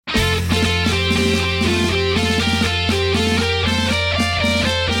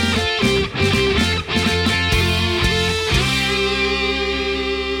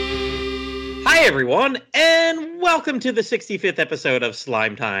everyone, and welcome to the 65th episode of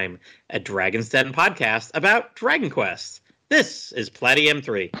Slime Time, a Dragon's Den podcast about Dragon Quest. This is Platinum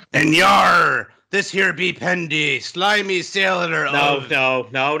 3. And yar! This here be Pendy, slimy sailor of...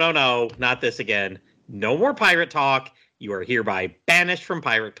 No, not this again. No more pirate talk. You are hereby banished from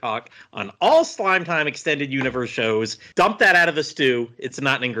pirate talk on all Slime Time Extended Universe shows. Dump that out of the stew. It's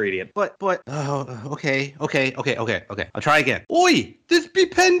not an ingredient. Okay. I'll try again. Oi, this be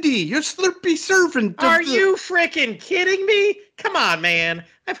Pendy, your slurpy servant. Are you frickin' kidding me? Come on, man.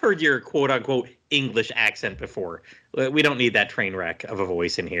 I've heard your quote-unquote English accent before. We don't need that train wreck of a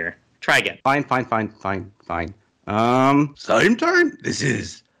voice in here. Try again. Fine. Slime Time? This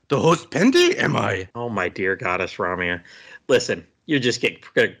is the host Pendy, am I? Oh, my dear goddess, Ramia. Listen, you just get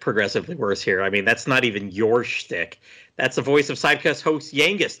progressively worse here. I mean, that's not even your shtick. That's the voice of Sidecast host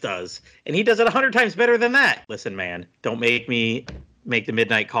Yangus does. And he does it 100 times better than that. Listen, man, don't make me make the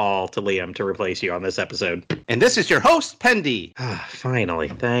midnight call to Liam to replace you on this episode. And this is your host, Pendy. Finally,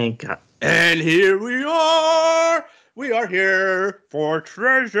 thank God. And here we are. We are here for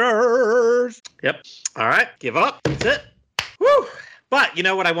treasures. Yep. All right, give up. That's it. Woo! But you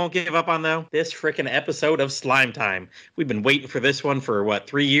know what I won't give up on, though? This frickin' episode of Slime Time. We've been waiting for this one for,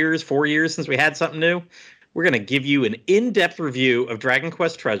 3 years, 4 years since we had something new? We're going to give you an in-depth review of Dragon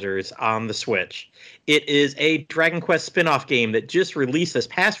Quest Treasures on the Switch. It is a Dragon Quest spin-off game that just released this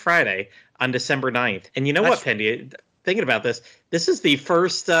past Friday on December 9th. And you know what, Pendy? Thinking about this is the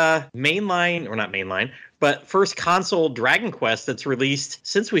first first console Dragon Quest that's released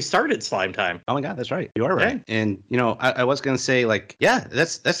since we started Slime Time. Oh my God, that's right. You are right. Yeah. And I was gonna say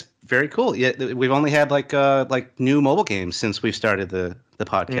that's very cool. Yeah, we've only had new mobile games since we've started the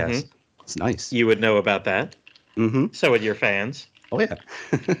podcast. Mm-hmm. It's nice. You would know about that. Mm-hmm. So would your fans. Oh yeah.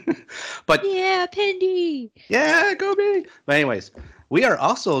 But yeah, Pendy. Yeah, go me. But anyways. We are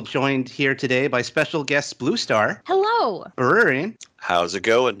also joined here today by special guest Blue Star. Hello. Bururian. How's it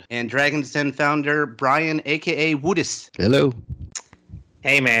going? And Dragon's Den founder Brian, a.k.a. Woodis. Hello.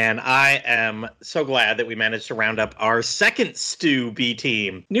 Hey, man, I am so glad that we managed to round up our second Stew B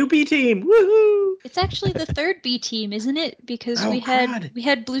team. New B team. Woohoo! It's actually the third B team, isn't it? Because we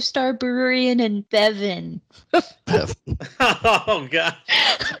had Blue Star, Bururian, and Bevan. Oh, God.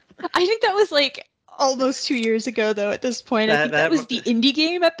 I think that was almost 2 years ago, though, at this point. I think that was the indie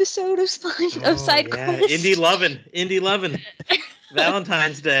game episode of Side Quest. Indie lovin'.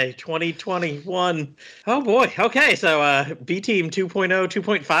 Valentine's Day 2021. Oh, boy. Okay, so B Team 2.0,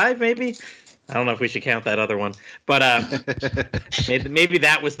 2.5, maybe? I don't know if we should count that other one. But maybe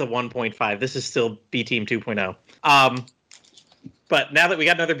that was the 1.5. This is still B Team 2.0. But now that we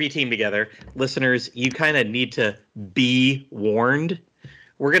got another B Team together, listeners, you kind of need to be warned.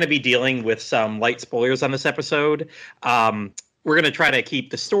 We're going to be dealing with some light spoilers on this episode. We're going to try to keep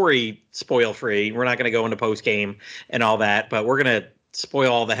the story spoil-free. We're not going to go into post-game and all that, but we're going to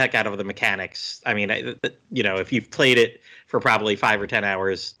spoil all the heck out of the mechanics. I mean, if you've played it for probably 5 or 10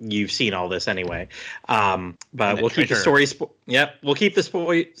 hours, you've seen all this anyway. But we'll keep the story. We'll keep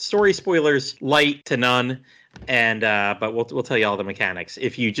the story spoilers light to none. And but we'll tell you all the mechanics.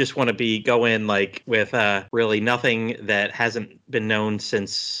 If you just want to go in with really nothing that hasn't been known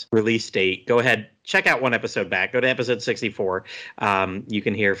since release date, go ahead, check out one episode back. Go to episode 64. You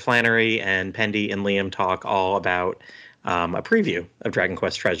can hear Flannery and Pendy and Liam talk all about a preview of Dragon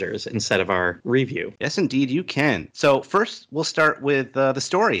Quest Treasures instead of our review. Yes, indeed, you can. So first, we'll start with the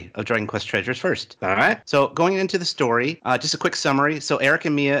story of Dragon Quest Treasures first. All right. So going into the story, just a quick summary. So Eric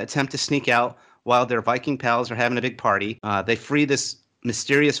and Mia attempt to sneak out while their Viking pals are having a big party. They free this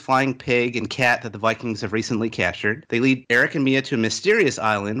mysterious flying pig and cat that the Vikings have recently captured. They lead Eric and Mia to a mysterious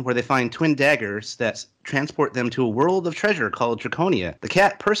island where they find twin daggers that transport them to a world of treasure called Draconia. The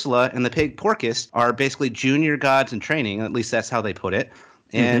cat, Persula, and the pig, Porcus, are basically junior gods in training, at least that's how they put it,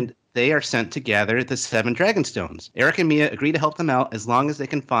 and they are sent to gather the 7 Dragonstones. Eric and Mia agree to help them out as long as they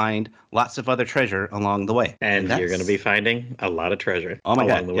can find lots of other treasure along the way. And you're going to be finding a lot of treasure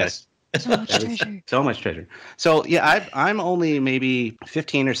along the way. Yes. So much treasure. So much treasure. So yeah, I'm only maybe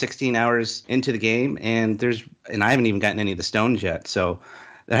 15 or 16 hours into the game, and I haven't even gotten any of the stones yet. So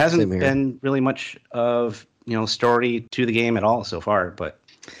there hasn't been really much of story to the game at all so far. But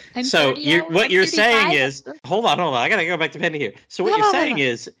so what you're saying is, hold on, I gotta go back to Penny here. So what you're saying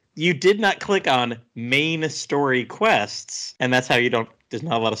is you did not click on main story quests, and that's how there's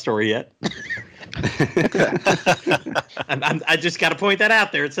not a lot of story yet. I just got to point that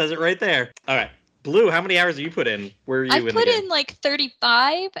out there. It says it right there. All right. Blue, how many hours have you put in? Where are you I put in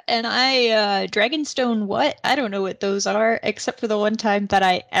 35, and I Dragonstone what? I don't know what those are, except for the one time that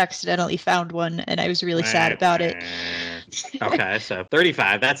I accidentally found one, and I was really sad about it. Okay, so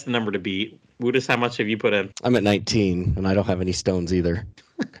 35, that's the number to beat. Woodus, how much have you put in? I'm at 19, and I don't have any stones either.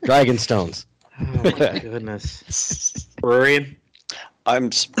 Dragon stones. Oh my goodness. Rorian? I'm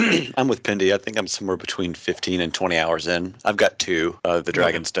with Pindy. I think I'm somewhere between 15 and 20 hours in. I've got 2 of the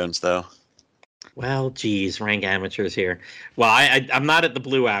Dragon Stones, though. Well, geez, rank amateurs here. Well, I'm not at the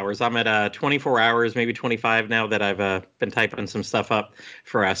blue hours. I'm at 24 hours, maybe 25 now that I've been typing some stuff up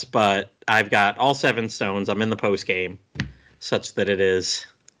for us. But I've got all 7 stones. I'm in the post game, such that it is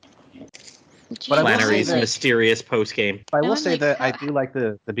Flannery's mysterious post game. I will say that I do like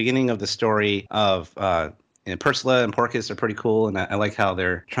the beginning of the story of Persila and Porcus are pretty cool, and I like how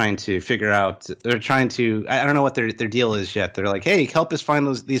they're trying to figure out. They're trying to. I don't know what their deal is yet. They're like, "Hey, help us find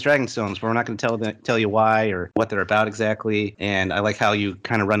these dragon stones." But we're not going to tell you why or what they're about exactly. And I like how you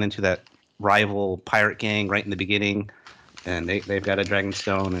kind of run into that rival pirate gang right in the beginning, and they've got a dragon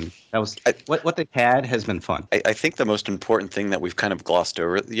stone, and that was what they've had has been fun. I think the most important thing that we've kind of glossed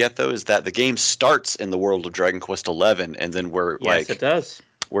over yet, though, is that the game starts in the world of Dragon Quest XI, and then yes, it does.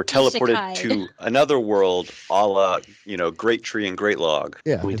 We're teleported to another world, a la, Great Tree and Great Log.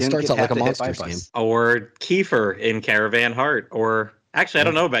 Yeah, it starts out like a Monsters game. Or Kiefer in Caravan Heart. Or, actually, I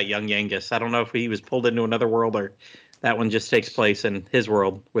don't know about Young Yangus. I don't know if he was pulled into another world or that one just takes place in his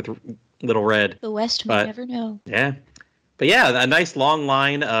world with Little Red. The West may never know. Yeah. But yeah, a nice long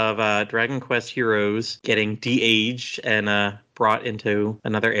line of Dragon Quest heroes getting de-aged and brought into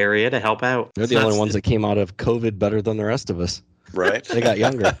another area to help out. They're the only ones that came out of COVID better than the rest of us. Right. They got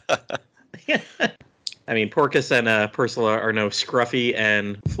younger. I mean, Porcus and Persila are no scruffy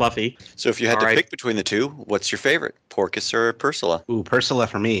and fluffy. So if you had to pick between the two, what's your favorite, Porcus or Persila? Ooh, Persila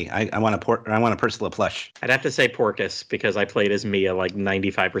for me. I want a Persila plush. I'd have to say Porcus because I played as Mia like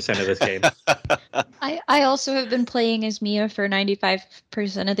 95% of this game. I also have been playing as Mia for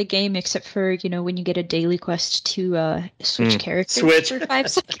 95% of the game, except for, when you get a daily quest to switch characters for 5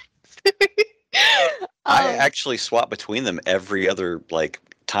 seconds. I actually swap between them every other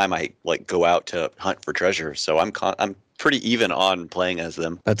time I go out to hunt for treasure. So I'm pretty even on playing as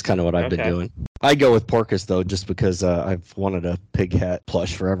them. That's kind of what I've been doing. I go with Porcus though, just because I've wanted a pig hat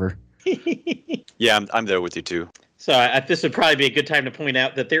plush forever. Yeah, I'm there with you too. So this would probably be a good time to point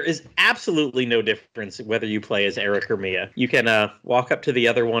out that there is absolutely no difference whether you play as Eric or Mia. You can walk up to the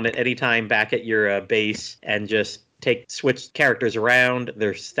other one at any time back at your base and just switch characters around,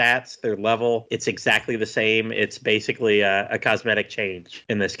 their stats, their level. It's exactly the same. It's basically a cosmetic change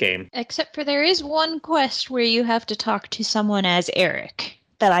in this game. Except for there is one quest where you have to talk to someone as Eric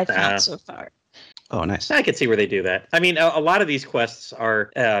that I've found so far. Oh, nice. I can see where they do that. I mean, a lot of these quests are,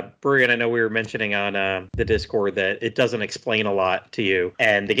 Brian, I know we were mentioning on the Discord that it doesn't explain a lot to you,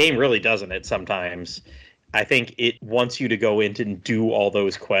 and the game really doesn't it sometimes. I think it wants you to go in and do all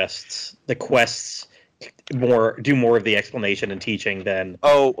those quests. The quests do more of the explanation and teaching than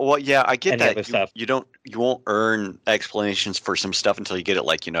I get that other stuff. You won't earn explanations for some stuff until you get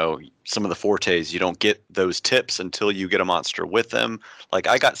it, some of the fortes. You don't get those tips until you get a monster with them.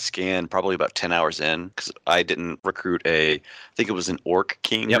 I got scanned probably about 10 hours in because I didn't recruit I think it was an orc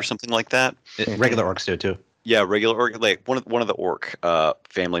king or something like that. Regular orcs do it too. Yeah, regular orc, one of the orc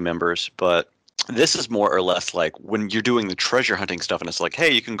family members, but this is more or less like when you're doing the treasure hunting stuff and it's like,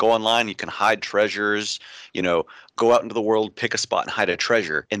 hey, you can go online, you can hide treasures, go out into the world, pick a spot and hide a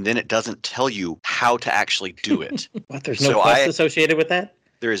treasure. And then it doesn't tell you how to actually do it. What? There's no quest associated with that?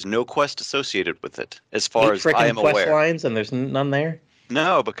 There is no quest associated with it as far as I am quest aware. Lines and there's none there?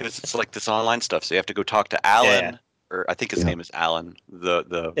 No, because it's like this online stuff. So you have to go talk to Alan, or I think his name is Alan,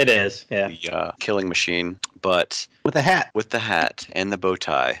 It is, yeah. The killing machine. But with the hat. With the hat and the bow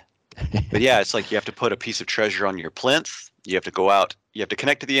tie. But yeah, it's like you have to put a piece of treasure on your plinth. You have to go out. You have to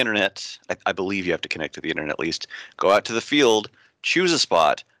connect to the internet. I believe you have to connect to the internet at least. Go out to the field, choose a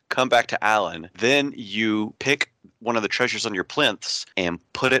spot, come back to Alan. Then you pick one of the treasures on your plinths and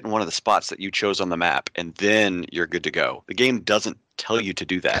put it in one of the spots that you chose on the map. And then you're good to go. The game doesn't tell you to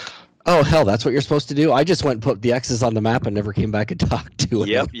do that. Oh, hell, that's what you're supposed to do? I just went and put the X's on the map and never came back and talked to him.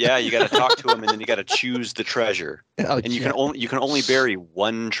 Yep, yeah, you got to talk to him, and then you got to choose the treasure. And you can only bury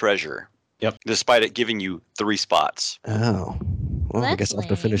one treasure. Yep. Despite it giving you 3 spots. Oh, well, I guess I'll have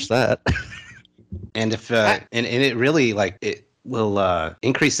to finish that. And if and it really it will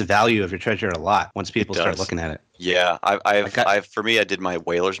increase the value of your treasure a lot once people start looking at it. Yeah, for me, I did my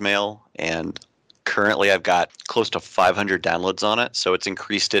Whaler's Mail, and currently I've got close to 500 downloads on it, so it's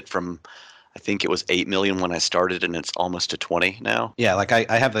increased it from, I think it was 8 million when I started, and it's almost to 20 now. Yeah,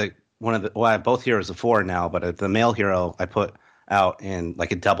 I have I have both heroes of 4 now, but the male hero I put out and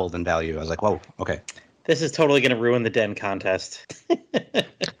it doubled in value. I was like, whoa, okay. This is totally going to ruin the Den contest.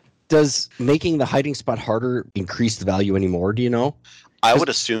 Does making the hiding spot harder increase the value anymore? Do you know? I would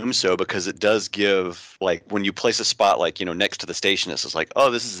assume so, because it does give, like, when you place a spot, like, next to the station, it's like, oh,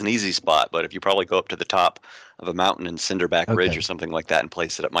 this is an easy spot. But if you probably go up to the top of a mountain in Cinderback Ridge or something like that and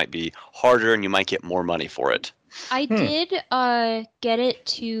place it might be harder, and you might get more money for it. I did get it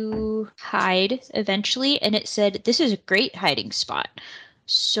to hide eventually, and it said this is a great hiding spot.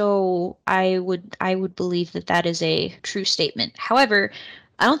 So I would believe that is a true statement. However,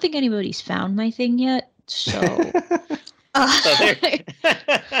 I don't think anybody's found my thing yet. So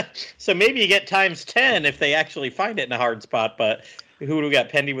so maybe you get times 10 if they actually find it in a hard spot. But who do we got?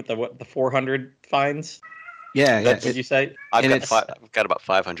 Pendy with the 400 finds? Yeah. What did you say? I've got about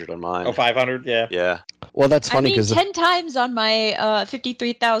 500 on mine. Oh, 500? Yeah. Yeah. Well, that's funny because 10 times on my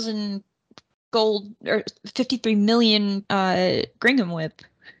 53,000 gold or 53 million Gringham whip.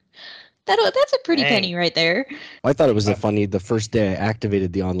 That's a pretty penny right there. I thought it was funny the first day I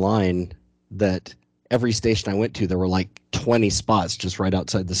activated the online that every station I went to, there were like 20 spots just right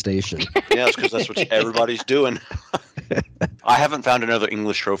outside the station. Yeah, it's because that's what everybody's doing. I haven't found another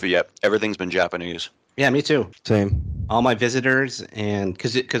English trophy yet. Everything's been Japanese. Yeah, me too. Same. All my visitors, and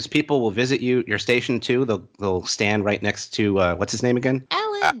because people will visit your station too, they'll stand right next to what's his name again?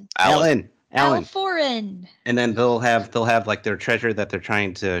 Alan. Foreign. And then they'll have like their treasure that they're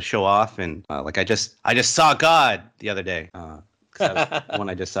trying to show off, and like I just saw God the other day. That was the one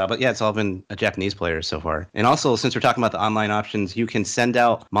I just saw. But yeah, it's all been a Japanese players so far. And also, since we're talking about the online options, you can send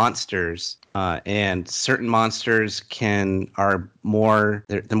out monsters, and certain monsters they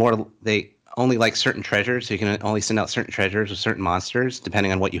only like certain treasures, so you can only send out certain treasures with certain monsters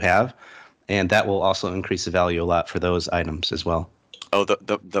depending on what you have, and that will also increase the value a lot for those items as well. Oh,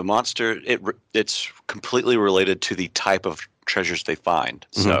 the monster, it's completely related to the type of treasures they find.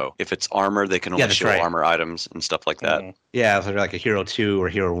 Mm-hmm. So if it's armor, they can only show armor items and stuff like that. Mm-hmm. Yeah, so like a Hero 2 or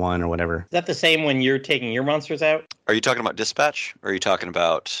Hero 1 or whatever. Is that the same when you're taking your monsters out? Are you talking about dispatch? Or are you talking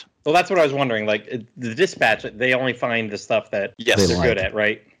about... Well, that's what I was wondering. Like, the dispatch, they only find the stuff that they're good at,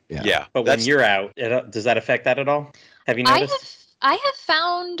 right? Yeah. But when you're out, does that affect that at all? Have you noticed? I have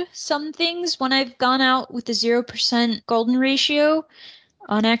found some things when I've gone out with the 0% golden ratio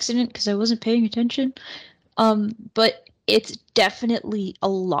on accident because I wasn't paying attention. But it's definitely a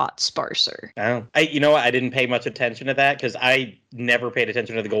lot sparser. Oh, you know what? I didn't pay much attention to that because I never paid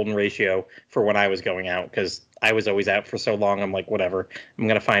attention to the golden ratio for when I was going out because I was always out for so long. I'm like, whatever. I'm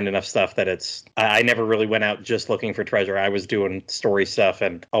going to find enough stuff that it's... I never really went out just looking for treasure. I was doing story stuff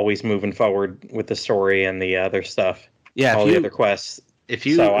and always moving forward with the story and the other stuff. Yeah, all the other quests.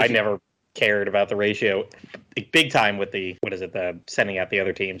 I never cared about the ratio big time with the sending out the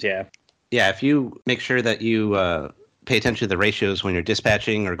other teams. Yeah. Yeah, if you make sure that you pay attention to the ratios when you're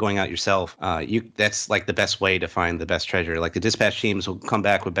dispatching or going out yourself, that's like the best way to find the best treasure. Like the dispatch teams will come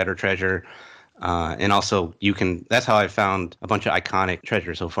back with better treasure. And also that's how I found a bunch of iconic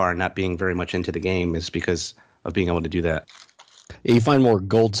treasure so far, not being very much into the game is because of being able to do that. Yeah, you find more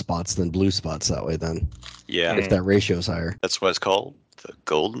gold spots than blue spots that way then. Yeah. If that ratio is higher. That's what it's called. The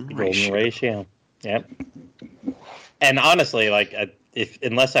golden ratio. Yep. And honestly, like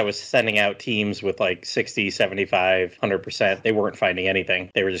unless I was sending out teams with like 60, 75, 100%, they weren't finding anything.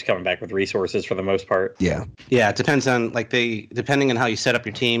 They were just coming back with resources for the most part. Yeah. Yeah, it depends on depending on how you set up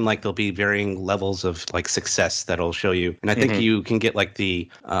your team, like there'll be varying levels of like success that'll show you. And I think you can get like the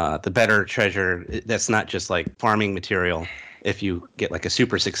better treasure that's not just like farming material. If you get like a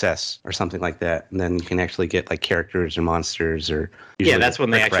super success or something like that, and then you can actually get like characters or monsters or that's when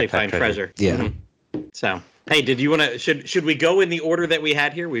they actually find treasure. Yeah. Mm-hmm. So, hey, did you want to? Should we go in the order that we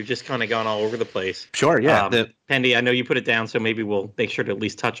had here? We've just kind of gone all over the place. Sure. Yeah. Pendy, I know you put it down, so maybe we'll make sure to at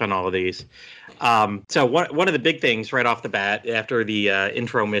least touch on all of these. So one of the big things right off the bat after the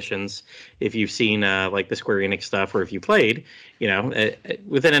intro missions, if you've seen like the Square Enix stuff or if you played,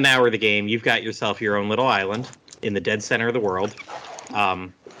 within an hour of the game, you've got yourself your own little island in the dead center of the world.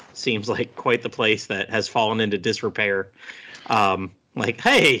 Seems like quite the place that has fallen into disrepair. Like,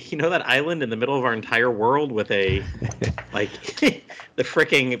 hey, that island in the middle of our entire world with a, like, the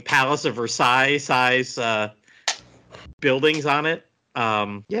freaking Palace of Versailles size buildings on it?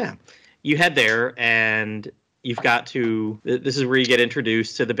 Yeah. You head there, and you've got to... This is where you get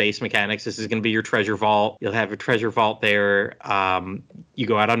introduced to the base mechanics. This is going to be your treasure vault. You'll have a treasure vault there. You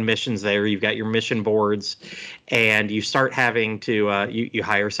go out on missions there. You've got your mission boards, and you start having to... You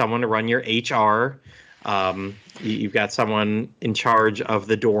hire someone to run your HR. You've got someone in charge of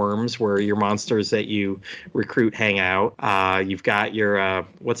the dorms where your monsters that you recruit hang out. You've got your...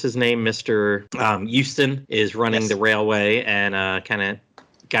 what's his name? Mr. Houston is running the railway and kind of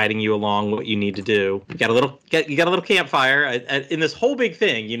guiding you along what you need to do. You got a little campfire in this whole big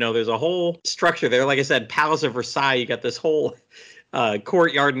thing. You know, there's a whole structure there. Like I said, Palace of Versailles. You got this whole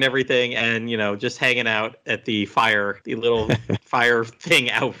courtyard and everything, and you know, just hanging out at the little fire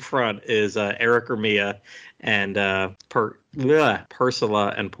thing out front is Eric or Mia and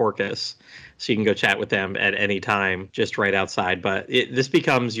Ursula and Porcus. So you can go chat with them at any time, just right outside. But this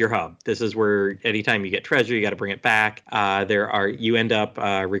becomes your hub. This is where anytime you get treasure, you got to bring it back. You end up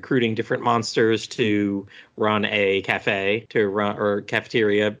recruiting different monsters to run a cafe, or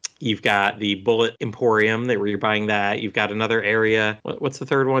cafeteria. You've got the Bullet Emporium where you're buying that. You've got another area. What's the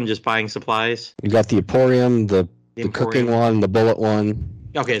third one? Just buying supplies. You got the Emporium, the cooking one, the bullet one.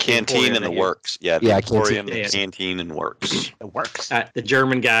 Okay, canteen and the works. Yeah, the Emporium, the canteen and works. It works. The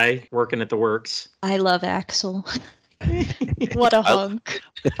German guy working at the works. I love Axel. What a hunk.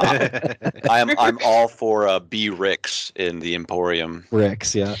 I'm all for B. Ricks in the Emporium.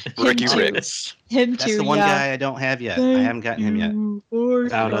 Ricks, yeah. Ricky too. Ricks. Him That's too. the one guy I don't have yet. I haven't gotten him yet.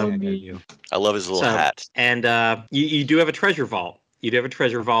 I love his little hat. And you do have a treasure vault. You do have a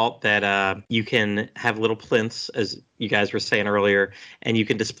treasure vault that you can have little plinths, as you guys were saying earlier, and you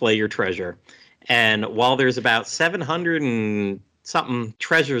can display your treasure. And while there's about 700 and something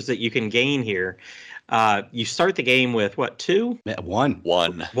treasures that you can gain here, you start the game with, what, 2? One.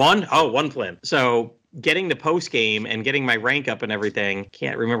 One. Oh, 1 plinth. So getting the post game and getting my rank up and everything,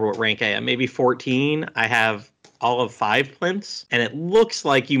 can't remember what rank I am, maybe 14. I have all of 5 plinths, and it looks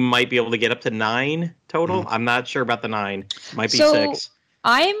like you might be able to get up to 9 total. I'm not sure about the 9. Might be 6.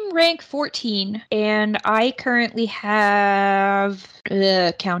 I'm rank 14, and I currently have,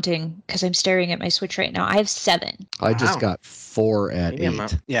 counting, because I'm staring at my Switch right now, I have 7. I just got 4 at Maybe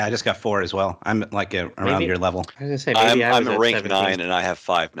 8. Yeah, I just got 4 as well. I'm like around your level. I was gonna say, maybe I'm at a rank 17. 9, and I have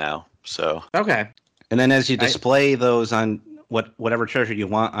 5 now. So Okay. And then as you display those on whatever treasure you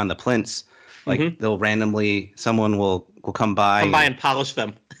want on the plinths, like they'll randomly, someone will come by and polish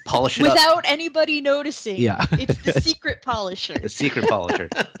them. Polish it up. Without anybody noticing. Yeah. It's the secret polisher. The secret polisher.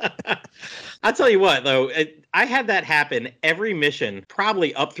 I'll tell you what, though, I had that happen every mission,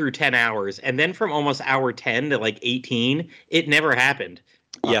 probably up through 10 hours, and then from almost hour 10 to like 18, it never happened.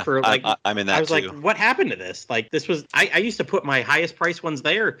 yeah, For like, I'm in that I was too. like, what happened to this? Like, this was, I used to put my highest price ones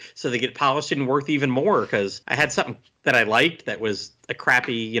there so they get polished and worth even more, because I had something that I liked that was a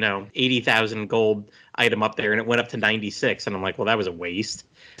crappy, 80,000 gold item up there, and it went up to 96. And I'm like, well, that was a waste.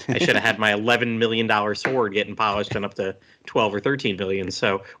 I should have had my $11 million sword getting polished and up to 12 or 13 million.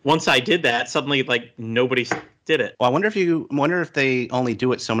 So once I did that, suddenly like nobody did it. Well, I wonder if they only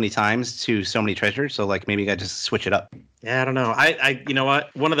do it so many times to so many treasures. So like maybe you got to just switch it up. Yeah, I don't know. I you know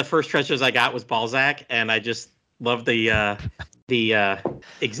what? One of the first treasures I got was Balzac, and I just love the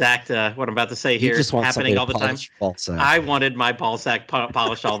exact what I'm about to say here happening all the time. Balzac. I wanted my Balzac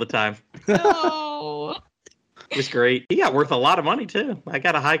polished all the time. No. It was great. He got worth a lot of money too. I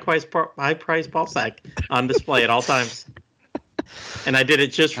got a high price Balzac on display at all times, and I did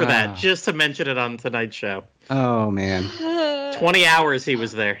it just for that, just to mention it on tonight's show. Oh man. 20 hours he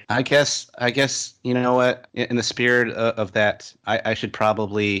was there. I guess you know what? In the spirit of that, I should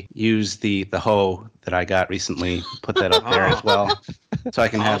probably use the hoe that I got recently. Put that up there as well, so I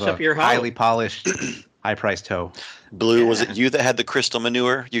can Polish have up your a hoe. highly polished, high-priced hoe. Blue, was it you that had the crystal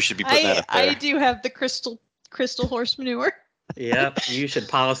manure? You should be putting that up there. I do have the crystal horse manure. Yep, you should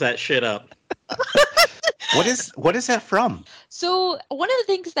polish that shit up. What is that from? So one of the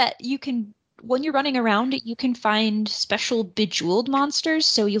things that you can, when you're running around, you can find special bejeweled monsters.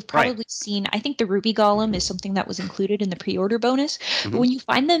 So you've probably seen, I think the Ruby Golem is something that was included in the pre-order bonus. But when you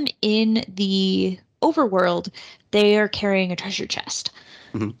find them in the overworld, they are carrying a treasure chest.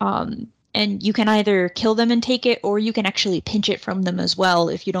 And you can either kill them and take it, or you can actually pinch it from them as well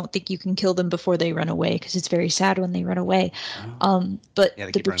if you don't think you can kill them before they run away, because it's very sad when they run away. But Yeah,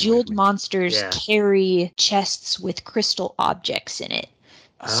 they the keep running away bejeweled from me. monsters carry chests with crystal objects in it.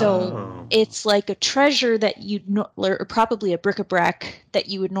 So it's like a treasure that or probably a bric-a-brac that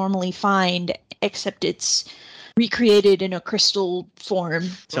you would normally find, except it's recreated in a crystal form.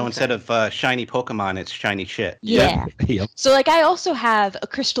 So instead of shiny Pokemon, it's shiny shit. Yeah. Yep. So like I also have a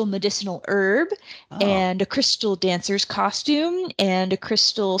crystal medicinal herb and a crystal dancer's costume and a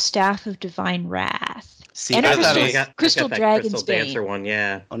crystal staff of divine wrath. See, And I a thought crystal- it was, I Crystal got that Dragon's Crystal Bane. Dancer one,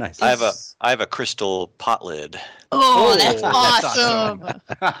 yeah. oh nice. I have a crystal pot lid. Oh, that's awesome.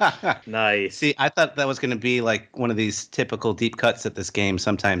 Nice. See, I thought that was going to be like one of these typical deep cuts that this game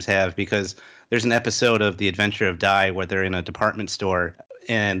sometimes have, because there's an episode of The Adventure of Dai where they're in a department store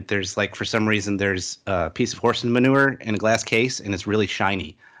and there's like, for some reason, there's a piece of horse manure in a glass case and it's really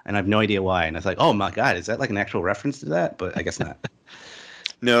shiny. And I have no idea why. And I was like, oh my God, is that like an actual reference to that? But I guess not.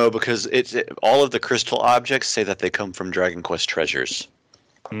 No, because all of the crystal objects say that they come from Dragon Quest treasures.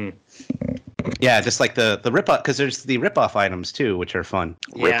 Yeah, just like the rip-off, because there's the rip-off items too, which are fun.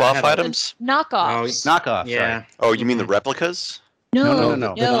 Yeah, I Rip-off had a- items? Knockoffs. Knockoff, Yeah. sorry. Oh, you mean the replicas? No.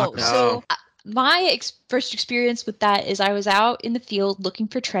 No. The knockoffs. So my first experience with that is I was out in the field looking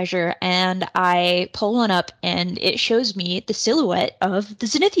for treasure, and I pull one up, and it shows me the silhouette of the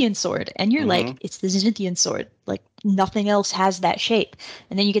Zenithian sword, and you're like, it's the Zenithian sword. Like nothing else has that shape.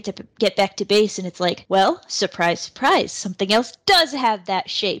 And then you get back to base, and it's like, well, surprise, surprise, something else does have that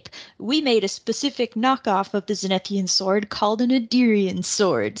shape. We made a specific knockoff of the Zenithian sword called an Adirian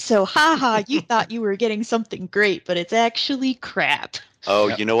sword. So, haha, you thought you were getting something great, but it's actually crap. Oh,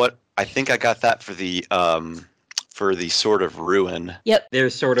 Yep. you know what? I think I got that for the Sword of Ruin. Yep.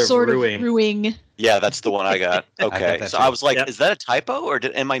 There's sort of ruining. ruining. Yeah, that's the one I got. Okay, that so too. I was like, Yep. is that a typo or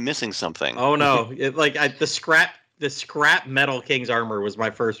am I missing something? Oh no! The scrap metal King's armor was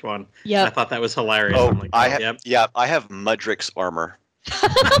my first one. I Yep. thought that was hilarious. Oh, I'm like, I yep. have Mudrick's armor.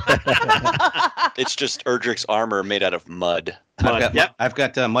 It's just Erdrick's armor made out of mud. Yep. I've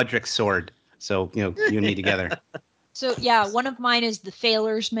got Mudrick's sword, so you and me together. So yeah, one of mine is the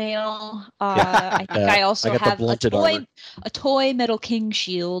Failor's Mail. I think Yeah, I also I got the have blunted armor. a toy Metal King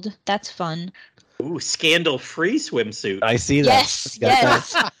shield. That's fun. Ooh, scandal-free swimsuit. I see that. Yes, Got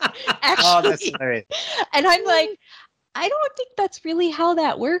yes. that. Actually, Oh, that's hilarious. and I'm like, I don't think that's really how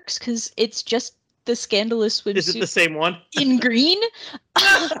that works because it's just the scandalous Is it the swimsuit same one? in green.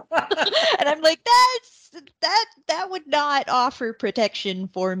 And I'm like, that would not offer protection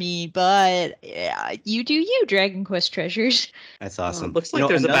for me, but yeah, you do you, Dragon Quest treasures. That's awesome. Looks like You know,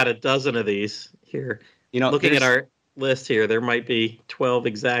 there's another- about a dozen of these here. there's- Looking at our list here, there might be 12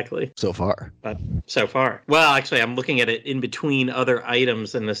 exactly So far. so far. Well, actually, I'm looking at it in between other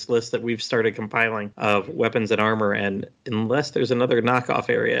items in this list that we've started compiling of weapons and armor, and unless there's another knockoff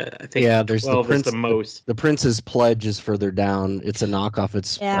area, I think Yeah, there's the 12 is Prince- the most. The Prince's Pledge is further down. It's a knockoff.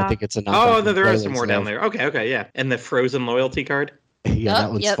 I Yeah. think it's a knockoff. Oh, of there are some Violence more down Love. there. Okay, yeah. And the frozen loyalty card. Yeah, that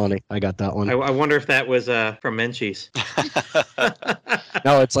Oh, one's yep. funny. I got that one. I wonder if that was from Menchie's.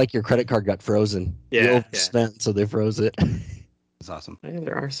 No, it's like your credit card got frozen. You Yeah, overspent, so they froze it. That's awesome. Yeah,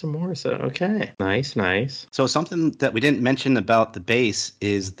 there are some more. So okay, nice. So something that we didn't mention about the base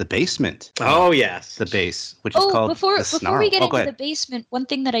is the basement. Oh yes, The base, which is Oh, called before the before Snarl. we get Go into the ahead. basement, one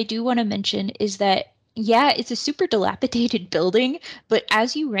thing that I do want to mention is that yeah, it's a super dilapidated building, but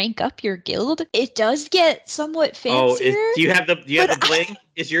as you rank up your guild, it does get somewhat Oh, fancier. do you have the But bling?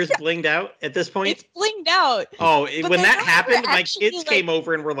 Is yours blinged out at this point? It's blinged out. Oh, but when they that don't happened, my actually, kids came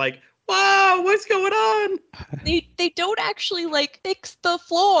over and were like, "Wow, what's going on?" They don't actually like fix the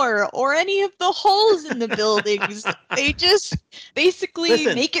floor or any of the holes in the buildings. They just basically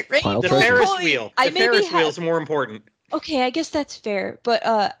Listen, make it rain. Pile The treasure. Ferris gold wheel. coin. I The maybe Ferris have- wheel's more important. Okay, I guess that's fair. But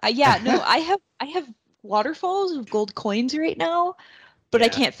yeah, no, I have waterfalls of gold coins right now, but I Yeah.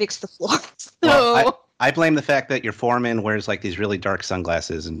 can't fix the floor. So Well, I blame the fact that your foreman wears like these really dark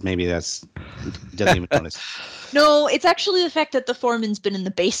sunglasses, and maybe that's doesn't even notice. no, it's actually the fact that the foreman's been in the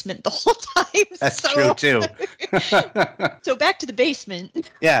basement the whole time. That's so, true too. So back to the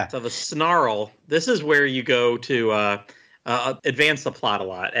basement. Yeah. So the snarl. This is where you go to advance the plot a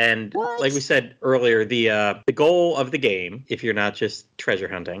lot, and What? like we said earlier, the goal of the game, if you're not just treasure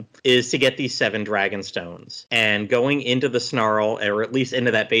hunting, is to get these 7 dragon stones. And going into the snarl, or at least into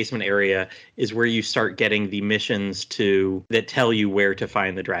that basement area, is where you start getting the missions that tell you where to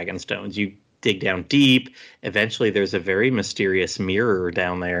find the dragon stones. You dig down deep. Eventually, there's a very mysterious mirror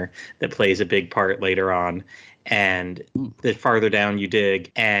down there that plays a big part later on. And the farther down you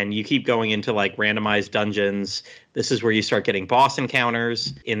dig, and you keep going into like randomized dungeons. This is where you start getting boss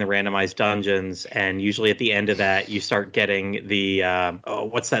encounters in the randomized dungeons, and usually at the end of that, you start getting the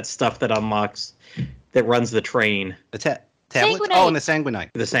what's that stuff that unlocks, that runs the train? The tablets. Sanguinite. Oh, and the sanguinite.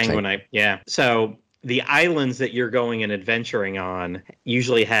 The Sanguinite, yeah. So the islands that you're going and adventuring on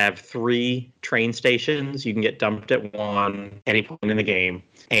usually have 3 train stations. You can get dumped at one any point in the game.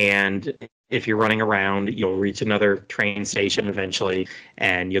 And if you're running around, you'll reach another train station eventually,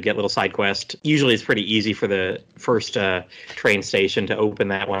 and you'll get little side quests. Usually it's pretty easy for the first train station to open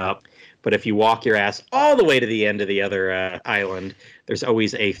that one up. But if you walk your ass all the way to the end of the other island, there's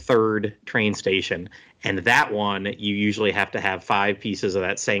always a 3rd train station. And that one, you usually have to have 5 pieces of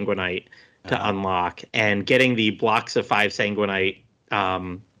that sanguinite to unlock. And getting the blocks of 5 sanguinite,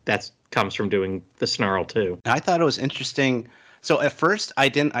 that comes from doing the snarl too. I thought it was interesting. So at first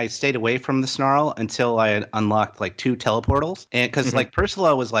I stayed away from the snarl until I had unlocked like 2 teleportals. And because Mhm. like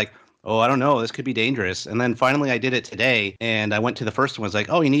Persila was like, oh, I don't know, this could be dangerous. And then finally I did it today, and I went to the first one. I was like,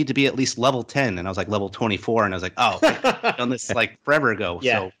 oh, you need to be at least level 10. And I was like level 24, and I was like, oh, I've done this like forever ago.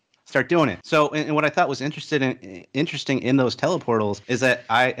 Yeah. So start doing it. So, and what I thought was interesting in those teleportals is that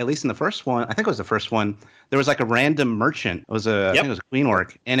at least in the first one, I think it was the first one, there was like a random merchant. It was I think it was a queen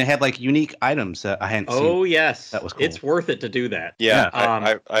orc, and it had like unique items that I hadn't seen. Oh yes, that was cool. It's worth it to do that. Yeah,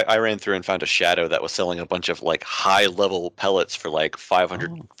 I ran through and found a shadow that was selling a bunch of like high level pellets for like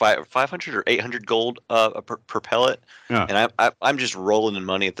 500 or 800 gold per pellet. Yeah. And I'm just rolling in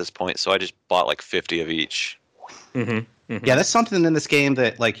money at this point, so I just bought like 50 of each. Mm-hmm. Mm-hmm. Yeah, that's something in this game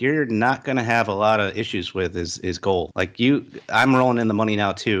that like you're not gonna have a lot of issues with is gold. Like I'm rolling in the money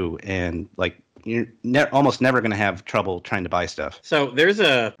now too, and like you're almost never gonna have trouble trying to buy stuff. So there's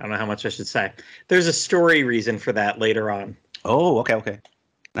I don't know how much I should say. There's a story reason for that later on. Oh, okay.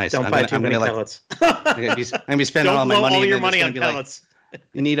 Nice. Don't buy too many pellets. I'm gonna be spending all my money. All your money on pellets. Like,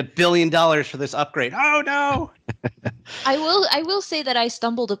 you need $1 billion for this upgrade. Oh no! I will say that I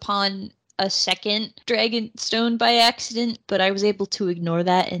stumbled upon a second Dragonstone by accident, but I was able to ignore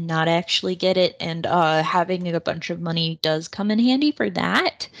that and not actually get it. And having a bunch of money does come in handy for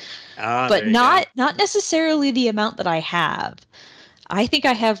that, but not necessarily the amount that I have. I think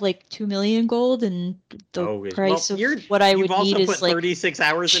I have like 2 million gold, and the price of what I would need is like 36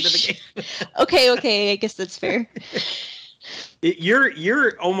 hours into the game. Okay, I guess that's fair.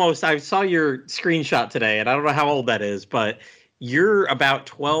 You're almost. I saw your screenshot today, and I don't know how old that is, but you're about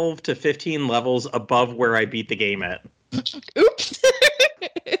 12 to 15 levels above where I beat the game at. Oops.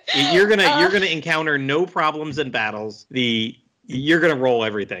 You're gonna encounter no problems in battles. You're gonna roll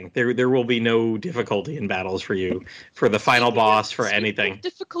everything. There will be no difficulty in battles for you, for the final boss, for anything.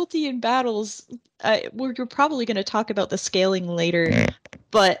 Difficulty in battles. We're probably going to talk about the scaling later,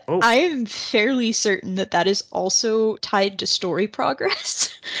 but I am fairly certain that is also tied to story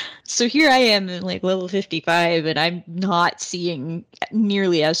progress. So here I am in like level 55, and I'm not seeing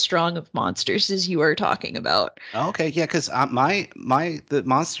nearly as strong of monsters as you are talking about. Okay, yeah, because the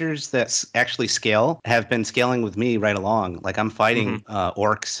monsters that actually scale have been scaling with me right along. Like I'm fighting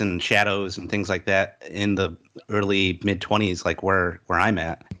orcs and shadows and things like that in the early mid-20s, like where I'm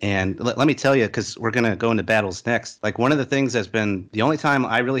at. And let me tell you, because we're going to go into battles next, like one of the things that's been the only time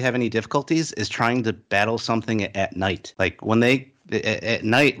I really have any difficulties is trying to battle something at night. Like when at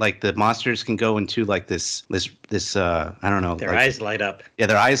night, like the monsters can go into like this I don't know, their eyes light up. Yeah,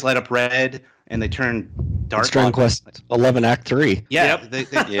 their eyes light up red and they turn dark. It's Dragon Quest 11 Act 3. Yeah, yep.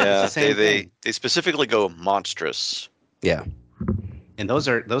 They specifically go monstrous. Yeah. And those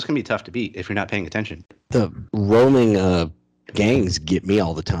can be tough to beat if you're not paying attention. The roaming gangs get me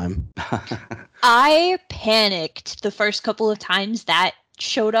all the time. I panicked the first couple of times that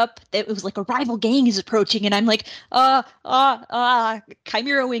showed up. It was like a rival gang is approaching, and I'm like,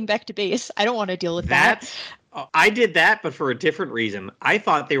 Chimera Wing back to base. I don't want to deal with that. I did that, but for a different reason. I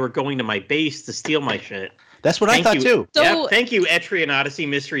thought they were going to my base to steal my shit. That's what I thought too. So, thank you, Etrian Odyssey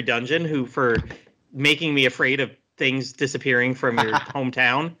Mystery Dungeon, for making me afraid of things disappearing from your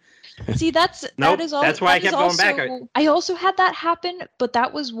hometown. See, that is all. That's why I kept going back. I also had that happen, but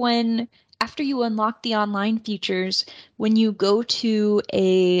that was when, after you unlock the online features, when you go to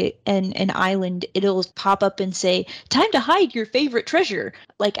an island, it'll pop up and say, time to hide your favorite treasure.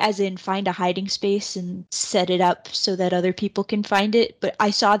 Like as in find a hiding space and set it up so that other people can find it. But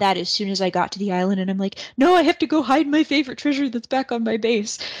I saw that as soon as I got to the island, and I'm like, no, I have to go hide my favorite treasure that's back on my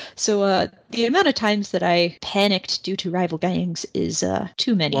base. So the amount of times that I panicked due to rival gangs is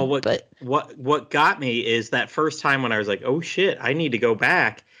too many. Well, what got me is that first time when I was like, oh shit, I need to go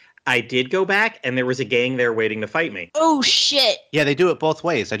back. I did go back, and there was a gang there waiting to fight me. Oh shit! Yeah, they do it both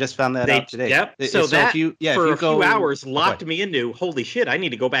ways. I just found that out today. Yep. So that, for a few hours, locked me into, holy shit, I need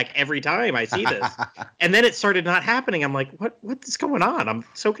to go back every time I see this. And then it started not happening. I'm like, what is going on? I'm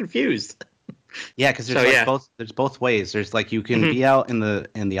so confused. Yeah, because there's both ways. There's like you can be out in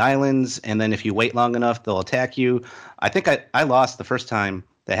the islands, and then if you wait long enough, they'll attack you. I think I lost the first time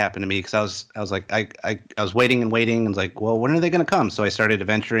that happened to me because I was like I was waiting and waiting and was like, well, when are they going to come? So I started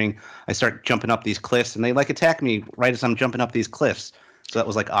adventuring. I start jumping up these cliffs, and they like attack me right as I'm jumping up these cliffs. So that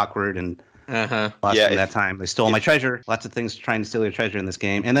was like awkward and lost that time. They stole my treasure. Lots of things trying to steal your treasure in this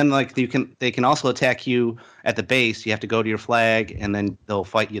game. And then like they can also attack you at the base. You have to go to your flag, and then they'll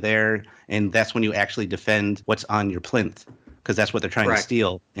fight you there. And that's when you actually defend what's on your plinth, because that's what they're trying to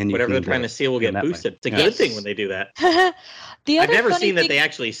steal. And whatever they're trying to steal will get boosted. It's a good thing when they do that. I've never seen that they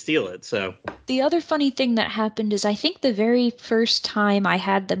actually steal it. So the other funny thing that happened is I think the very first time I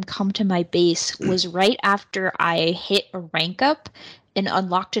had them come to my base was right after I hit a rank up and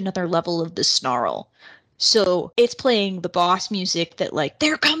unlocked another level of the Snarl. So it's playing the boss music that like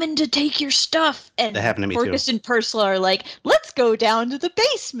they're coming to take your stuff, and That happened to me Porgus too. and Ursula are like, let's go down to the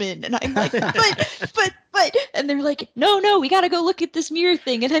basement, and I'm like, but, and they're like, no, we gotta go look at this mirror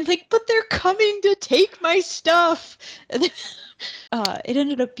thing, and I'm like, but they're coming to take my stuff, and then, it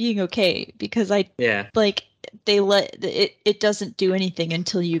ended up being okay because Yeah. like they let it doesn't do anything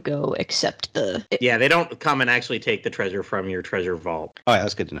until you go accept the. Yeah, they don't come and actually take the treasure from your treasure vault. Oh, yeah,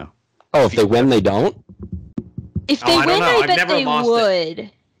 that's good to know. Oh, if they win, they don't? If Oh, they I don't win, know. I I've bet never they lost it.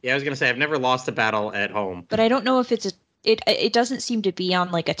 would. Yeah, I was gonna say I've never lost a battle at home. But I don't know if it doesn't seem to be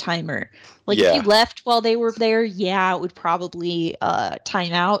on like a timer. Like Yeah. if you left while they were there, yeah, it would probably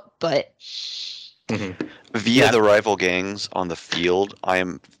time out, but Mhm. Via Yeah. the rival gangs on the field, I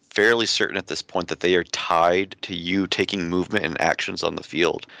am fairly certain at this point that they are tied to you taking movement and actions on the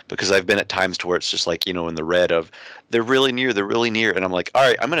field. Because I've been at times to where it's just like, in the red of they're really near, and I'm like, all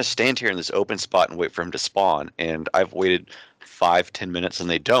right, I'm gonna stand here in this open spot and wait for him to spawn. And I've waited 5-10 minutes and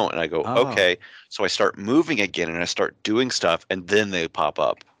they don't, and I go, Oh. okay. So I start moving again and I start doing stuff, and then they pop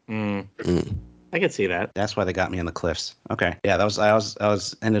up. Mm. Mm. I could see that. That's why they got me on the cliffs. Okay. Yeah, I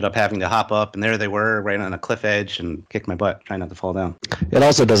was ended up having to hop up, and there they were, right on a cliff edge, and kick my butt, trying not to fall down. It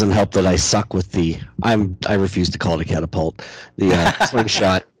also doesn't help that I suck with I refuse to call it a catapult. The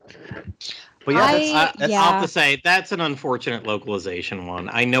slingshot. But yeah, I'll have to say that's an unfortunate localization one.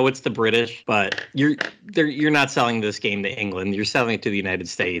 I know it's the British, but you're not selling this game to England. You're selling it to the United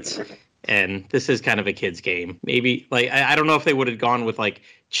States, and this is kind of a kid's game. Maybe like I don't know if they would have gone with like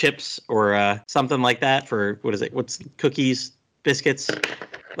chips or something like that for what's cookies, biscuits.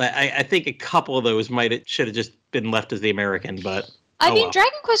 I think a couple of those should have just been left as the American, but I mean well.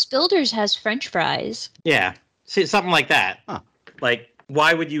 Dragon Quest Builders has French fries. Yeah, see something like that. Huh. Like,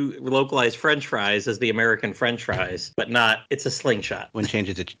 why would you localize French fries as the American French fries, but not? It's a slingshot. they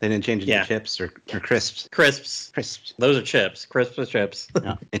didn't change it Yeah. to chips or crisps. Crisps. Crisps. Those are chips. Crisps are chips.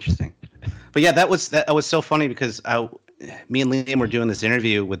 Yeah, interesting. But yeah, that was so funny because me and Liam were doing this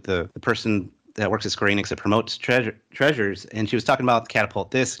interview with the person that works at Square Enix that promotes treasures, and she was talking about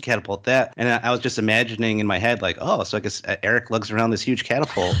catapult this, catapult that, and I was just imagining in my head like, oh, so I guess Eric lugs around this huge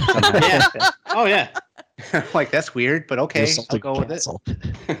catapult. Yeah. Oh yeah. Like that's weird, but okay, I'll Assaulted go with castle.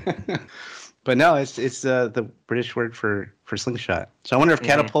 it. But no, it's the British word for slingshot. So I wonder if Mhm.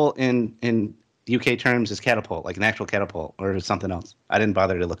 catapult in UK terms is catapult, like an actual catapult, or is it something else? I didn't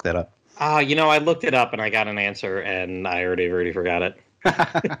bother to look that up. I looked it up and I got an answer and I already forgot it.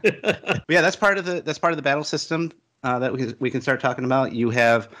 But yeah, that's part of the battle system that we can start talking about. You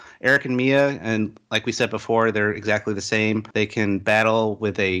have Eric and Mia, and like we said before, they're exactly the same. They can battle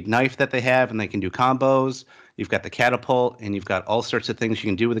with a knife that they have, and they can do combos. You've got the catapult, and you've got all sorts of things you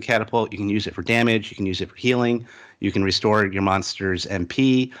can do with the catapult. You can use it for damage. You can use it for healing. You can restore your monster's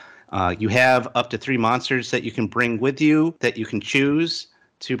MP. You have up to 3 monsters that you can bring with you that you can choose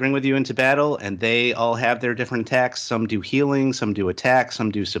to bring with you into battle, and they all have their different attacks. Some do healing, some do attack, some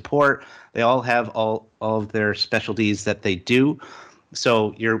do support. They all have all of their specialties that they do.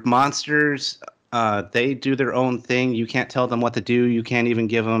 So your monsters, they do their own thing. You can't tell them what to do. You can't even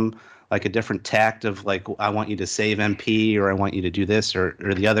give them like a different tact of like, I want you to save MP, or I want you to do this or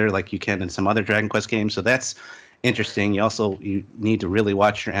the other, like you can in some other Dragon Quest games. So that's interesting. You need to really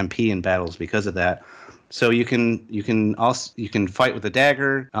watch your MP in battles because of that. So you can fight with a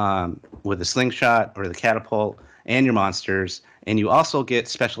dagger, with a slingshot or the catapult, and your monsters, and you also get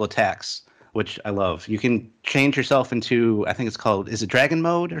special attacks, which I love. You can change yourself into, I think it's called, is it dragon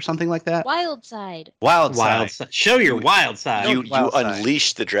mode or something like that? Wild side. Wild Wild side. side. Show your wild side. You wild side.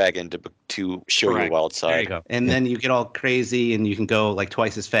 unleash the dragon to show your Correct. wild There side. you go. And then you get all crazy, and you can go like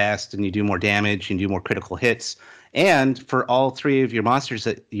twice as fast, and you do more damage, and do more critical hits. And for all 3 of your monsters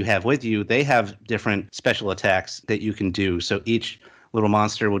that you have with you, they have different special attacks that you can do. So each little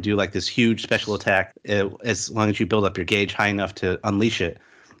monster will do like this huge special attack as long as you build up your gauge high enough to unleash it.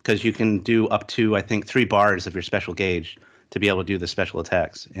 Because you can do up to, I think, 3 bars of your special gauge to be able to do the special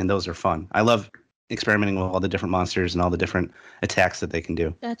attacks. And those are fun. I love experimenting with all the different monsters and all the different attacks that they can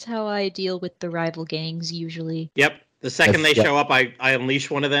do. That's how I deal with the rival gangs usually. Yep. The second they Yeah. show up, I unleash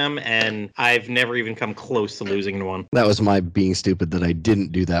one of them, and I've never even come close to losing one. That was my being stupid that I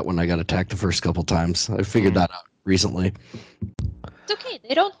didn't do that when I got attacked the first couple times. I figured that out recently. It's okay.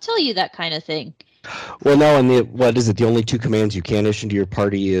 They don't tell you that kind of thing. Well, no, and the only 2 commands you can issue to your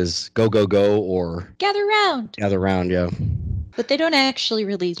party is go, go, go, or Gather round. gather round, yeah. But they don't actually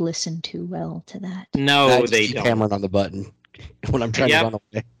really listen too well to that. No, I just they keep don't. hammering on the button. when I'm trying Yep. to run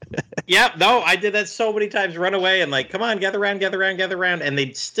away. Yeah, no, I did that so many times. Run away and like, come on, gather around, and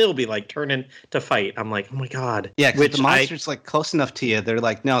they'd still be like turning to fight. I'm like, oh my god. Yeah, because Which the monster's like close enough to you. They're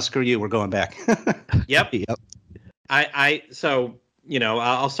like, no, screw you, we're going back. Yep. Yep. So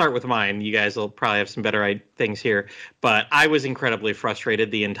I'll start with mine. You guys will probably have some better things here, but I was incredibly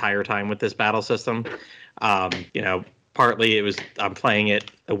frustrated the entire time with this battle system. Partly it was I'm playing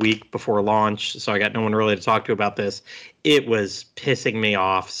it a week before launch, so I got no one really to talk to about this. It was pissing me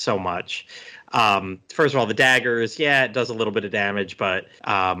off so much. First of all, the daggers, yeah, it does a little bit of damage, but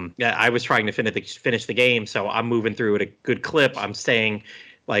I was trying to finish the game, so I'm moving through at a good clip. I'm staying.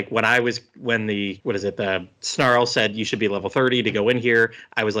 Like when the Snarl said you should be level 30 to go in here,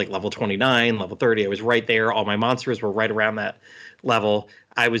 I was like level 29, level 30. I was right there. All my monsters were right around that level.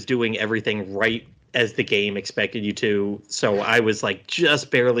 I was doing everything right as the game expected you to. So I was like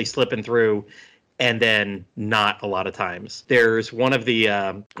just barely slipping through, and then not a lot of times. There's one of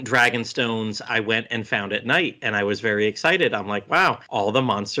the dragon stones I went and found at night, and I was very excited. I'm like, wow, all the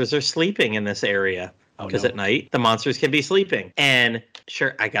monsters are sleeping in this area. Because at night, the monsters can be sleeping. And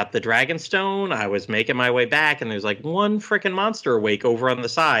sure, I got the dragon stone. I was making my way back, and there's like one freaking monster awake over on the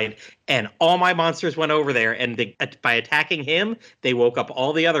side. And all my monsters went over there. And by attacking him, they woke up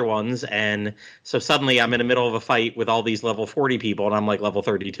all the other ones. And so suddenly I'm in the middle of a fight with all these level 40 people, and I'm like level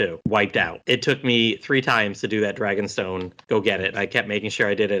 32, wiped out. It took me 3 times to do that dragon stone, go get it. And I kept making sure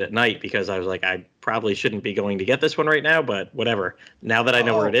I did it at night because I was like, I probably shouldn't be going to get this one right now, but whatever. Now that I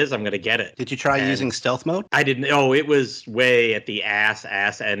know where it is, I'm going to get it. Did you try using stealth mode? I didn't. Oh, it was way at the ass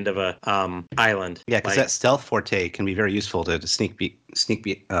end of a island. Yeah, because that stealth forte can be very useful to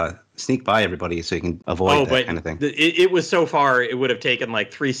sneak by everybody so you can avoid that kind of thing. It was so far, it would have taken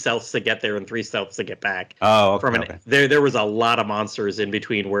like 3 stealths to get there and 3 stealths to get back. Oh, okay. There was a lot of monsters in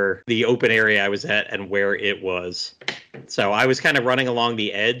between where the open area I was at and where it was. So I was kind of running along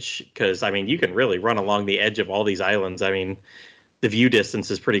the edge because, I mean, you can really run along the edge of all these islands. I mean, the view distance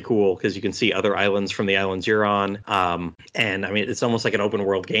is pretty cool because you can see other islands from the islands you're on. And I mean, it's almost like an open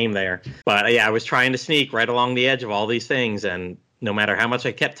world game there. But yeah, I was trying to sneak right along the edge of all these things, and no matter how much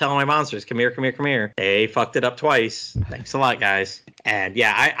I kept telling my monsters, come here, they fucked it up twice. Thanks a lot, guys. And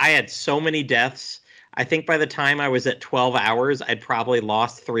yeah, I had so many deaths. I think by the time I was at 12 hours, I'd probably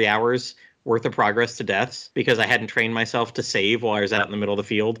lost 3 hours worth of progress to deaths because I hadn't trained myself to save while I was out in the middle of the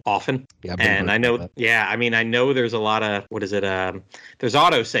field often. Yeah, and I know, I know there's a lot of, there's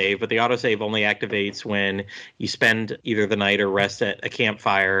autosave, but the autosave only activates when you spend either the night or rest at a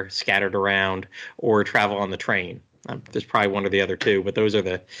campfire scattered around or travel on the train. There's probably one or the other two, but those are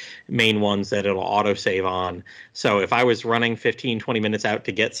the main ones that it'll autosave on. So if I was running 15, 20 minutes out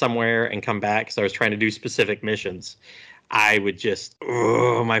to get somewhere and come back, because I was trying to do specific missions, I would just,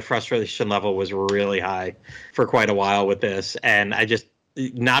 my frustration level was really high for quite a while with this. And I just,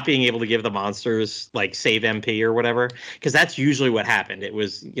 not being able to give the monsters like save MP or whatever, because that's usually what happened. It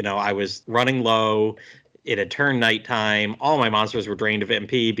was, I was running low. It had turned nighttime. All my monsters were drained of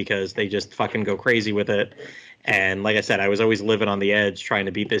MP because they just fucking go crazy with it. And like I said, I was always living on the edge trying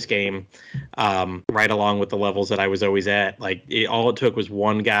to beat this game right along with the levels that I was always at. Like all it took was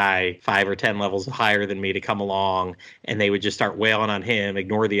one guy 5 or 10 levels higher than me to come along, and they would just start wailing on him,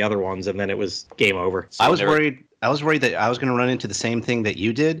 ignore the other ones, and then it was game over. So I was worried that I was going to run into the same thing that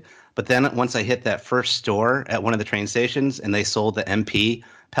you did. But then once I hit that first store at one of the train stations and they sold the MP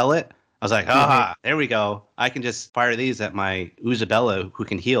pellet, I was like, there we go. I can just fire these at my Uzabella, who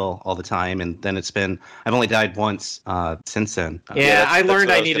can heal all the time. And then I've only died once since then. I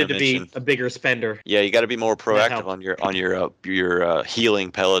learned I needed to be a bigger spender. Yeah, you got to be more proactive on your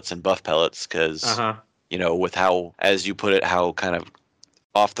healing pellets and buff pellets because, with how, as you put it, how kind of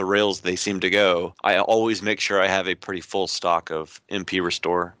off the rails they seem to go. I always make sure I have a pretty full stock of MP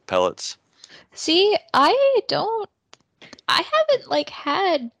Restore pellets. See, I haven't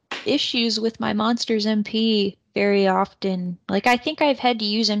had issues with my monsters MP very often. I think I've had to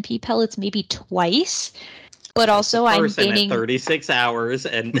use MP pellets maybe twice, but also I'm gaining 36 hours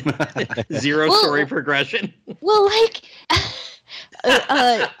and 0 story progression. Well,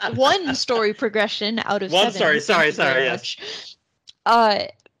 one story progression out of 7. Sorry, yes.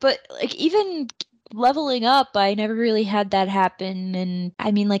 But even leveling up, I never really had that happen. And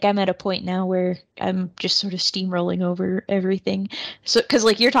I mean, I'm at a point now where I'm just sort of steamrolling over everything. So, because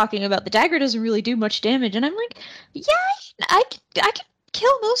you're talking about the dagger doesn't really do much damage, and I'm like, yeah, I can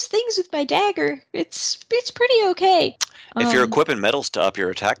kill most things with my dagger. It's pretty okay. If you're equipping metals to up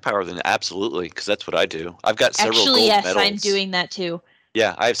your attack power, then absolutely, because that's what I do. I've got several gold medals. Actually, yes, I'm doing that too.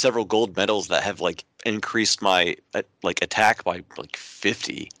 Yeah, I have several gold medals that have increased my attack by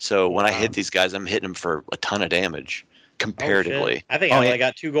 50. So when I hit these guys, I'm hitting them for a ton of damage. comparatively. Oh, shit. I think I only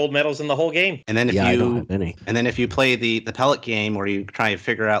got 2 gold medals in the whole game. And then if I don't you have any. and then if you play the pellet game where you try and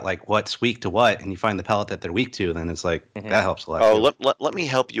figure out like what's weak to what, and you find the pellet that they're weak to, then it's like that helps a lot. Oh, too. let me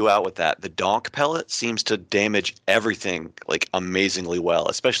help you out with that. The donk pellet seems to damage everything like amazingly well,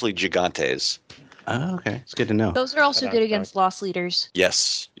 especially gigantes. Oh, okay. It's good to know. Those are also good against lost leaders.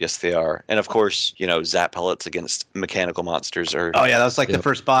 Yes, they are. And of course, zap pellets against mechanical monsters are. Oh yeah, that was like the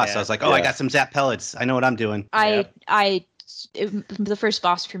first boss. Yeah. I was like, I got some zap pellets. I know what I'm doing. The first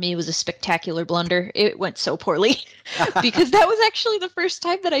boss for me was a spectacular blunder. It went so poorly because that was actually the first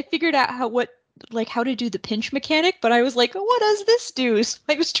time that I figured out how to do the pinch mechanic, but I was like, what does this do? So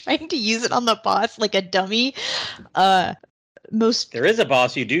I was trying to use it on the boss like a dummy. There is a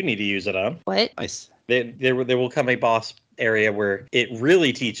boss you do need to use it on. What? Nice. There will come a boss area where it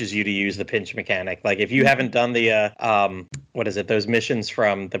really teaches you to use the pinch mechanic. Like if you haven't done the those missions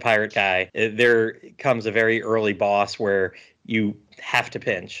from the pirate guy, there comes a very early boss where you have to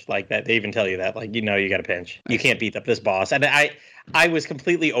pinch. Like that, they even tell you that. Like you got to pinch. You can't beat up this boss. And I was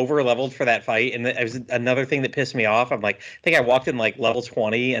completely over leveled for that fight, and it was another thing that pissed me off. I'm like, I think I walked in like level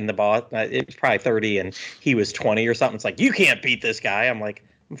 20, and the boss it was probably 30, and he was 20 or something. It's like, you can't beat this guy. I'm like,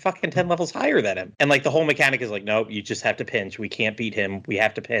 I'm fucking 10 levels higher than him. And like the whole mechanic is like, nope, you just have to pinch. We can't beat him. We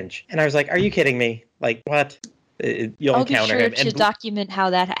have to pinch. And I was like, are you kidding me? Like what? You'll I'll be encounter sure him. to document how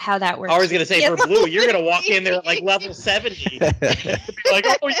that works. I was gonna say for Blue, you're gonna walk in there at like level 70. Like,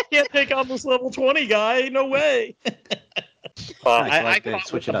 oh, you can't take on this level 20 guy. No way. I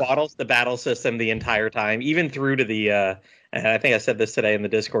fought with the battle system the entire time, even through to the. And I think I said this today in the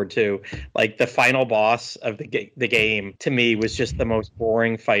Discord too. Like the final boss of the game to me was just the most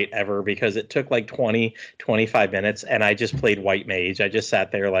boring fight ever because it took like 20, 25 minutes, and I just played white mage. I just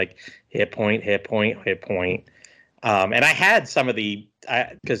sat there like hit point, hit point, hit point. And I had some of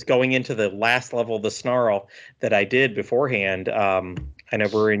because going into the last level of the Snarl that I did beforehand, I know,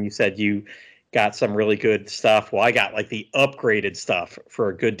 Brian, you said you got some really good stuff. Well, I got like the upgraded stuff for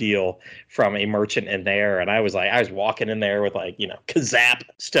a good deal from a merchant in there. And I was walking in there with like, Kazap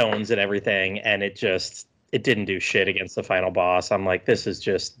stones and everything. And it didn't do shit against the final boss. I'm like, this is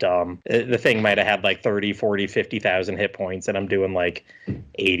just dumb. The thing might have had like 30, 40, 50,000 hit points. And I'm doing like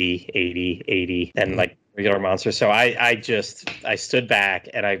 80 and like regular monsters. So I stood back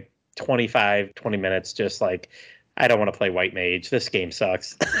and 20 minutes just like, I don't want to play white mage. This game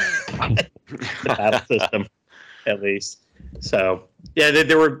sucks. The battle system, at least. So yeah,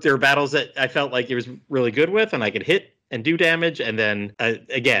 there were battles that I felt like it was really good with, and I could hit and do damage. And then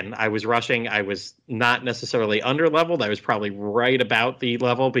again, I was rushing. I was not necessarily under leveled. I was probably right about the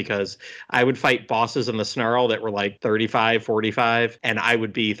level because I would fight bosses in the Snarl that were like 35, 45, and I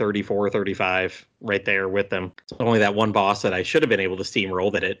would be 34, 35 right there with them. It's only that one boss that I should have been able to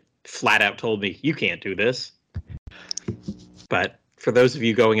steamroll that it flat out told me, you can't do this. But for those of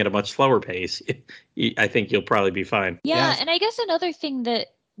you going at a much slower pace, I think you'll probably be fine. Yeah, and I guess another thing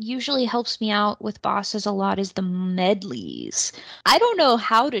that usually helps me out with bosses a lot is the medleys. I don't know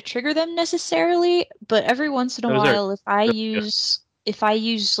how to trigger them necessarily, but every once in a while, if I use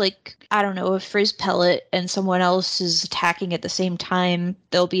like, I don't know, a frizz pellet and someone else is attacking at the same time,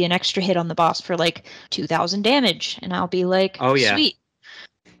 there'll be an extra hit on the boss for like 2,000 damage, and I'll be like, oh yeah, sweet.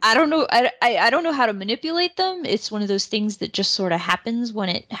 I don't know. I don't know how to manipulate them. It's one of those things that just sort of happens when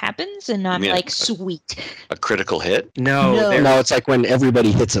it happens, and I'm like, sweet. A critical hit? No, it's like when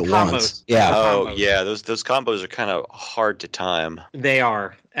everybody hits at once. Yeah. Oh, yeah. Those combos are kind of hard to time. They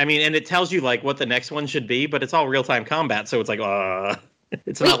are. I mean, and it tells you like what the next one should be, but it's all real time combat, so it's like,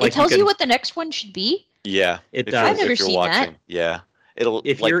 it's not like it tells you what the next one should be. Yeah, it does. I've never seen that. Yeah. It'll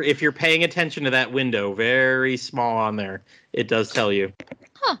if you're paying attention to that window, very small on there, it does tell you.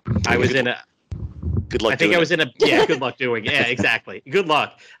 Huh. I was in a. Good luck. I think I was in a. Yeah, good luck doing it. Yeah, exactly. Good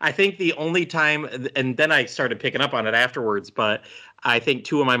luck. I think the only time, and then I started picking up on it afterwards, but I think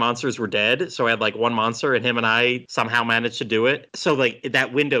 2 of my monsters were dead. So I had like one monster, and him and I somehow managed to do it. So like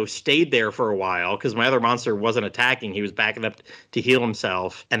that window stayed there for a while because my other monster wasn't attacking. He was backing up to heal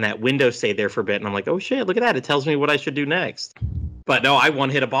himself, and that window stayed there for a bit. And I'm like, oh shit, look at that! It tells me what I should do next. But no, I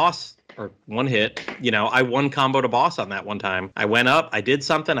one-hit a boss. Or one hit, I one comboed a boss on that one time. I went up, I did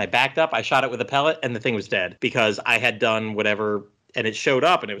something, I backed up, I shot it with a pellet, and the thing was dead because I had done whatever, and it showed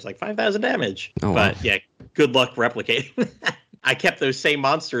up, and it was like 5,000 damage. Oh, but wow. Yeah, good luck replicating. I kept those same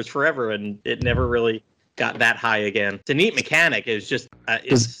monsters forever, and it never really got that high again. It's a neat mechanic. It's just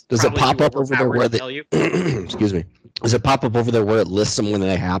does it pop up over there where excuse me? Does it pop up over there where it lists them when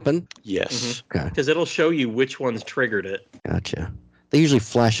they happen? Yes. Okay. Because it'll show you which ones triggered it. Gotcha. They usually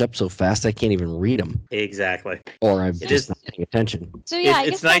flash up so fast I can't even read them, Exactly. or I'm It just is- not paying attention. So yeah, I it's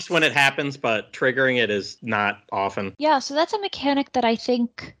guess nice that's- when it happens, but triggering it is not often. Yeah, so that's a mechanic that I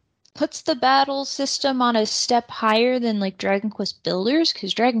think puts the battle system on a step higher than like Dragon Quest Builders,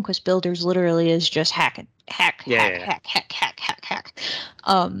 because Dragon Quest Builders literally is just hack, Yeah. hack.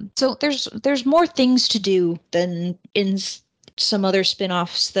 So there's more things to do than in some other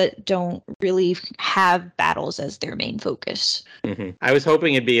spin-offs that don't really have battles as their main focus. I was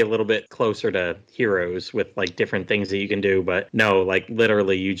hoping it'd be a little bit closer to Heroes with like different things that you can do, but no, like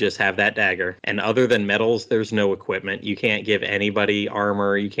literally you just have that dagger. And other than medals, there's no equipment. You can't give anybody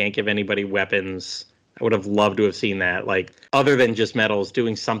armor. You can't give anybody weapons. I would have loved to have seen that, like, other than just medals,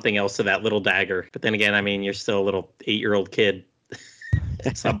 doing something else to that little dagger. But then again, I mean, you're still a little 8-year-old kid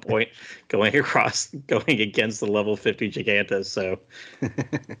at some point going against the level 50 Gigantus. So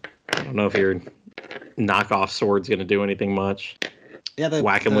I don't know if your knockoff sword's going to do anything much. Yeah,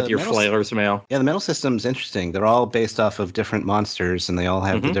 Whack him with your flailers mail. Yeah, the medal system's interesting. They're all based off of different monsters, and they all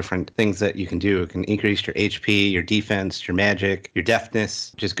have the different things that you can do. It can increase your HP, your defense, your magic, your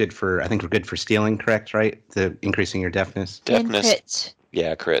deafness, which is good for, I think we're good for stealing, correct, right? The increasing your deafness. And Deafness. crits.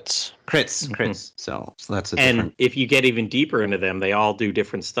 Yeah, crits. Crits. So that's a And different. if you get even deeper into them, they all do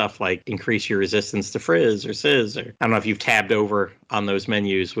different stuff, like increase your resistance to frizz or sizz. Or I don't know if you've tabbed over on those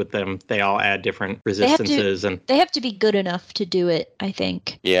menus with them. They all add different resistances. And They have to be good enough to do it, I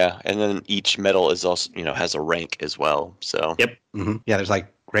think. Yeah, and then each medal is also, has a rank as well. So Yep. Yeah, there's like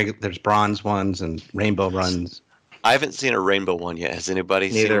there's bronze ones and rainbow runs. I haven't seen a rainbow one yet. Has anybody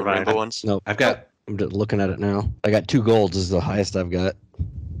seen Neither the have I. rainbow ones? No, I've got I'm just looking at it now. I got 2 golds is the highest I've got.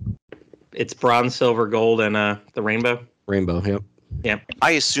 it's bronze, silver, gold, and the rainbow. Rainbow, yep. Yep.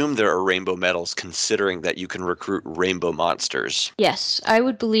 I assume there are rainbow medals, considering that you can recruit rainbow monsters. Yes, I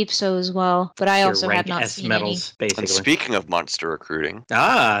would believe so as well, but I Your also rank have not S seen medals, basically. And speaking of monster recruiting,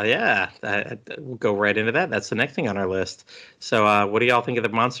 Yeah. We'll go right into that. That's the next thing on our list. So what do y'all think of the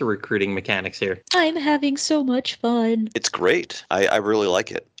monster recruiting mechanics here? any. I'm having so much fun. it's great. I really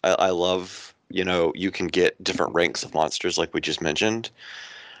like it. I love, you can get different ranks of monsters, like we just mentioned.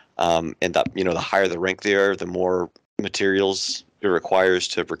 And that, the higher the rank they are, the more materials it requires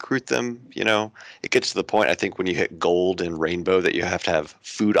to recruit them. It gets to the point, I think, when you hit gold and rainbow, that you have to have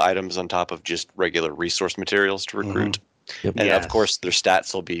food items on top of just regular resource materials to recruit. Yep. And Yes. of course, their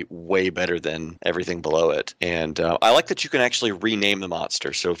stats will be way better than everything below it. And I like that you can actually rename the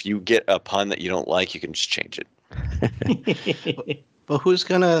monster. So if you get a pun that you don't like, you can just change it. Well, who's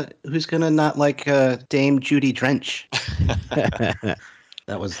gonna not like Dame Judy Drench?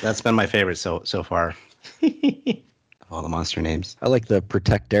 That's been my favorite so far of all the monster names. I like the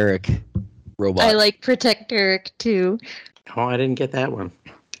Protect Eric robot. I like Protect Eric too. Oh, I didn't get that one.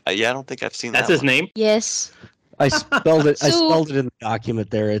 Yeah, I don't think I've seen That's that his one. name? Yes. I spelled it. I So- spelled it in the document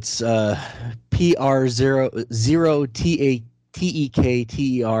there. It's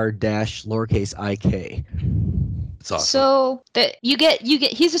PR0TEKTER dash lowercase IK. It's awesome. So that you get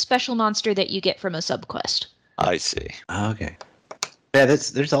he's a special monster that you get from a subquest. I see. Okay. Yeah,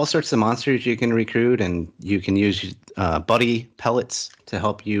 there's all sorts of monsters you can recruit, and you can use buddy pellets to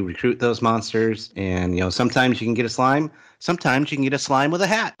help you recruit those monsters. And sometimes you can get a slime. Sometimes you can get a slime with a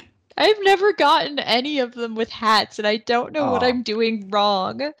hat. I've never gotten any of them with hats, and I don't know what Aw. I'm doing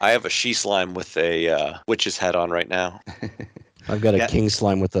wrong. I have a she slime with a witch's hat on right now. I've got a Yeah. king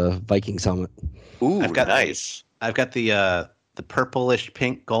slime with a Viking's helmet. Ooh, I've got- nice. I've got the purplish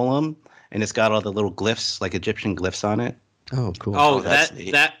pink golem, and it's got all the little glyphs, like Egyptian glyphs on it. Oh, cool. Oh, that's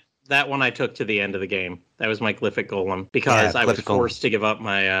neat. that one I took to the end of the game. That was my Glyphic Golem because Yeah, I was Glyphic Golem. forced to give up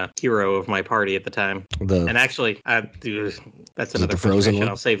my hero of my party at the time. The And actually, that's it another the frozen frustration one?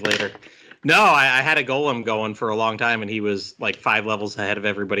 I'll save later. No, I had a golem going for a long time, and he was like 5 levels ahead of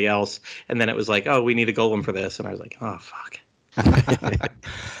everybody else. And then it was like, oh, we need a golem for this, and I was like, oh fuck.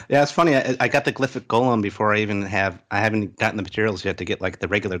 Yeah, it's funny. I got the glyphic golem before I haven't gotten the materials yet to get like the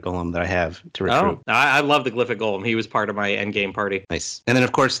regular golem that I have to recruit. Oh, I love the Glyphic Golem. He was part of my end game party. Nice. And then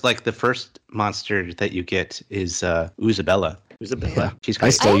of course, like the first monster that you get is Uzabella. Who's a bit Yeah. She's I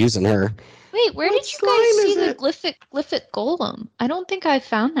great. still using her. Wait, where What did you slime guys see is the it? Glyphic Golem? I don't think I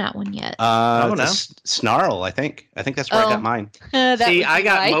found that one yet. Oh, The no. Snarl, I think. I think that's where I Oh. got mine. That See, would I be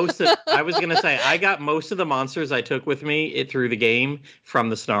got why. most of. I was gonna say I got most of the monsters I took with me through the game from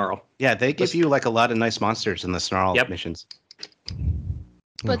the Snarl. Yeah, they give you like a lot of nice monsters in the Snarl Yep. missions.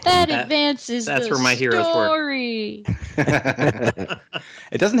 But that That- advances that's the where my heroes work. story.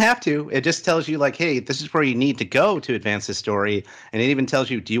 It doesn't have to. It just tells you like, hey, this is where you need to go to advance the story, and it even tells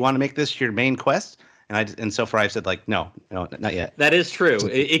you, do you want to make this your main quest? And so far I've said like, no, not yet. That is true.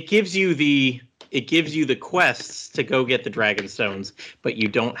 It gives you the it gives you the quests to go get the dragon stones, but you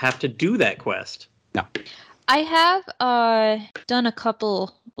don't have to do that quest. No. I have done a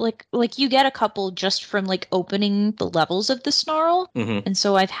couple, like you get a couple just from like opening the levels of the Snarl, and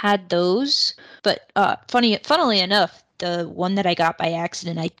so I've had those. But funnily enough, the one that I got by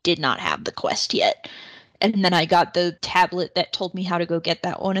accident, I did not have the quest yet, and then I got the tablet that told me how to go get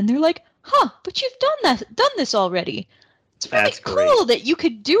that one, and they're like, "Huh, but you've done this already." It's really That's cool that you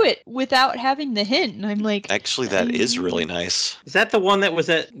could do it without having the hint. And I'm like, Actually, that is really nice. Is that the one that was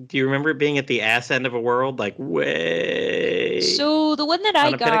at? Do you remember it being at the ass end of a world, like way? So the one that I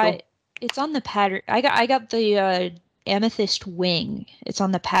on a got, pinnacle? it's on the pattern. I got the amethyst wing. It's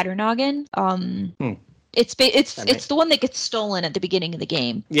on the Patternoggin. It's the one that gets stolen at the beginning of the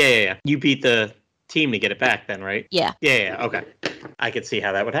game. Yeah. You beat the team to get it back, then, right? Yeah. Yeah. Okay. I could see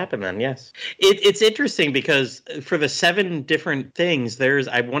how that would happen then. Yes. It's interesting because for the 7 different things,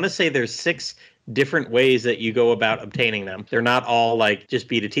 I want to say there's 6 different ways that you go about obtaining them. They're not all like just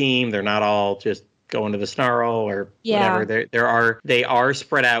beat a team. They're not all just go into the Snarl or whatever. They are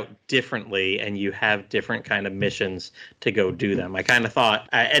spread out differently, and you have different kind of missions to go do them. I kind of thought,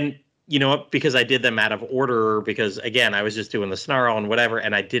 and you know what, because I did them out of order, because again, I was just doing the Snarl and whatever,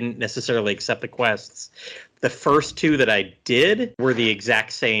 and I didn't necessarily accept the quests. The first 2 that I did were the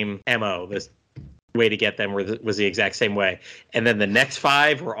exact same MO. This way to get them was the exact same way. And then the next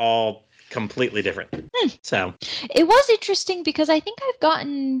 5 were all completely different. So it was interesting because I think I've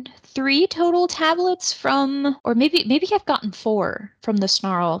gotten 3 total tablets from, or maybe I've gotten 4 from the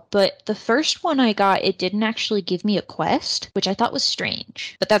Snarl, but the first one I got, it didn't actually give me a quest, which I thought was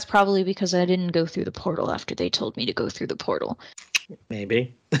strange. But that's probably because I didn't go through the portal after they told me to go through the portal.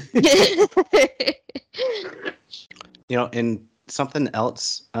 maybe. And something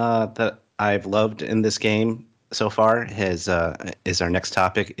else that I've loved in this game so far is our next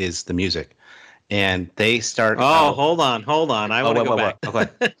topic is the music. And they start. Hold on. I want to go back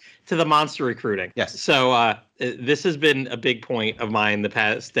Okay. to the monster recruiting. Yes. So this has been a big point of mine the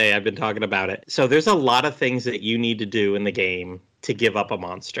past day. I've been talking about it. So there's a lot of things that you need to do in the game to give up a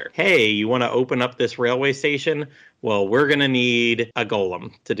monster. Hey, you want to open up this railway station? Well, we're going to need a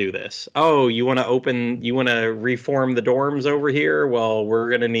golem to do this. Oh, you want to reform the dorms over here? Well, we're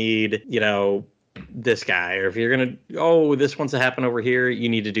going to need, this guy. Or if you're going to, this wants to happen over here, you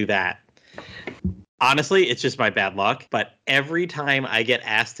need to do that. Honestly, it's just my bad luck. But every time I get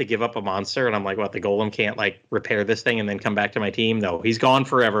asked to give up a monster and I'm like, what, the golem can't repair this thing and then come back to my team? No, he's gone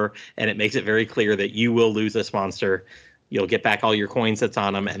forever. And it makes it very clear that you will lose this monster. You'll get back all your coins that's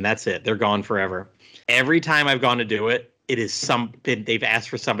on them, and that's it. They're gone forever. Every time I've gone to do it, it is they've asked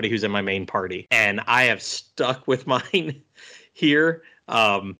for somebody who's in my main party, and I have stuck with mine here.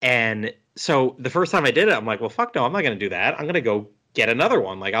 And so the first time I did it, I'm like, well, fuck no, I'm not going to do that. I'm going to go get another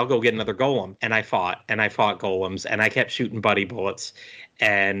one. I'll go get another golem. And I fought golems, and I kept shooting buddy bullets,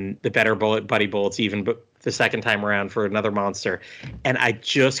 and the better buddy bullets even, but the second time around for another monster. And I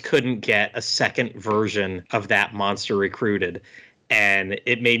just couldn't get a second version of that monster recruited. And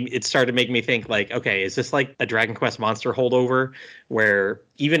it started making me think okay, is this like a Dragon Quest monster holdover where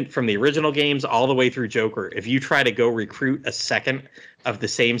even from the original games all the way through Joker, if you try to go recruit a second of the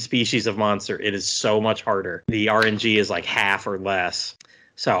same species of monster, it is so much harder. The RNG is like half or less.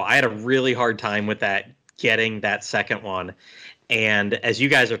 So I had a really hard time with that, getting that second one. And as you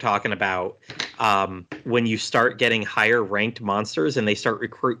guys are talking about, when you start getting higher ranked monsters and they start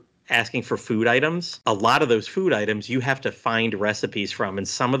asking for food items, a lot of those food items you have to find recipes from. And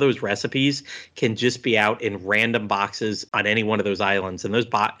some of those recipes can just be out in random boxes on any one of those islands. And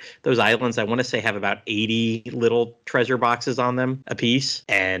those islands, I want to say, have about 80 little treasure boxes on them a piece.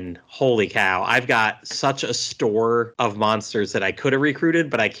 And holy cow, I've got such a store of monsters that I could have recruited,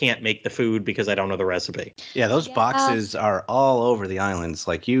 but I can't make the food because I don't know the recipe. Yeah, those boxes are all over the islands.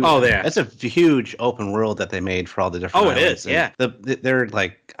 Yeah. It's a huge open world that they made for all the different islands. It is, yeah. They're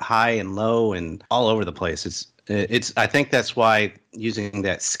high and low and all over the place. It's I think that's why using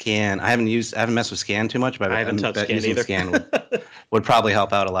that scan, I haven't messed with scan too much, but I haven't touched scan either. Scan would probably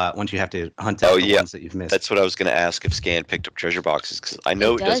help out a lot once you have to hunt out the ones that you've missed. That's what I was going to ask, if scan picked up treasure boxes, because I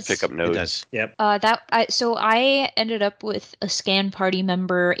know it does pick up nodes. It does. Yep. So I ended up with a scan party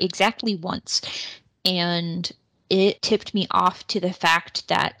member exactly once, and it tipped me off to the fact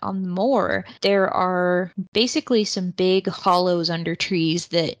that on Moor, there are basically some big hollows under trees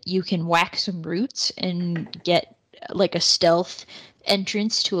that you can whack some roots and get like a stealth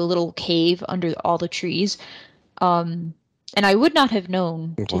entrance to a little cave under all the trees. And I would not have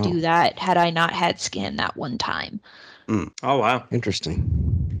known to do that had I not had scan that one time. Oh, wow.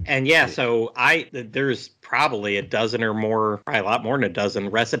 Interesting. And yeah, so there's probably a dozen or more, probably a lot more than a dozen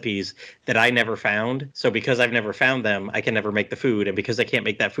recipes that I never found. So because I've never found them, I can never make the food. And because I can't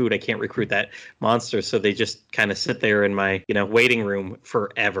make that food, I can't recruit that monster. So they just kind of sit there in my, waiting room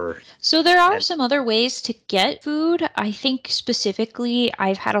forever. So there are some other ways to get food. I think specifically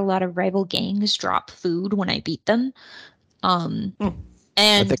I've had a lot of rival gangs drop food when I beat them.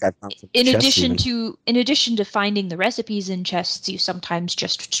 And in addition to finding the recipes in chests, you sometimes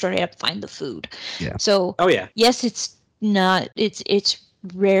just straight up find the food. Yeah. So yes, it's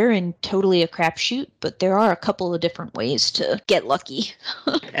rare and totally a crapshoot, but there are a couple of different ways to get lucky.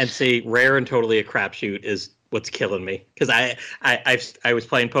 And see, rare and totally a crapshoot is what's killing me, because I was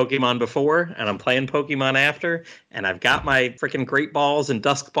playing Pokemon before, and I'm playing Pokemon after, and I've got my freaking Great Balls and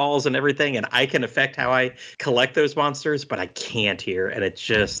Dusk Balls and everything, and I can affect how I collect those monsters, but I can't here, and it's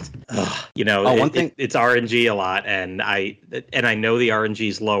just, it's RNG a lot, and I know the RNG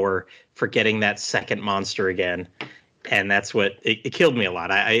is lower for getting that second monster again. And that's what it killed me a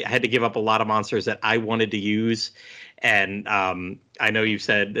lot. I had to give up a lot of monsters that I wanted to use. And I know you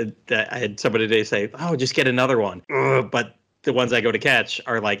said that I had somebody today say, "Oh, just get another one." But the ones I go to catch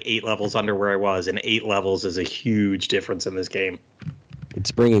are like 8 levels under where I was, and 8 levels is a huge difference in this game.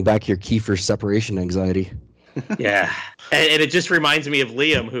 It's bringing back your Kiefer separation anxiety. Yeah. And it just reminds me of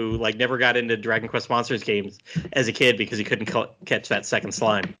Liam, who never got into Dragon Quest Monsters games as a kid because he couldn't catch that second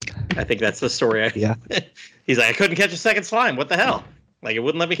slime. I think that's the story. Yeah. He's like, I couldn't catch a second slime. What the hell? It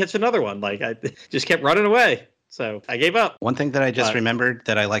wouldn't let me catch another one. I just kept running away. So I gave up. One thing that I just remembered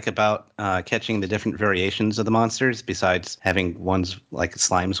that I like about catching the different variations of the monsters, besides having ones like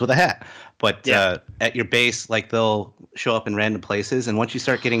slimes with a hat, but at your base, they'll show up in random places. And once you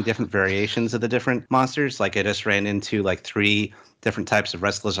start getting different variations of the different monsters, I just ran into 3 different types of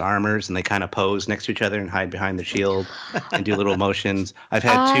restless armors, and they kind of pose next to each other and hide behind the shield and do little motions. I've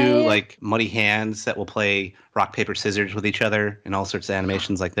had 2 muddy hands that will play rock, paper, scissors with each other and all sorts of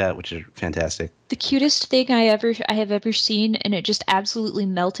animations like that, which is fantastic. The cutest thing I have ever seen, and it just absolutely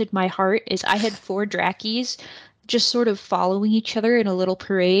melted my heart, is I had 4 Drackies just sort of following each other in a little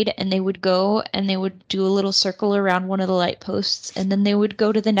parade, and they would go and they would do a little circle around one of the light posts, and then they would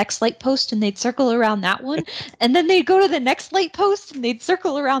go to the next light post and they'd circle around that one, and then they'd go to the next light post and they'd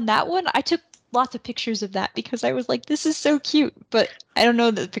circle around that one. I took lots of pictures of that because I was like, this is so cute, but I don't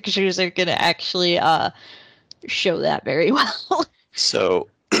know that the pictures are going to actually show that very well. So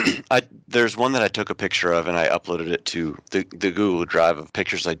there's one that I took a picture of and I uploaded it to the Google Drive of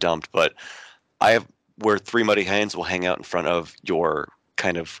pictures I dumped, but I have where 3 muddy hands will hang out in front of your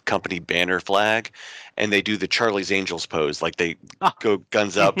kind of company banner flag, and they do the Charlie's Angels pose, they go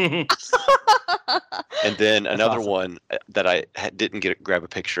guns up. And then another one that I didn't grab a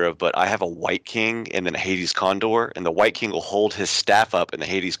picture of, but I have a White King and then a Hades Condor, and the White King will hold his staff up and the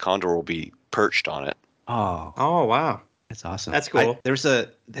Hades Condor will be perched on it. Oh wow. That's awesome. That's cool. There's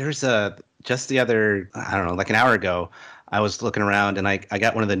a just the other, I don't know, an hour ago, I was looking around and I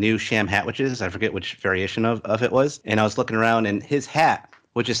got one of the new Sham Hatwitches. I forget which variation of it was. And I was looking around and his hat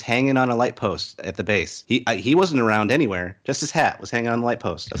was just hanging on a light post at the base. He wasn't around anywhere. Just his hat was hanging on the light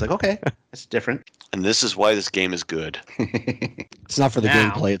post. I was like, okay, that's different. And this is why this game is good. It's not for the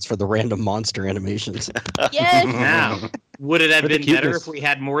gameplay. It's for the random monster animations. Yes. Now, would it have been better if we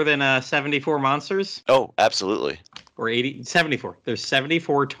had more than 74 monsters? Oh, absolutely. Or 74. There's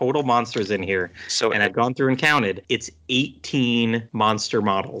 74 total monsters in here. So, and I've gone through and counted. It's 18 monster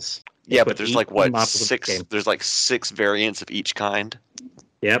models. Yeah, but there's 6? There's 6 variants of each kind.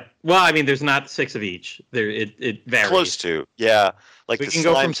 Yep. Well, I mean, there's not 6 of each. It varies. Close to, yeah. We can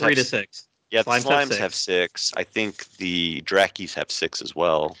go from 3 to 6. Yeah, the slimes have 6. I think the Drackies have 6 as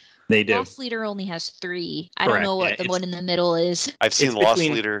well. They do. Lost Leader only has 3. I don't know what the one in the middle is. I've seen Lost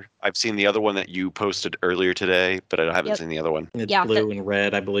Leader. I've seen the other one that you posted earlier today, but I haven't seen the other one. It's blue and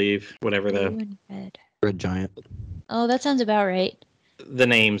red, I believe. Whatever blue and red. Red Giant. Oh, that sounds about right. The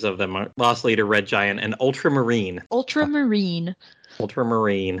names of them are Lost Leader, Red Giant, and Ultramarine. Ultramarine.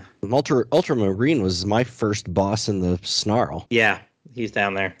 Ultramarine. Ultramarine was my first boss in the Snarl. Yeah. He's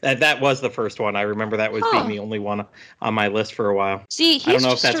down there. That was the first one. I remember that was being the only one on my list for a while. See, I don't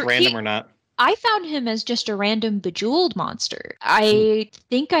know if that's random or not. I found him as just a random Bejeweled monster. I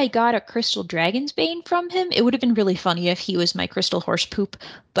think I got a Crystal Dragon's Bane from him. It would have been really funny if he was my Crystal Horse Poop,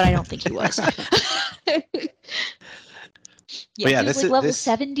 but I don't think he was. He was level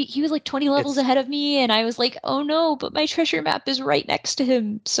 70. He was 20 levels ahead of me, and I was like, "Oh no!" But my treasure map is right next to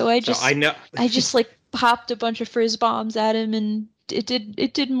him, so I just popped a bunch of frizz bombs at him, and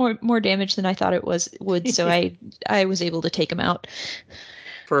it did more damage than I thought it would. So I was able to take him out.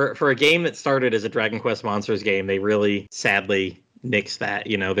 For a game that started as a Dragon Quest Monsters game, they really sadly nix that.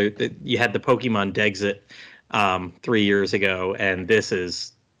 You know, you had the Pokemon Dexit 3 years ago, and this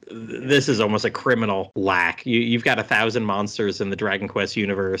is almost a criminal lack. You've got 1,000 monsters in the Dragon Quest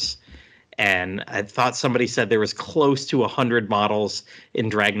universe, and I thought somebody said there was close to 100 models in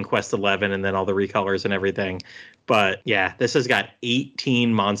Dragon Quest 11, and then all the recolors and everything. But yeah, this has got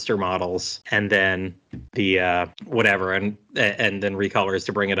 18 monster models, and then the whatever, and then recolors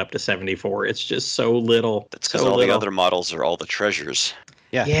to bring it up to 74. It's just so little. That's because all the other models are all the treasures.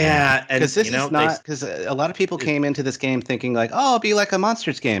 Yeah, and because this is not because a lot of people came into this game thinking like, oh, it'll be like a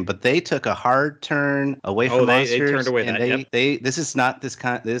Monsters game, but they took a hard turn away from Monsters. They turned away and this is not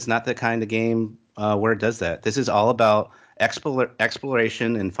the kind of game where it does that. This is all about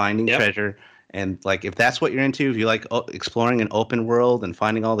exploration and finding treasure. And like, if that's what you're into, if you like exploring an open world and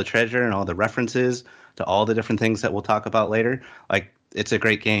finding all the treasure and all the references to all the different things that we'll talk about later, like, it's a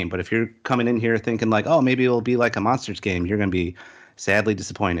great game. But if you're coming in here thinking like, oh, maybe it'll be like a Monsters game, you're going to be sadly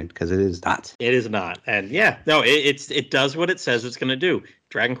disappointed, because it is not. It is not. And yeah, no, it does what it says it's going to do.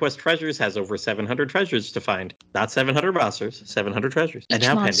 Dragon Quest Treasures has over 700 treasures to find. Not 700 monsters, 700 treasures. Each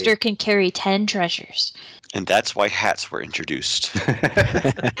monster can carry 10 treasures. And that's why hats were introduced.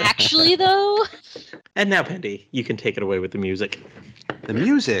 Actually, though. And now, Pendy, you can take it away with the music. The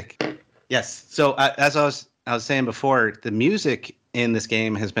music. Yes. So as I was saying before, the music in this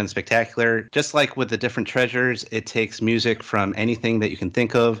game has been spectacular. Just like with the different treasures, it takes music from anything that you can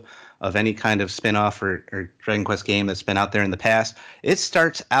think of any kind of spin-off or Dragon Quest game that's been out there in the past. It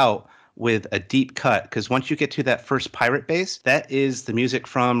starts out with a deep cut, because once you get to that first pirate base, that is the music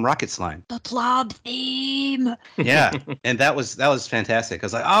from Rocket Slime. The Blob theme. Yeah, and that was fantastic. I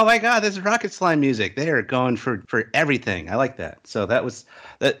was like, oh my god, this is Rocket Slime music. They are going for everything. I like that. So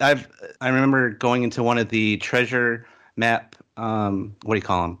I remember going into one of the treasure map. What do you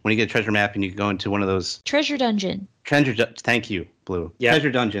call them? When you get a treasure map and you go into one of those treasure dungeon. Thank you, Blue. Yeah.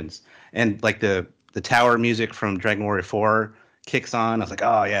 Treasure dungeons, and like the tower music from Dragon Warrior 4 kicks on. I was like,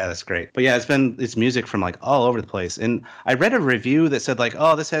 oh yeah, that's great. But yeah, it's music from like all over the place. And I read a review that said like,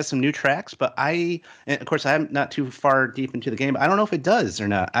 oh, this has some new tracks, but and of course I'm not too far deep into the game. I don't know if it does or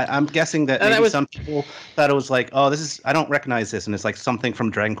not. I'm guessing that maybe some people thought it was like, oh, I don't recognize this, and it's like something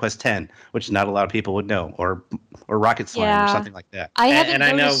from Dragon Quest X, which not a lot of people would know, or Rocket Slime or something like that. I haven't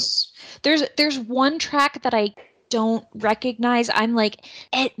noticed. I know there's one track that I don't recognize. I'm like,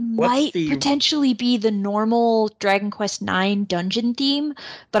 it might potentially be the normal Dragon Quest IX dungeon theme,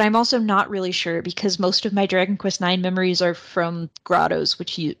 but I'm also not really sure, because most of my Dragon Quest IX memories are from Grottos,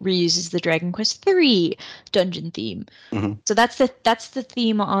 which reuses the Dragon Quest III dungeon theme. Mm-hmm. So that's the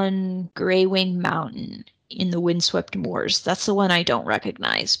theme on Greywing Mountain in the Windswept Moors. That's the one I don't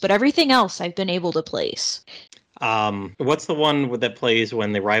recognize, but everything else I've been able to place. What's the one that plays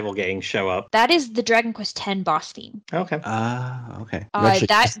when the rival gangs show up? That is the Dragon Quest X boss theme. Okay. Okay.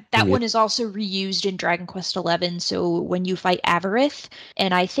 That one is also reused in Dragon Quest XI. So when you fight Avarith,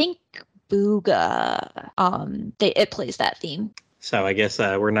 and I think Booga, it plays that theme. So I guess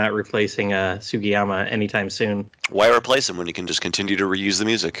we're not replacing Sugiyama anytime soon. Why replace him when you can just continue to reuse the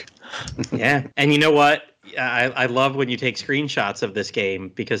music? Yeah, and you know what? I love when you take screenshots of this game,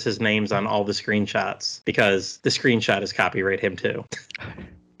 because his name's on all the screenshots, because the screenshot is copyright him too.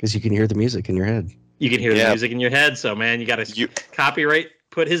 Because you can hear the music in your head. You can hear the music in your head, so man, you got to copyright.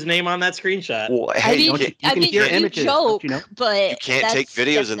 Put his name on that screenshot. Well, hey, you can hear images. Joke, but you can't take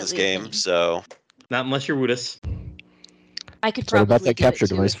videos in this game, so not unless you're Woodus. I could probably about that do capture it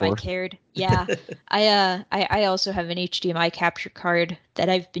too device if I cared. Yeah, I also have an HDMI capture card that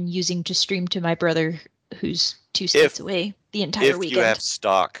I've been using to stream to my brother, who's 2 states away, the entire weekend. If you have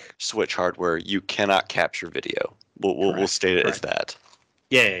stock Switch hardware, you cannot capture video. We'll state it as that.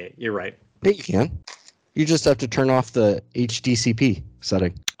 Yeah, you're right. Yeah, you can. You just have to turn off the HDCP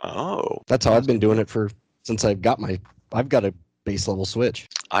setting. Oh, that's how I've been doing it since I've got a base level Switch.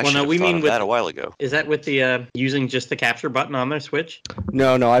 I should have thought of that a while ago. Is that with the using just the capture button on their Switch?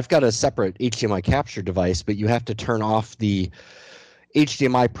 No, I've got a separate HDMI capture device, but you have to turn off the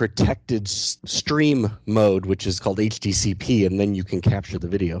HDMI protected stream mode, which is called HDCP, and then you can capture the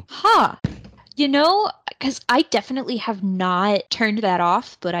video. Huh. You know, because I definitely have not turned that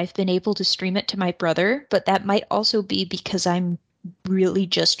off, but I've been able to stream it to my brother. But that might also be because I'm really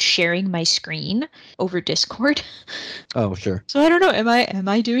just sharing my screen over Discord. Oh, sure. So I don't know. Am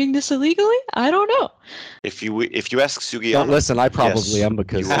I doing this illegally? I don't know. If you ask Sugiyama, don't listen. I probably am,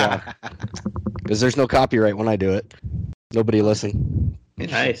 because there's no copyright when I do it. Nobody listen.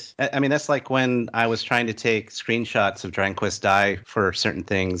 Nice. I mean, that's like when I was trying to take screenshots of Dragon Quest Die for certain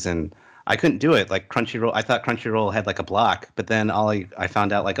things, and I couldn't do it. Like Crunchyroll, I thought Crunchyroll had like a block, but then I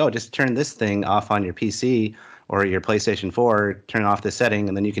found out like, oh, just turn this thing off on your PC or your PlayStation 4, turn off this setting,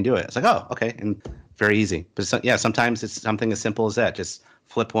 and then you can do it. It's like, oh, okay, and very easy. But sometimes it's something as simple as that. Just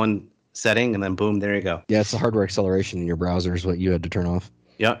flip one setting, and then boom, there you go. Yeah, it's the hardware acceleration in your browser is what you had to turn off.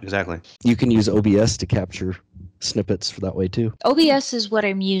 Yep, exactly. You can use OBS to capture snippets for that way too. OBS is what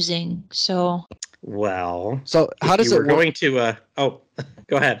I'm using, so Well, So how does it we're work? going to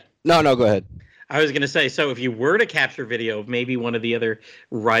go ahead. No, go ahead. I was going to say, so if you were to capture video of maybe one of the other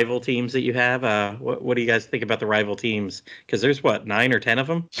rival teams that you have, what do you guys think about the rival teams? Because there's, 9 or 10 of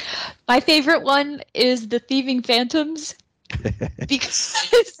them? my favorite one is the Thieving Phantoms because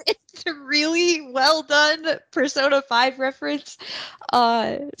it's a really well done Persona 5 reference.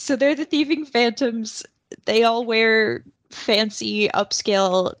 So they're the Thieving Phantoms. They all wear fancy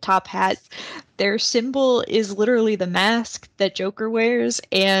upscale top hats. Their symbol is literally the mask that Joker wears,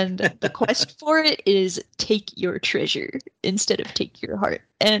 and the quest for it is take your treasure instead of take your heart.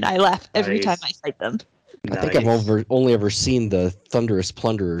 And I laugh every Nice. time I fight them. I think I've only ever seen the Thunderous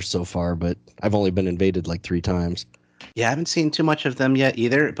Plunderers so far, but I've only been invaded like 3 times. Yeah, I haven't seen too much of them yet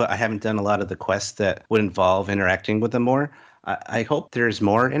either, but I haven't done a lot of the quests that would involve interacting with them more. I hope there's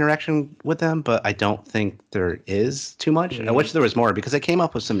more interaction with them, but I don't think there is too much. I wish there was more because they came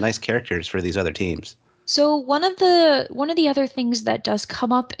up with some nice characters for these other teams. So one of the other things that does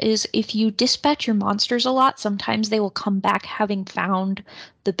come up is if you dispatch your monsters a lot, sometimes they will come back having found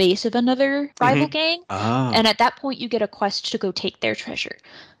the base of another rival gang, Oh, and at that point you get a quest to go take their treasure.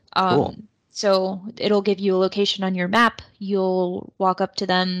 Cool. So it'll give you a location on your map. You'll walk up to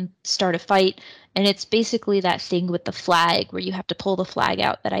them, start a fight, and it's basically that thing with the flag where you have to pull the flag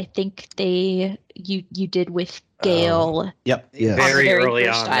out that I think you did with Gale. yep. Yeah. Very very early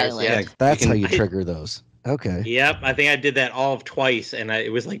first on. island. Yeah. Yeah, That's you how can- you trigger those. Okay. Yep, I think I did that all of twice, and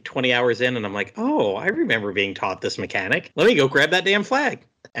it was like 20 hours in, and I'm like, oh, I remember being taught this mechanic. Let me go grab that damn flag.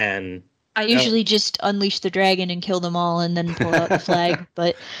 And I usually just unleash the dragon and kill them all and then pull out the flag,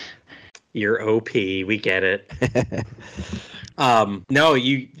 but you're OP, we get it. No,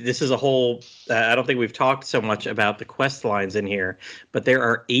 this is a whole I don't think we've talked so much about the quest lines in here, but there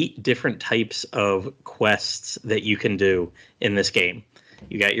are 8 different types of quests that you can do in this game.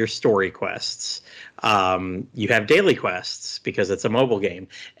 You got your story quests. You have daily quests because it's a mobile game,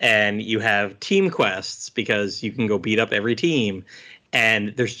 and you have team quests because you can go beat up every team.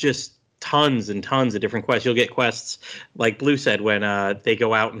 And there's just tons and tons of different quests. You'll get quests like Blue said when they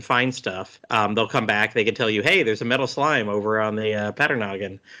go out and find stuff. They'll come back. They can tell you, hey, there's a metal slime over on the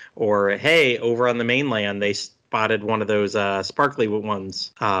Paternogon, or hey, over on the mainland they spotted one of those sparkly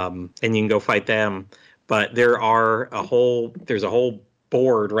ones, and you can go fight them. But there's a whole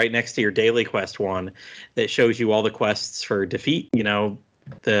board right next to your daily quest one that shows you all the quests for defeat,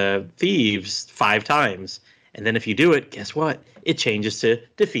 the thieves 5 times. And then if you do it, guess what? It changes to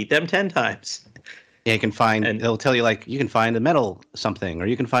defeat them 10 times. Yeah, you can find, And- it'll tell you, like, you can find a metal something, or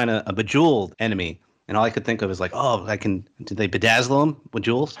you can find a bejeweled enemy. And all I could think of is, like, oh, did they bedazzle them with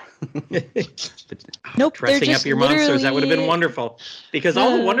jewels? nope. they're Dressing just up your monsters, that would have been literally- wonderful. Because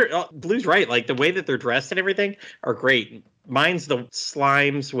all the Blue's right, like the way that they're dressed and everything are great. Mine's the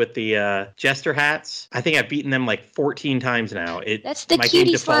slimes with the jester hats. I think I've beaten them like 14 times now. That's the my game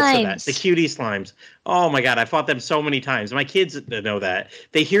cutie defaults to that. slimes. The cutie slimes. Oh my god, I fought them so many times. My kids know that.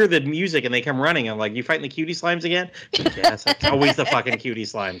 They hear the music and they come running. I'm like, you fighting the cutie slimes again? Yes, it's always the fucking cutie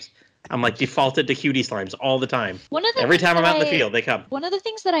slimes. I'm like defaulted to cutie slimes all the time. One of the Every things time I'm that out in the I- field, they come. One of the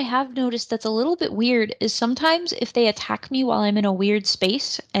things that I have noticed that's a little bit weird is sometimes if they attack me while I'm in a weird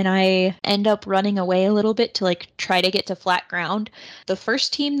space and I end up running away a little bit to like try to get to flat ground, the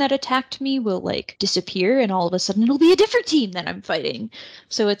first team that attacked me will like disappear and all of a sudden it'll be a different team that I'm fighting.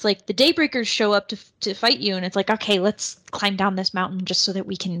 So it's like the Daybreakers show up to fight you and it's like, okay, let's climb down this mountain just so that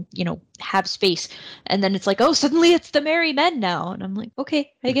we can, have space. And then it's like, oh, suddenly it's the Merry Men now. And I'm like,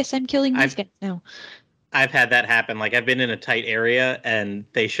 okay, I guess I'm killing these guys now. I've had that happen. Like I've been in a tight area and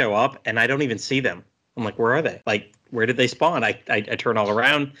they show up and I don't even see them. I'm like, where are they? Like, where did they spawn? I turn all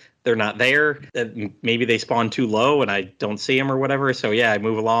around. They're not there. Maybe they spawn too low and I don't see them or whatever. So yeah, I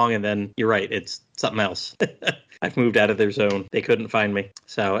move along and then you're right. It's something else. I've moved out of their zone. They couldn't find me.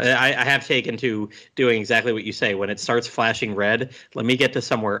 So I have taken to doing exactly what you say. When it starts flashing red, let me get to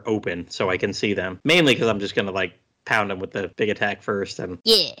somewhere open so I can see them. Mainly because I'm just going to like pound them with the big attack first and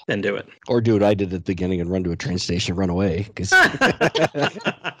Yeah. then do it. Or do what I did at the beginning and run to a train station, run away. 'Cause Ah,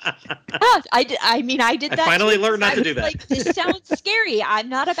 I did I that. finally too, learned not I to was do that. Like, this sounds scary. I'm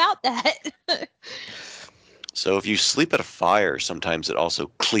not about that. So if you sleep at a fire, sometimes it also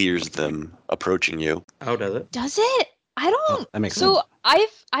clears them approaching you. Oh, does it? Does it? I don't. that makes so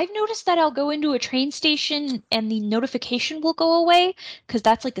sense. I've noticed that I'll go into a train station and the notification will go away because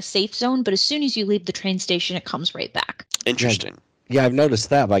that's like a safe zone. But as soon as you leave the train station, it comes right back. Interesting. Yeah, I've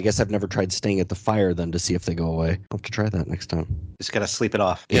noticed that, but I guess I've never tried staying at the fire then to see if they go away. I'll have to try that next time. Just gotta sleep it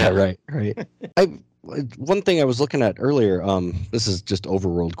off. Yeah, right. One thing I was looking at earlier, this is just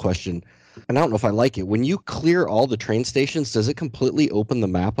overworld question, and I don't know if I like it. When you clear all the train stations, does it completely open the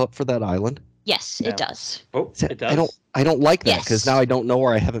map up for that island? Yes, No. it does. Oh, it does. I don't like that because Yes. now I don't know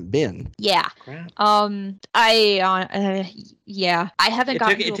where I haven't been. Yeah. Crap. Yeah. I haven't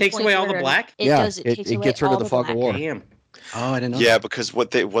gotten. It takes away all the black. It Yeah, does. It takes it away gets rid of all the fog of black. war. Damn. Oh, I didn't know. Yeah, that. because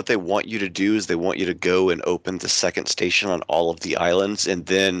what they want you to do is they want you to go and open the second station on all of the islands and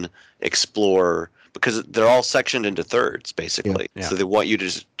then explore, because they're all sectioned into thirds basically. Yeah. So they want you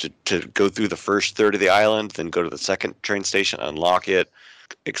to go through the first third of the island, then go to the second train station, unlock it,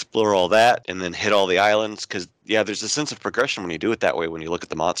 explore all that, and then hit all the islands. Because there's a sense of progression when you do it that way when you look at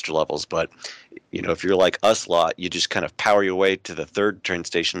the monster levels. But if you're like us lot, you just kind of power your way to the third train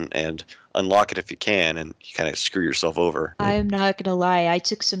station and unlock it if you can, and you kind of screw yourself over. I'm not gonna lie. I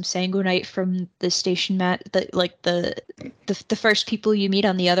took some sanguinite from the station the first people you meet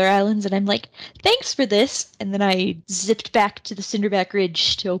on the other islands, and I'm like, thanks for this. And then I zipped back to the Cinderback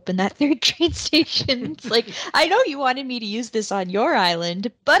Ridge to open that third train station. It's like, I know you wanted me to use this on your island,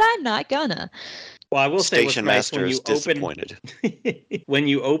 but I'm not gonna. Well, I will say what's Station nice master when is you open disappointed. when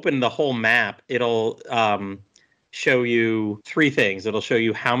you open the whole map, it'll show you three things. It'll show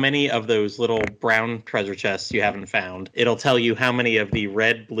you how many of those little brown treasure chests you haven't found. It'll tell you how many of the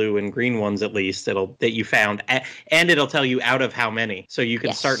red, blue, and green ones at least that you found, and it'll tell you out of how many. So you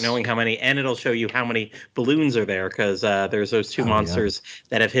can start knowing how many, and it'll show you how many balloons are there because there's those two monsters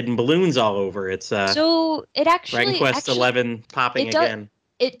that have hidden balloons all over. It's So it actually Dragon Quest 11 popping again.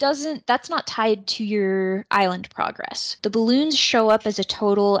 It doesn't. That's not tied to your island progress. The balloons show up as a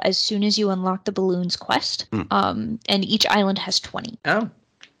total as soon as you unlock the balloons quest. And each island has 20. Oh,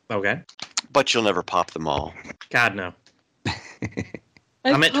 okay. But you'll never pop them all. God, no.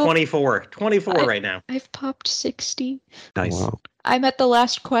 I'm at 24. 24 right now. I've popped 60. Nice. Wow. I'm at the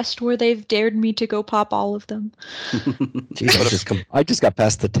last quest where they've dared me to go pop all of them. Jeez, I just got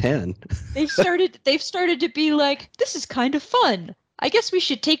past the 10. They've started to be like, this is kind of fun. I guess we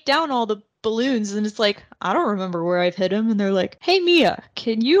should take down all the balloons. And it's like, I don't remember where I've hit them. And they're like, hey, Mia,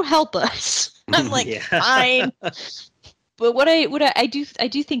 can you help us? I'm like, fine. But what I do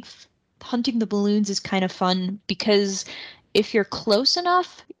think hunting the balloons is kind of fun because if you're close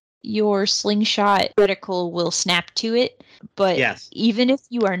enough, your slingshot reticle will snap to it. But even if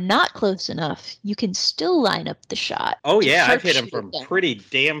you are not close enough, you can still line up the shot. Oh, yeah. I've hit him from pretty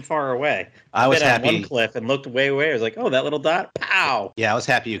damn far away. I was been happy. on one cliff and looked way away. I was like, oh, that little dot. Pow. Yeah, I was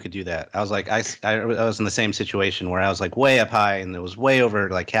happy you could do that. I was like, I was in the same situation where I was like way up high and it was way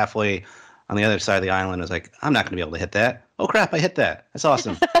over like halfway on the other side of the island. I was like, I'm not going to be able to hit that. Oh, crap, I hit that. That's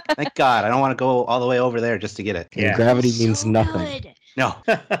awesome. Thank God. I don't want to go all the way over there just to get it. And gravity means nothing. Good. No.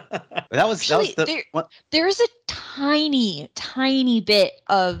 That was the there's a tiny bit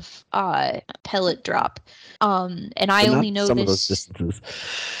of pellet drop. And I only know some this. of those distances.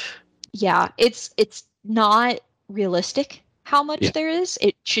 Yeah, it's not realistic how much there is.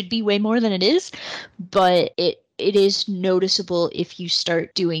 It should be way more than it is, but it is noticeable if you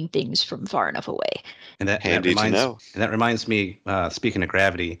start doing things from far enough away. And that reminds me, speaking of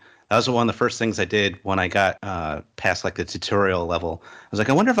gravity, that was one of the first things I did when I got past like the tutorial level. I was like,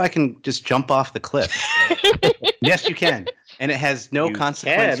 I wonder if I can just jump off the cliff. Yes, you can. And it has no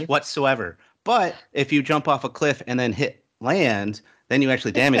consequence whatsoever. But if you jump off a cliff and then hit land, then you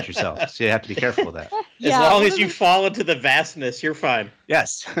actually damage yourself. So you have to be careful of that. As long as you fall into the vastness, you're fine.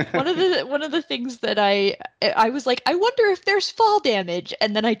 Yes. One of the things that I was like, I wonder if there's fall damage,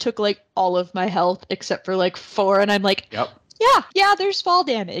 and then I took like all of my health except for like 4, and I'm like, yep. Yeah, there's fall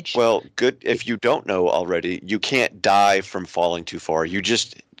damage. Well, good. If you don't know already, you can't die from falling too far. You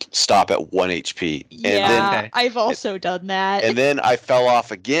just stop at 1 HP. Yeah, and then, I've also done that. And then I fell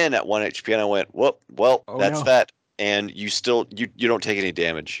off again at 1 HP, and I went, well, that's no. that. And you still you don't take any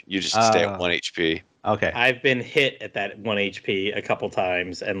damage. You just stay at 1 HP. Okay. I've been hit at that 1 HP a couple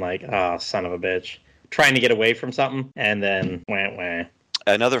times, and like, oh, son of a bitch, trying to get away from something, and then wah.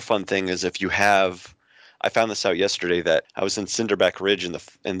 Another fun thing is if you have. I found this out yesterday that I was in Cinderback Ridge in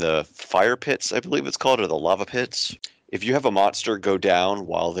the fire pits, I believe it's called, or the lava pits. If you have a monster go down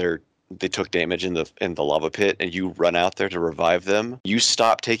while they took damage in the lava pit and you run out there to revive them, you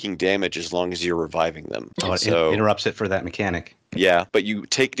stop taking damage as long as you're reviving them. Oh, it so interrupts it for that mechanic. Yeah, but you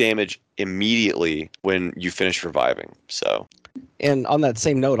take damage immediately when you finish reviving. So. And on that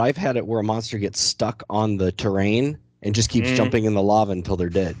same note, I've had it where a monster gets stuck on the terrain and just keeps jumping in the lava until they're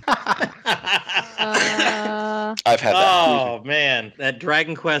dead. I've had that. Oh man, that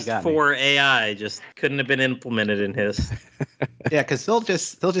Dragon Quest You got me. 4 AI just couldn't have been implemented in his. Yeah, because they'll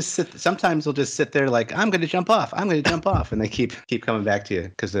just sit. Sometimes they'll just sit there like, I'm going to jump off, and they keep coming back to you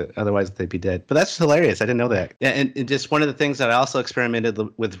because otherwise they'd be dead. But that's hilarious. I didn't know that. Yeah, and just one of the things that I also experimented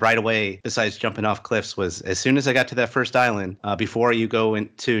with right away, besides jumping off cliffs, was as soon as I got to that first island, before you go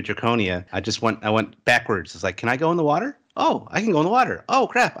into Draconia, I went backwards. It's like, can I go in the water? Oh, I can go in the water. Oh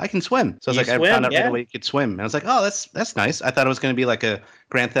crap, I can swim. So I was You like, swim, I found out yeah. right away you could swim. And I was like, oh, that's nice. I thought it was going to be like a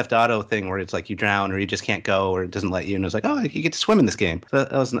Grand Theft Auto thing where it's like you drown or you just can't go or it doesn't let you. And I was like, oh, you get to swim in this game. So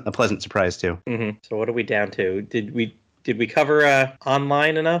that was a pleasant surprise too. Mm-hmm. So what are we down to? Did we cover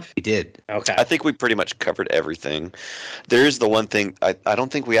online enough? We did. Okay. I think we pretty much covered everything. There's the one thing, I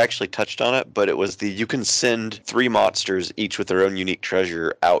don't think we actually touched on it, but it was you can send 3 monsters, each with their own unique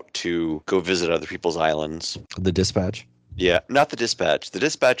treasure, out to go visit other people's islands. The dispatch. Yeah, not the dispatch. The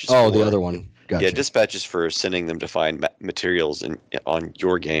dispatch is Oh, the for- other one. Gotcha. Yeah, dispatch is for sending them to find materials on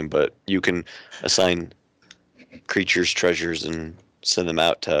your game, but you can assign creatures treasures and send them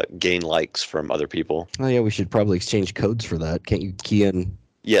out to gain likes from other people. Oh yeah, we should probably exchange codes for that. Can't you key in?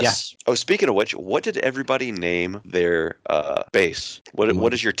 Yes. Oh, speaking of which, what did everybody name their base?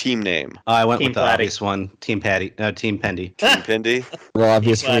 What is your team name? I went Team with the Platty. obvious one, Team Pendy. Team Pindy? Well,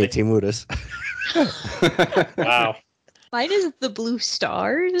 obvious for me, Buddy. Team Woodus. Wow. Mine is the Blue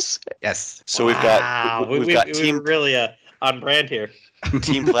Stars. Yes. So we've Wow. got we've got we team were really on brand here.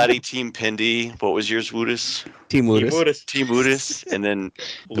 Team Platty, Team Pindy. What was yours, Woodus? Team Woodus. Woodus. Team Woodus, and then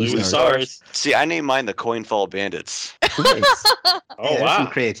Blue Blue Stars. see, I named mine the Coinfall Bandits. Nice. Oh Yeah, there's some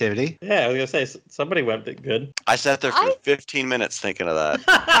wow. creativity. Yeah, I was gonna say somebody went it good. I sat there for I- 15 minutes thinking of that.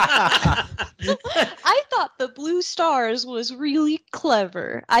 I thought the Blue Stars was really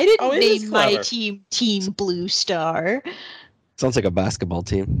clever. I didn't Oh, it is name my clever. team Blue Star. Sounds like a basketball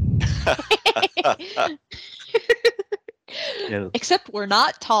team. Yeah, Except we're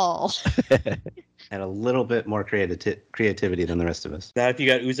not tall. had a little bit more creativity than the rest of us. Now, if you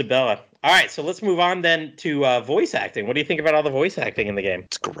got Uzabella. All right, so let's move on then to voice acting. What do you think about all the voice acting in the game?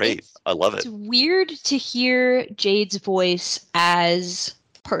 It's great. I love It's it. weird to hear Jade's voice as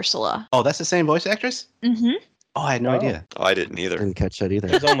Ursula. Oh, that's the same voice actress? Mm-hmm. Oh, I had no Oh. idea. Oh, I didn't either. Didn't catch that either.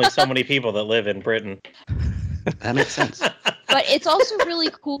 There's only so many people that live in Britain. That makes sense. But it's also really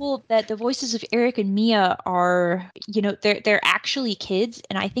cool that the voices of Eric and Mia are, they're actually kids,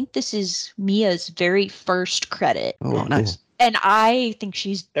 and I think this is Mia's very first credit. Oh, nice. And I think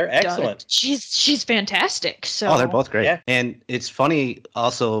she's They're done- excellent. She's fantastic. So Oh, they're both great. Yeah. And it's funny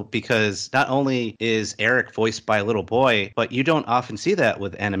also because not only is Eric voiced by a little boy, but you don't often see that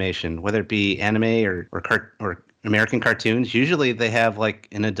with animation, whether it be anime or American cartoons. Usually they have like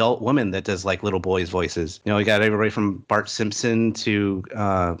an adult woman that does like little boys' voices. You know, you got everybody from Bart Simpson to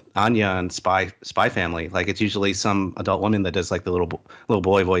Anya and Spy Family. Like it's usually some adult woman that does like the little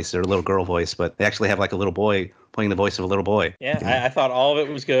boy voice or little girl voice, but they actually have like a little boy playing the voice of a little boy. Yeah, I thought all of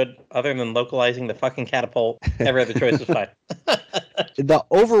it was good, other than localizing the fucking catapult. Every other choice was fine. The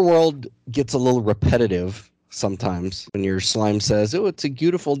overworld gets a little repetitive sometimes when your slime says, "Oh, it's a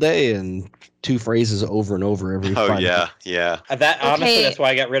beautiful day," and 2 phrases over and over every Oh 5 yeah, yeah. Honestly, Okay. that's why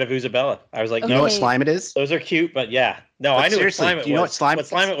I got rid of Uzabella. I was like, You Okay. know no, what slime it is? those are cute, but yeah. No, But I knew seriously, what slime it do you know was. what slime-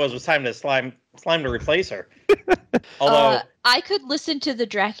 it was time to slime to replace her. Although, I could listen to the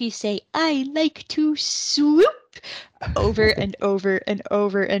Draki say, "I like to swoop," over and over and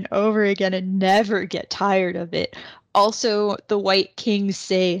over and over again and never get tired of it. Also, the White Kings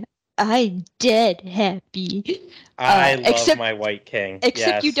say, "I'm dead happy." I love except- my White King.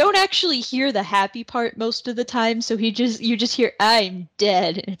 Except you Yes. don't actually hear the happy part most of the time, so you just hear "I'm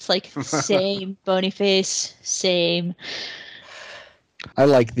dead," and it's like same Bonyface, same. I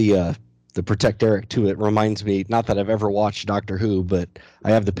like the Protect Eric too. It reminds me, not that I've ever watched Doctor Who, but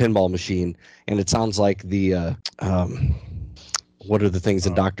I have the pinball machine, and it sounds like the what are the things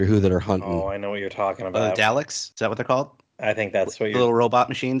in Oh. Doctor Who that are hunting? Oh, I know what you're talking The about. Daleks? Is that what they're called? I think that's what The you're. little robot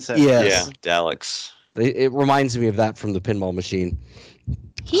machines? That- Yes. Yeah, Daleks. It reminds me of that from the pinball machine.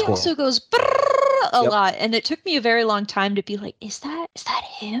 He Squirrel. also goes "Brrrr" a Yep. lot, and it took me a very long time to be like, is that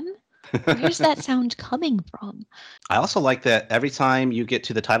him? Where's that sound coming from? I also like that every time you get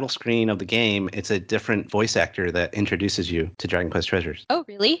to the title screen of the game, it's a different voice actor that introduces you to Dragon Quest Treasures. Oh,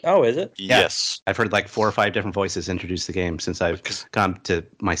 really? Oh, is it? Yeah. Yes. I've heard like 4 or 5 different voices introduce the game since I've gone to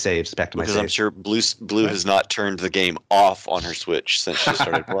my saves, back to my Because I'm saves. sure Blue has not turned the game off on her Switch since she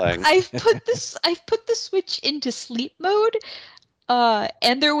started playing. I've put the Switch into sleep mode.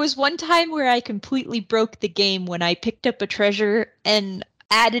 And there was one time where I completely broke the game when I picked up a treasure and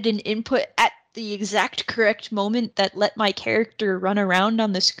added an input at the exact correct moment that let my character run around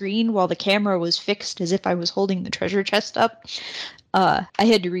on the screen while the camera was fixed as if I was holding the treasure chest up, I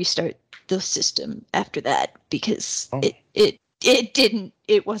had to restart the system after that because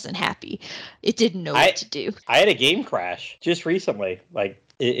it wasn't happy. It didn't know what to do. I had a game crash just recently, like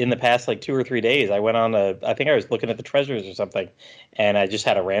in the past like 2 or 3 days. I went on I think I was looking at the treasures or something, and I just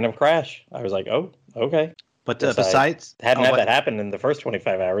had a random crash. I was like, oh, okay. But besides, hadn't had that happen in the first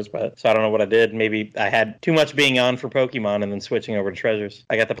 25 hours, but so I don't know what I did. Maybe I had too much being on for Pokemon and then switching over to treasures.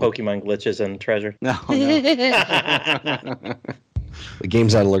 I got the Pokemon glitches in treasure. No. The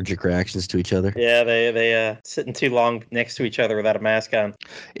games had allergic reactions to each other. Yeah, they sitting too long next to each other without a mask on.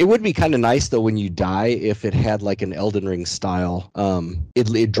 It would be kind of nice though when you die if it had like an Elden Ring style.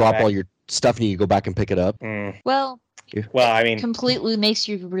 It'd drop all your stuff and you go back and pick it up. Well, I mean, completely makes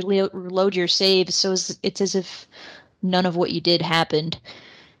you reload your saves, so it's as if none of what you did happened.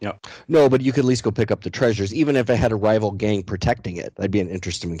 Yep. No, but you could at least go pick up the treasures, even if it had a rival gang protecting it. That'd be an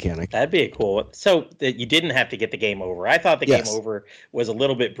interesting mechanic. That'd be cool. So that you didn't have to get the game over. I thought the game over was a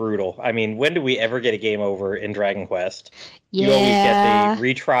little bit brutal. I mean, when do we ever get a game over in Dragon Quest? Yeah. You always get the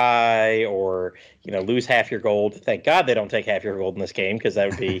retry or, lose half your gold. Thank God they don't take half your gold in this game because that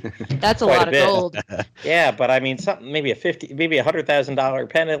would be that's a lot of gold. Yeah, but I mean, something maybe $100,000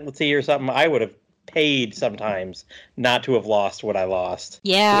 penalty or something. I would have paid sometimes not to have lost what I lost.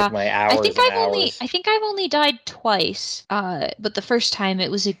 Yeah, with my hours. I think I've only died twice. But the first time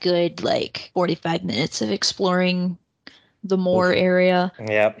it was a good 45 minutes of exploring the Moor area.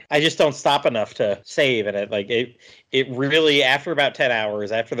 Yeah, I just don't stop enough to save, and it really, after about 10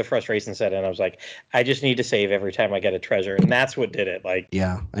 hours, after the frustration set in, I was like, I just need to save every time I get a treasure, and that's what did it.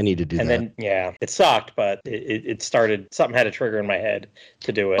 Yeah, I need to do that. And then, it sucked, but it started, something had a trigger in my head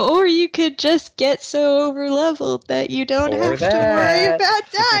to do it. Or you could just get so over leveled that you don't have to worry about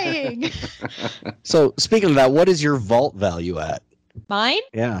dying. So, speaking of that, what is your vault value at? Mine?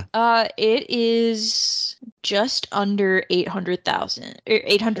 Yeah. It is just under 800,000 or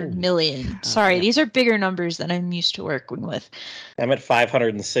 800 million. Sorry, these are bigger numbers than I'm used to working with. I'm at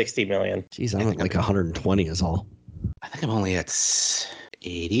 560 million. Jeez, I'm at 120 is all. I think I'm only at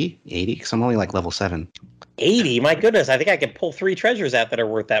 80 because I'm only level 7. 80? My goodness, I think I could pull 3 treasures out that are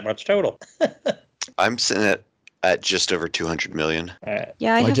worth that much total. I'm sitting at just over 200 million.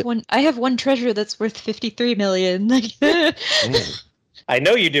 Yeah, I have one treasure that's worth 53 million. I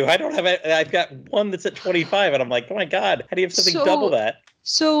know you do. I don't have it. I've got one that's at 25, and I'm like, oh my god, how do you have something double that?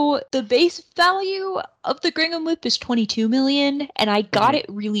 So the base value of the Gringham Whip is 22 million, and I got it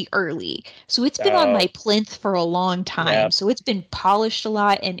really early. So it's been on my plinth for a long time. Yep. So it's been polished a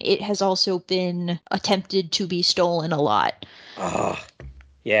lot, and it has also been attempted to be stolen a lot. Oh,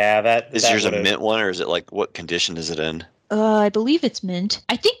 yeah. Is yours a mint one, or is it what condition is it in? I believe it's mint.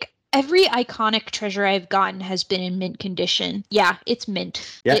 I think every iconic treasure I've gotten has been in mint condition. Yeah, it's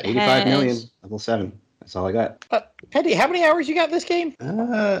mint. Yeah, 85 million, level 7. That's all I got. Petty, how many hours you got in this game?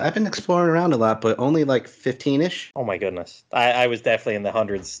 I've been exploring around a lot, but only 15-ish. Oh my goodness. I was definitely in the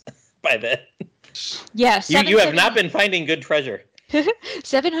hundreds by then. Yeah, you have not been finding good treasure.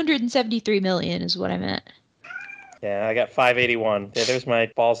 773 million is what I'm at. Yeah, I got 581. Yeah, there's my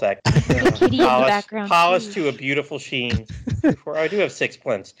ball sack. Polished to a beautiful sheen. I do have 6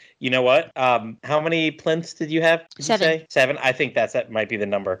 plinths. You know what? How many plinths did you have? 7. You say? 7? I think that might be the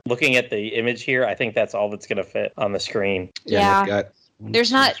number. Looking at the image here, I think that's all that's going to fit on the screen. Yeah.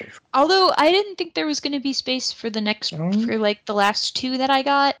 There's not, although I didn't think there was going to be space for the next, for the last 2 that I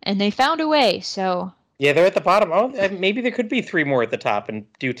got, and they found a way, so. Yeah, they're at the bottom. Oh, maybe there could be 3 more at the top and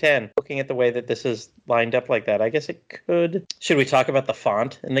do 10. Looking at the way that this is lined up like that, I guess it could. Should we talk about the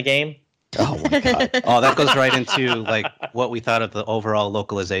font in the game? Oh my god! Oh, that goes right into what we thought of the overall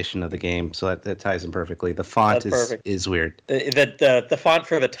localization of the game. So that ties in perfectly. The font is weird. The font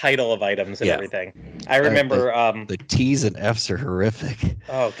for the title of items and everything. I remember the T's and F's are horrific.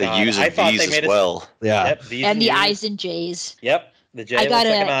 Oh god! The U's and V's as well. Yeah. Yep, and the I's and J's. Yep. The J I got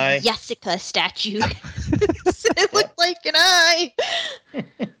looks like an eye. Jessica statue. It looked like an eye.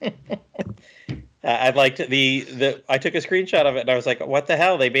 I liked I took a screenshot of it and I was like, what the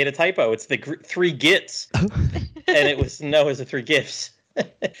hell? They made a typo. It's the 3 gits. And it was 3 gifs.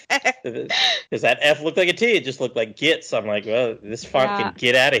 Because that F looked like a T. It just looked like gits. I'm like, well, this font can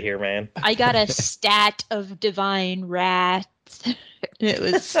get out of here, man. I got a stat of divine rats. It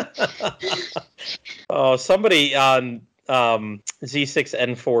was. Oh, somebody on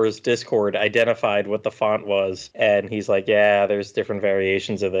Z6N4's Discord identified what the font was, and he's like, yeah, there's different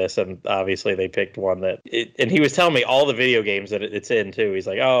variations of this, and obviously they picked one and he was telling me all the video games that it's in too. He's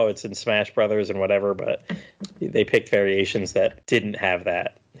like, oh, it's in Smash Brothers and whatever, but they picked variations that didn't have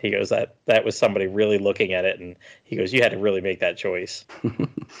that. He goes, that was somebody really looking at it, and he goes, you had to really make that choice.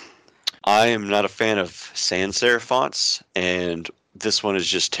 I am not a fan of sans serif fonts, and this one is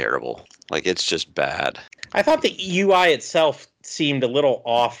just terrible. Like, it's just bad. I thought the UI itself seemed a little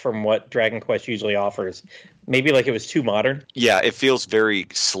off from what Dragon Quest usually offers. Maybe like it was too modern. Yeah, it feels very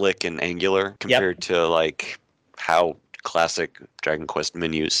slick and angular compared to like how classic Dragon Quest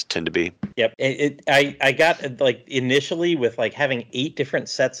menus tend to be. Yep. I got like initially with like having 8 different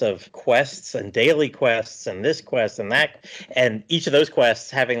sets of quests and daily quests and this quest and that, and each of those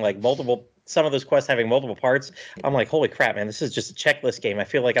quests having like some of those quests having multiple parts. I'm like, holy crap, man, this is just a checklist game. I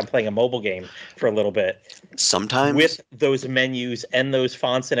feel like I'm playing a mobile game for a little bit. Sometimes with those menus and those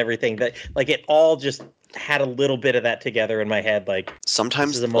fonts and everything, that like it all just had a little bit of that together in my head. Like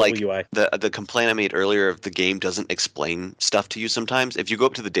sometimes this is a mobile like UI. the complaint I made earlier of the game doesn't explain stuff to you sometimes. If you go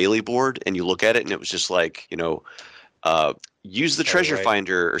up to the daily board and you look at it and it was just like, use the treasure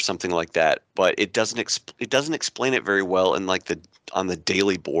finder or something like that, but it doesn't explain it very well in like on the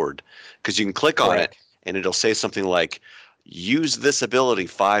daily board, because you can click on it and it'll say something like use this ability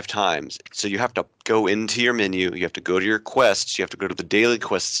 5 times. So you have to go into your menu, you have to go to your quests, you have to go to the daily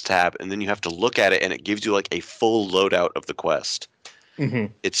quests tab, and then you have to look at it and it gives you like a full loadout of the quest. Mm-hmm.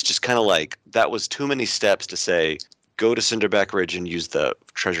 It's just kind of like that was too many steps to say go to Cinderback Ridge and use the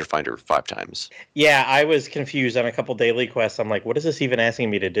treasure finder 5 times. Yeah, I was confused on a couple daily quests. I'm like, what is this even asking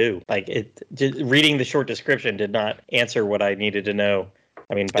me to do? Like, reading the short description did not answer what I needed to know.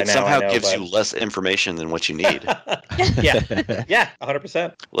 I mean, by it now somehow I know, gives you less information than what you need. Yeah,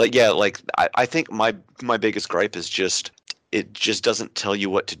 100%. I think my biggest gripe is just it just doesn't tell you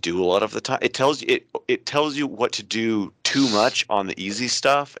what to do a lot of the time. It tells you what to do too much on the easy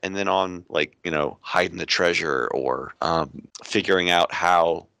stuff, and then on hiding the treasure or figuring out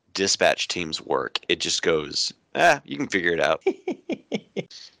how dispatch teams work, it just goes, you can figure it out.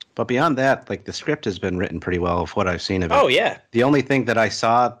 But beyond that, like the script has been written pretty well of what I've seen of it. Oh yeah. The only thing that I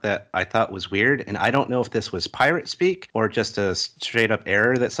saw that I thought was weird, and I don't know if this was pirate speak or just a straight up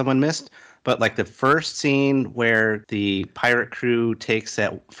error that someone missed, but like the first scene where the pirate crew takes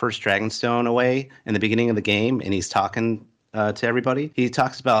that first Dragonstone away in the beginning of the game, and he's talking to everybody, he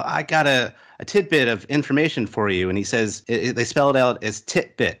talks about, I got a tidbit of information for you, and he says they spell it out as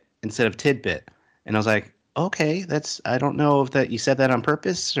titbit instead of tidbit, and I was like, okay, I don't know if that you said that on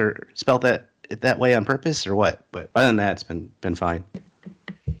purpose or spelled that way on purpose or what, but other than that, it's been fine.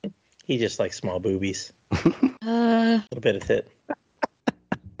 He just likes small boobies. A little bit of tit.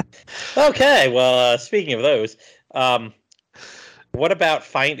 Okay, well, speaking of those, what about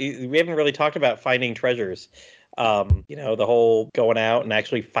we haven't really talked about finding treasures. The whole going out and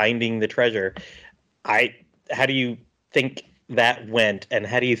actually finding the treasure. How do you think that went, and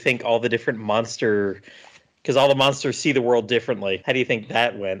how do you think all the different because all the monsters see the world differently. How do you think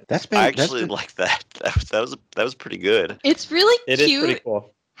that went? I actually like that. That was pretty good. It's really cute. It is pretty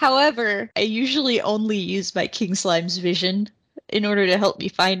cool. However, I usually only use my King Slime's vision in order to help me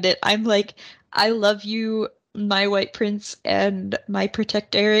find it. I'm like, I love you, my White Prince, and my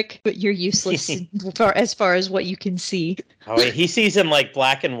Protect Eric, but you're useless as far as what you can see. Oh, he sees in like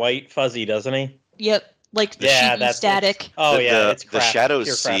black and white fuzzy, doesn't he? Yep. Like the that's static. It's crap. The shadows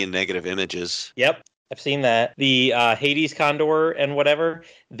Pure see crap. in negative images. Yep. I've seen that. The Hades Condor and whatever,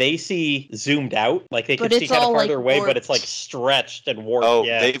 they see zoomed out, like they can see kind of farther away, but it's like stretched and warped. Oh,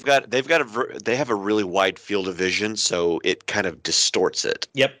 yeah. they have a really wide field of vision, so it kind of distorts it.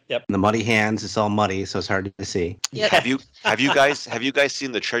 Yep. The muddy hands, it's all muddy, so it's hard to see. Yep. Have you guys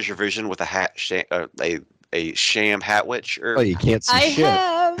seen the treasure vision with a sham hat witch? You can't see shit. I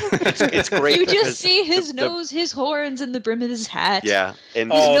have. It's great. You just see his nose, his horns, and the brim of his hat. Yeah,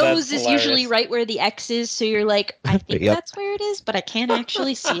 and his that's nose is hilarious. usually right where the X is, so you're like, I think Yep. that's where it is, but I can't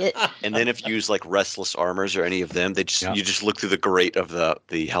actually see it. and then if you use like Restless Armors or any of them, you just look through the grate of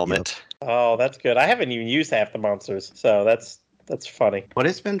the helmet. Oh, that's good. I haven't even used half the monsters, so that's funny. But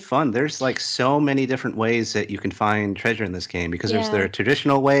it's been fun. There's like so many different ways that you can find treasure in this game, because there's the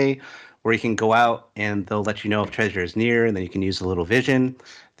traditional way where you can go out and they'll let you know if treasure is near, and then you can use a little vision.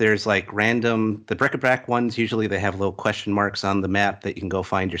 There's like random, the bric-a-brac ones, usually they have little question marks on the map that you can go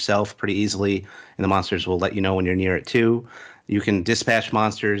find yourself pretty easily, and the monsters will let you know when you're near it too. You can dispatch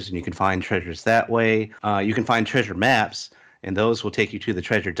monsters and you can find treasures that way. You can find treasure maps, and those will take you to the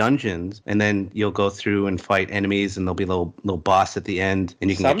treasure dungeons, and then you'll go through and fight enemies, and there'll be a little boss at the end, and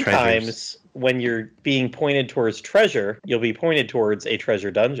you can get treasures. Sometimes when you're being pointed towards treasure, you'll be pointed towards a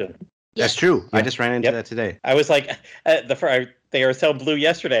treasure dungeon. That's true. Yeah. I just ran into that today. I was like, they were so blue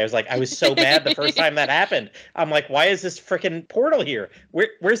yesterday. I was like, I was so mad the first time that happened. I'm like, why is this freaking portal here?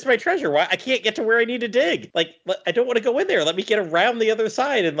 Where's my treasure? Why I can't get to where I need to dig? Like, I don't want to go in there. Let me get around the other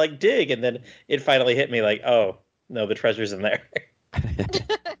side and like dig. And then it finally hit me like, oh no, the treasure's in there.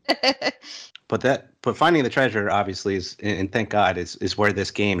 But finding the treasure obviously is, and thank God, is where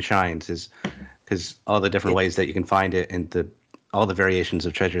this game shines, is because all the different ways that you can find it and all the variations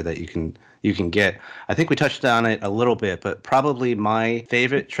of treasure that you can get. I think we touched on it a little bit, but probably my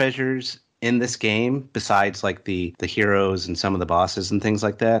favorite treasures in this game, besides like the heroes and some of the bosses and things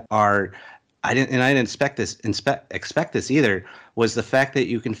like that, are I didn't expect this either, was the fact that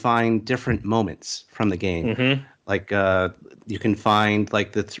you can find different moments from the game. Mm-hmm. Like you can find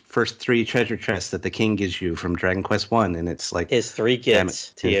like the first 3 treasure chests that the king gives you from Dragon Quest 1, and it's like his 3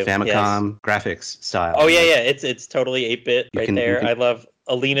 gifts to you. Famicom graphics style. Oh yeah, it's totally 8-bit right there. I love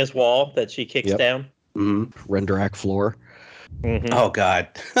Alina's wall that she kicks down. Mm-hmm. Renderac floor. Mm-hmm. Oh God.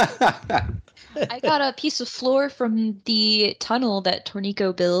 I got a piece of floor from the tunnel that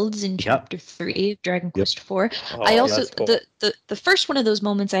Tornico builds in Chapter 3 of Dragon Quest 4. Oh, I also that's cool. the first one of those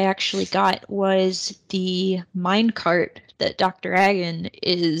moments I actually got was the minecart that Dr. Agon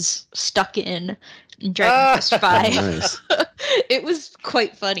is stuck in Dragon Quest 5. Nice. It was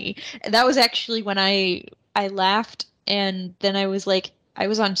quite funny. And that was actually when I laughed, and then I was like, I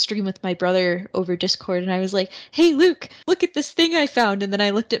was on stream with my brother over Discord, and I was like, hey, Luke, look at this thing I found. And then I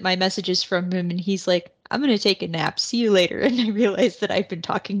looked at my messages from him, and he's like, I'm going to take a nap. See you later. And I realized that I've been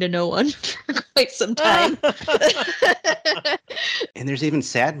talking to no one for quite some time. And there's even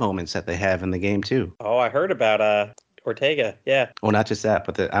sad moments that they have in the game too. Oh, I heard about Ortega. Yeah. Well, not just that,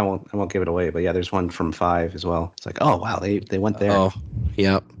 but I won't give it away. But yeah, there's one from 5 as well. It's like, oh wow, they went there. Oh,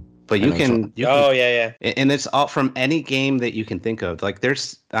 yep. But you can. Yeah. And it's all from any game that you can think of. Like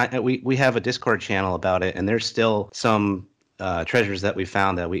we have a Discord channel about it, and there's still some treasures that we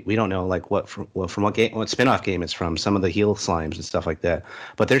found that we don't know like from what game, what spin-off game it's from. Some of the heal slimes and stuff like that.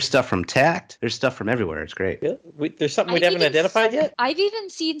 But there's stuff from Tact. There's stuff from everywhere. It's great. Yeah. There's something we haven't identified yet. I've even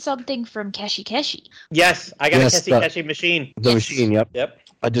seen something from Keshi Keshi. Yes, I got a Keshi machine. The machine, yep. Yep.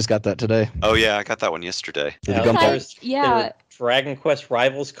 I just got that today. Oh yeah, I got that one yesterday. Did you go There Dragon Quest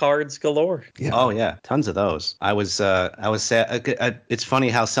Rivals cards galore. Yeah. Oh yeah, tons of those. I was sad. It's funny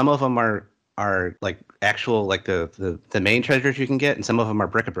how some of them are like actual like the main treasures you can get, and some of them are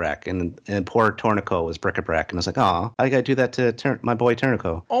bric-a-brac. And poor Tornico was bric-a-brac, and I was like, oh, I gotta do that to my boy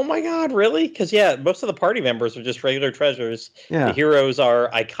Tornico. Oh my God, really? Because most of the party members are just regular treasures. Yeah. The heroes are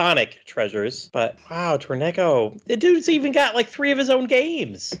iconic treasures. But wow, Tornico, the dude's even got like 3 of his own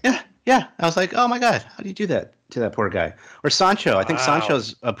games. Yeah. I was like, oh my God, how do you do that to that poor guy? Or Sancho. I think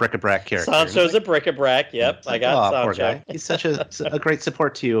Sancho's a bric-a-brac character. Sancho's a bric-a-brac. Yep, I got Sancho. Poor guy. He's such a great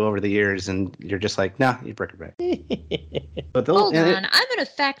support to you over the years, and you're just like, nah, you bric-a-brac. But Hold on, I'm gonna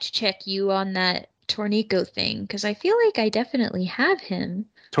fact check you on that Tornico thing, because I feel like I definitely have him.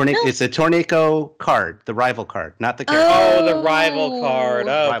 It's a Tornico card, the rival card, not the character. Oh, the rival card.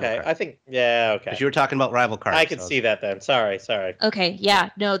 Oh, Rival okay. card. I think, okay. Because you were talking about rival cards. I can see that then. Sorry. Okay, yeah,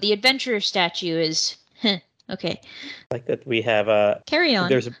 no, the adventurer statue is, okay. Like that we have, Carry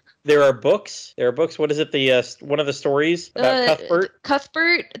on. There are books. What is it? One of the stories about Cuthbert?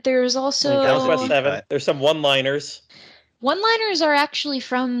 Cuthbert, there's also... Dragon Quest 7. There's some one-liners. One-liners are actually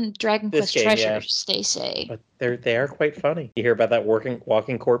from Dragon Quest game, Treasures, they say. But they are quite funny. You hear about that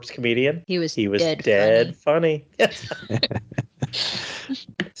walking corpse comedian? He was dead funny.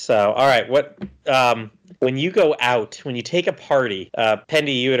 So, all right, when you go out, when you take a party,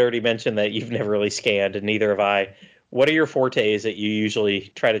 Pendy, you had already mentioned that you've never really scanned, and neither have I. What are your fortes that you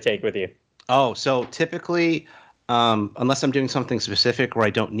usually try to take with you? Oh, so typically, unless I'm doing something specific where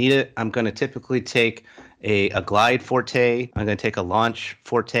I don't need it, I'm going to typically take a glide forte. I'm going to take a launch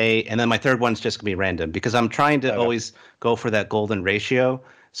forte, and then my third one's just going to be random because I'm trying to always go for that golden ratio.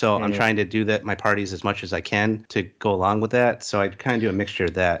 So I'm trying to do that my parties as much as I can to go along with that. So I kind of do a mixture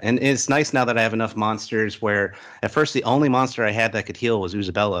of that. And it's nice now that I have enough monsters where at first the only monster I had that could heal was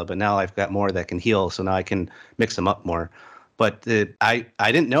Uzabella, but now I've got more that can heal, so now I can mix them up more. But I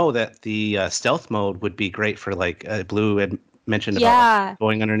didn't know that the stealth mode would be great for like Blue had mentioned about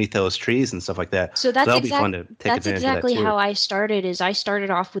going underneath those trees and stuff like that. So that'll be fun to take advantage of that too. That's exactly how I started. I started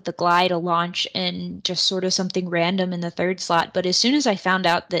off with the glide, a launch, and just sort of something random in the third slot. But as soon as I found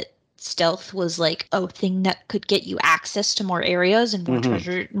out that stealth was like a thing that could get you access to more areas and more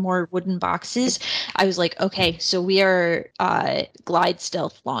treasure, more wooden boxes, I was like, okay, so we are glide,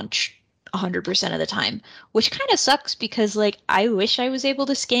 stealth, launch 100% of the time, which kind of sucks because like I wish I was able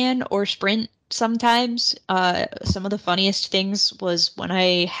to scan or sprint sometimes. Some of the funniest things was when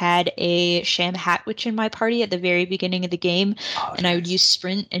I had a Sham Hatwitch in my party at the very beginning of the game, and I would use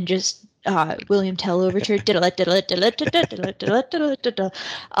Sprint and just William Tell Overture.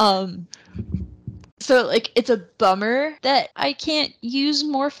 So, like, it's a bummer that I can't use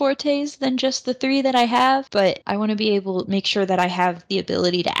more fortes than just the 3 that I have, but I want to be able to make sure that I have the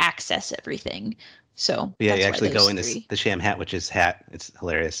ability to access everything. So, Yeah, you that's why actually go those in three. the Sham Hatwitch's hat. It's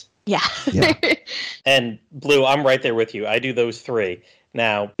hilarious. Yeah. Yeah. And Blue, I'm right there with you. I do those 3.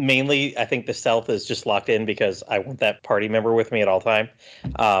 Now, mainly, I think the stealth is just locked in because I want that party member with me at all time.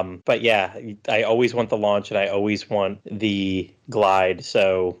 But yeah, I always want the launch and I always want the glide.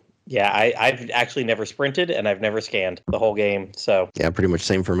 So yeah, I've actually never sprinted and I've never scanned the whole game. So Yeah, pretty much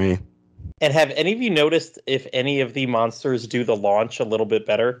same for me. and have any of you noticed if any of the monsters do the launch a little bit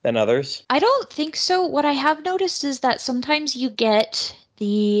better than others? I don't think so. What I have noticed is that sometimes you get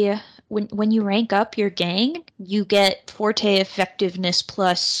the when you rank up your gang, you get forte effectiveness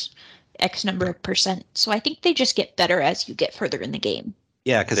plus X number of %. So I think they just get better as you get further in the game.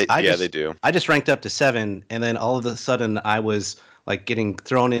 Yeah, because they do. I just ranked up to 7, and then all of a sudden I was like getting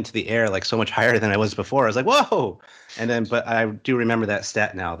thrown into the air like so much higher than I was before. I was like, whoa! And then, but I do remember that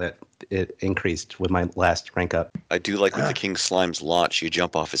stat now that it increased with my last rank up. I do like with the King Slime's launch, you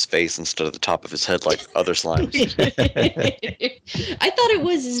jump off his face instead of the top of his head like other slimes. I thought it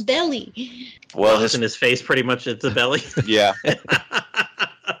was his belly. Well, Isn't his face pretty much at the belly? yeah,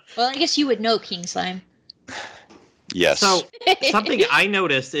 Well, I guess you would know, King Slime. yes. So something I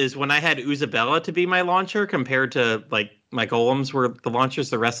noticed is when I had Uzabella to be my launcher compared to like my golems were the launchers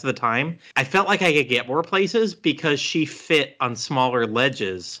the rest of the time, I felt like I could get more places because she fit on smaller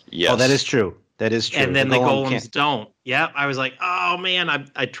ledges. yes. Oh, that is true. That is true. And then the golem golems can't- don't. Yeah, I was like, oh man,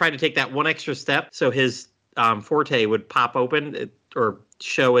 I tried to take that one extra step so his forte would pop open or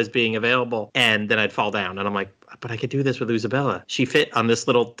show as being available, and then I'd fall down. And I'm like, but I could do this with Uzabella. She fit on this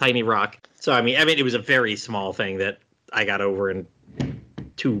little tiny rock. So I mean, it was a very small thing that I got over in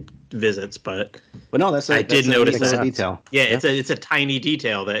 2 visits, but no, I did notice that that. detail. yeah, it's a tiny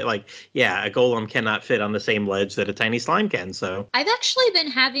detail that like, yeah, a golem cannot fit on the same ledge that a tiny slime can. So I've actually been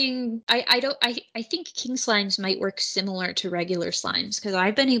having I think king slimes might work similar to regular slimes because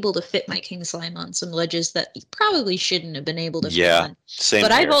I've been able to fit my king slime on some ledges that you probably shouldn't have been able to fit Yeah, on. same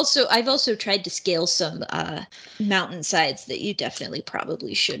But here. I've also tried to scale some mountainsides that you definitely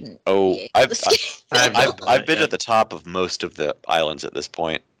probably shouldn't. Oh, be able to scale. I've been at the top of most of the islands at this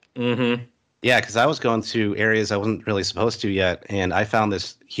point. mm-hmm. Yeah, because I was going to areas I wasn't really supposed to yet, and I found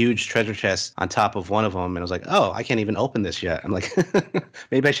this huge treasure chest on top of one of them, and I was like, "Oh, I can't even open this yet." I'm like,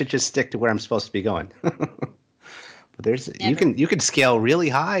 maybe I should just stick to where I'm supposed to be going. But you can scale really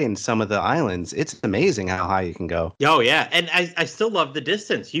high in some of the islands. It's amazing how high you can go. Oh yeah, and I still love the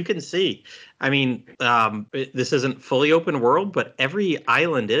distance. You can see. I mean, this isn't fully open world, but every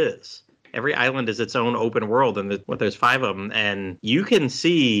island is. Every island is its own open world, and there's 5 of them, and you can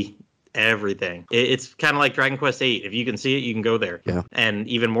see everything. It's kind of like Dragon Quest VIII. If you can see it, you can go there. Yeah. And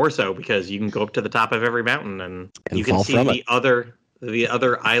even more so because you can go up to the top of every mountain, and you can fall see from the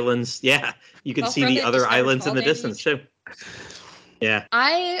other islands. Yeah, you can Fall see from the it, other just never islands in fall the damage. distance too. Yeah.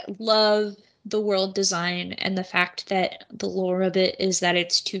 I love the world design and the fact that the lore of it is that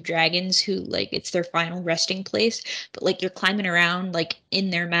it's 2 dragons who like it's their final resting place, but like you're climbing around like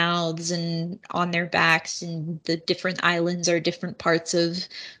in their mouths and on their backs, and the different islands are different parts of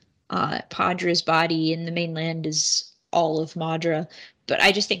Padra's body, and the mainland is all of Madra. But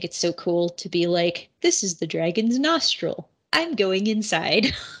I just think it's so cool to be like, this is the dragon's nostril. I'm going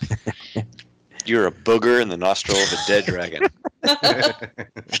inside. You're a booger in the nostril of a dead dragon.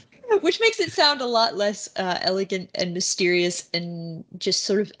 Which makes it sound a lot less elegant and mysterious and just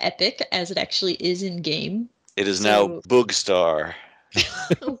sort of epic as it actually is in game. It is now So- Boogstar.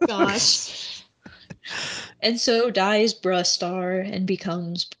 Oh gosh. And so dies Brustar and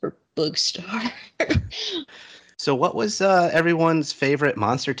becomes Boogstar. So, what was everyone's favorite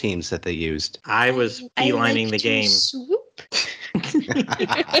monster teams that they used? I was I beelining like the to game. Swoop.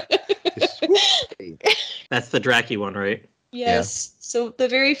 That's the Draki one, right? Yes. So the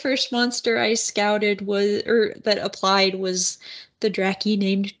very first monster I scouted that applied was the Draki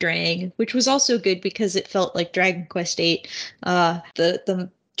named Drang, which was also good because it felt like Dragon Quest VIII. The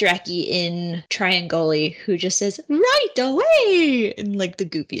Draki in Triangoli who just says "right away" in like the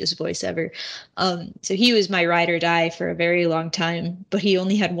goofiest voice ever. So he was my ride or die for a very long time, but he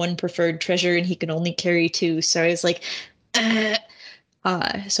only had 1 preferred treasure and he could only carry 2. So I was like,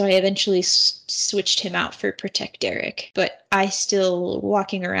 so I eventually switched him out for Protect Derek, but I still,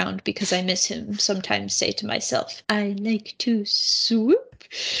 walking around because I miss him, sometimes say to myself, I like to swoop.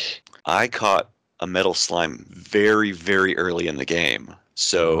 I caught a metal slime very, very early in the game.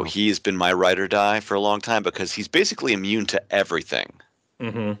 So Oh. he's been my ride or die for a long time because he's basically immune to everything.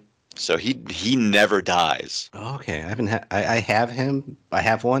 Mm-hmm. So he never dies. Okay, I haven't. I have him. I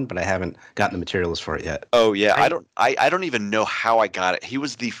have one, but I haven't gotten the materials for it yet. Oh yeah, I don't even know how I got it. He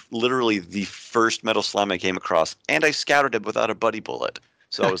was literally the first metal slime I came across, and I scouted him without a buddy bullet.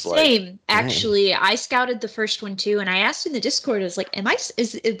 So I was like, Same. Actually, I scouted the first one too, and I asked in the Discord, I was like,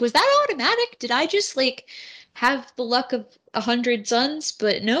 was that automatic? Did I just like have the luck of 100 suns?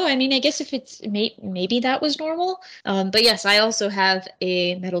 But no, I mean, I guess if it's maybe that was normal. But yes, I also have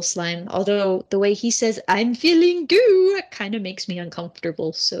a metal slime, although the way he says I'm feeling goo kind of makes me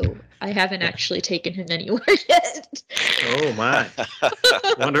uncomfortable, so I haven't actually taken him anywhere yet. Oh my!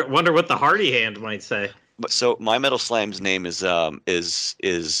 Wonder what the Hardy hand might say. So my metal slime's name is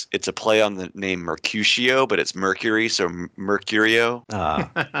it's a play on the name Mercutio, but it's Mercury, so Mercurio.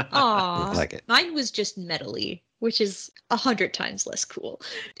 I Aw, like it. mine was just metally, which is 100 times less cool.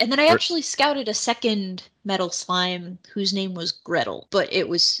 And then I actually scouted a second metal slime whose name was Gretel, but it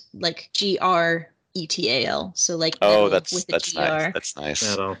was like Gretal, so like metal Oh, that's with a nice. GR. That's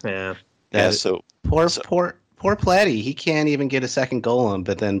nice. Yeah. Yeah. That- So Poor Platty. He can't even get a second golem,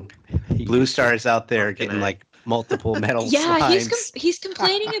 but then Blue Star is out there Fucking getting A. like multiple metal Yeah, slimes. he's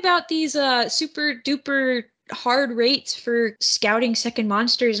complaining about these super duper hard rates for scouting second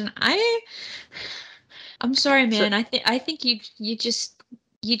monsters, and I'm sorry, man. I think you just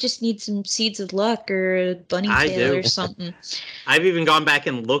need some seeds of luck or a bunny I tail do. or something. I've even gone back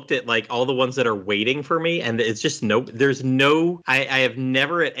and looked at like all the ones that are waiting for me, and it's just I have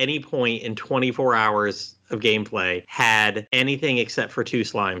never at any point in 24 hours of gameplay had anything except for 2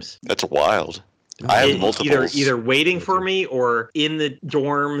 slimes. that's wild. I have multiples. Either waiting for me or in the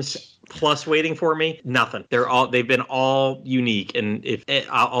dorms plus waiting for me. Nothing. They've been all unique. And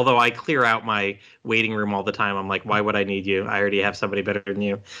although I clear out my waiting room all the time, I'm like, why would I need you? I already have somebody better than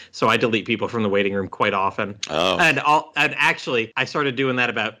you. So I delete people from the waiting room quite often. Oh. And actually, I started doing that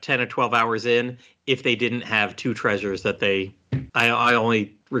about 10 or 12 hours in. If they didn't have 2 treasures I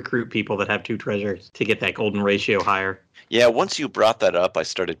only recruit people that have 2 treasures to get that golden ratio higher. Yeah, once you brought that up, I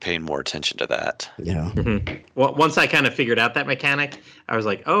started paying more attention to that. Yeah. Well, once I kind of figured out that mechanic, I was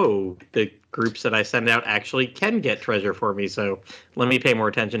like, oh, the groups that I send out actually can get treasure for me. So let me pay more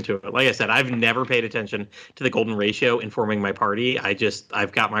attention to it. Like I said, I've never paid attention to the golden ratio in forming my party.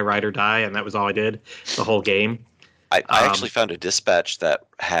 I've got my ride or die, and that was all I did the whole game. I actually found a dispatch that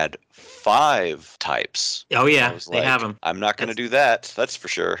had 5 types. Oh yeah, I was they like, have them. I'm not going to do that. That's for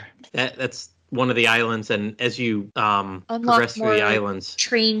sure. That's one of the islands, and as you Unlock progress through the more islands,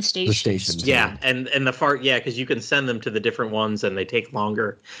 train stations. stations. yeah, and because you can send them to the different ones, and they take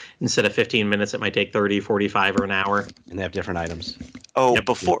longer. Instead of 15 minutes, it might take 30, 45, or an hour. And they have different items. Oh, Yep.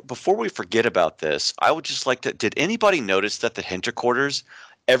 before we forget about this, I would just like to. Did anybody notice that the Hinter quarters,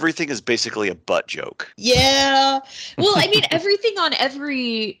 everything is basically a butt joke? Yeah. Well, I mean, everything on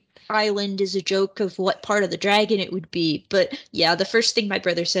every island is a joke of what part of the dragon it would be. But yeah, the first thing my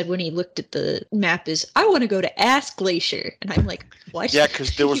brother said when he looked at the map is, I want to go to Ass Glacier. And I'm like, what? Yeah,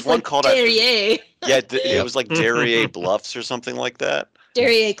 because there was He's one like, called. Derriere. Yeah, it was like Derriere Bluffs or something like that.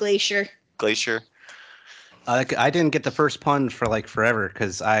 Derriere Glacier. Glacier. I didn't get the first pun for like forever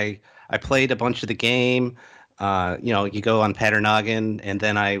because I played a bunch of the game. You go on Patternoggin, and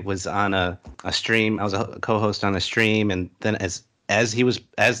then I was on a stream. I was a co-host on a stream, and then as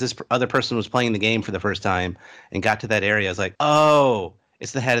this other person was playing the game for the first time and got to that area, I was like, oh,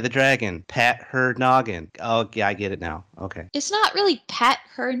 it's the head of the dragon, Pat her noggin. Oh yeah, I get it now. Okay. It's not really Pat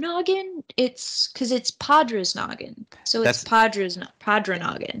her noggin. It's because it's Padra's noggin. So it's Padra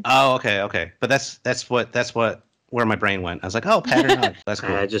noggin. Oh, okay. But that's where my brain went. I was like, oh, Pat her noggin. That's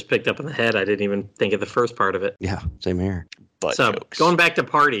cool. I just picked up on the head. I didn't even think of the first part of it. Yeah, same here. Butt So jokes. going back to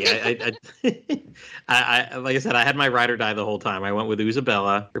party, I like I said, I had my ride or die the whole time. I went with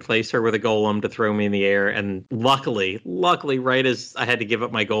Isabella, replaced her with a golem to throw me in the air, and luckily, right as I had to give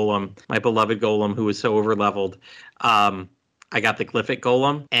up my golem, my beloved golem who was so over leveled, I got the Glyphic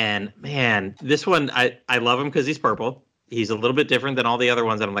golem, and man, this one I love him because he's purple. He's a little bit different than all the other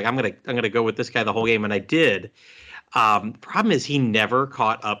ones, and I'm like, I'm gonna go with this guy the whole game, and I did. Problem is he never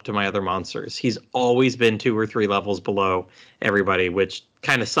caught up to my other monsters. He's always been 2 or 3 levels below everybody, which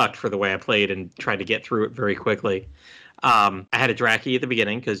kind of sucked for the way I played and tried to get through it very quickly. I had a Draki at the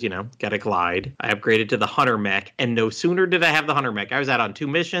beginning because, got a glide. I upgraded to the Hunter mech, and no sooner did I have the Hunter mech. I was out on 2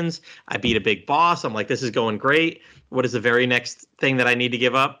 missions. I beat a big boss. I'm like, this is going great. What is the very next thing that I need to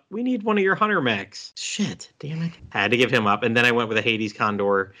give up? We need one of your Hunter mechs. Shit, damn it. Had to give him up. And then I went with a Hades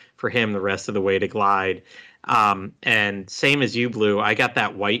Condor for him the rest of the way to glide. And same as you, Blue, I got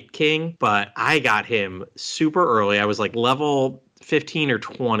that white king, but I got him super early. I was like level 15 or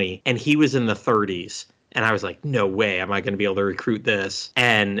 20, and he was in the 30s. And I was like, no way am I going to be able to recruit this.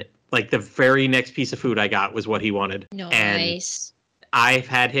 And like the very next piece of food I got was what he wanted. Nice. And I've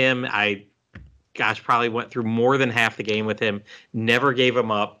had him. Probably went through more than half the game with him. Never gave him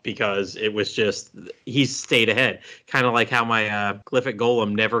up because it was just, he stayed ahead. Kind of like how my Glyphic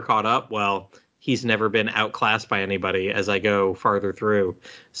Golem never caught up. Well, he's never been outclassed by anybody as I go farther through.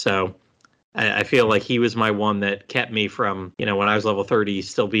 So I feel like he was my one that kept me from, when I was level 30,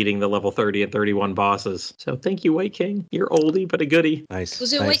 still beating the level 30 and 31 bosses. So thank you, White King. You're oldie, but a goodie. Nice.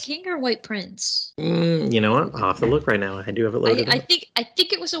 Was it nice. White King or White Prince? You know what? I'll have to look right now. I do have it loaded. I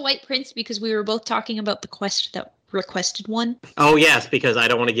think it was a White Prince because we were both talking about the quest that requested one. Oh yes, because I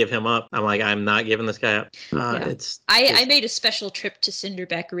don't want to give him up. I'm like, I'm not giving this guy up. Yeah. I made a special trip to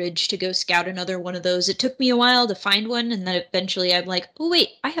Cinderback Ridge to go scout another one of those. It took me a while to find one, and then eventually I'm like, oh wait,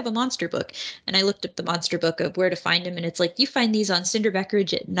 I have a monster book. And I looked up the monster book of where to find him, and it's like, you find these on Cinderback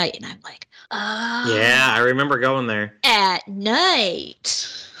Ridge at night. And I'm like, yeah, I remember going there. At night.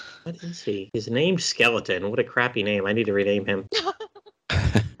 What is he? His name's Skeleton. What a crappy name. I need to rename him.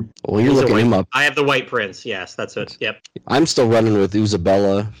 Well, you're looking him up. I have the White Prince. Yes, that's it. Yep. I'm still running with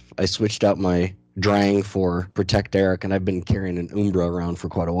Uzabella. I switched out my Drang for Protect Eric, and I've been carrying an Umbra around for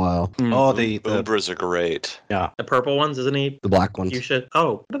quite a while. Oh, the Umbras are great. Yeah. The purple ones, isn't he? The black ones. You should.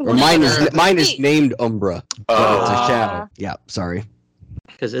 Oh. Or mine is named Umbra. Oh. It's a shadow. Yeah, sorry.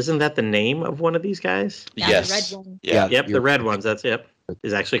 Because isn't that the name of one of these guys? Yeah, Yes. the red one. Yeah. Yep, the red ones. That's yep.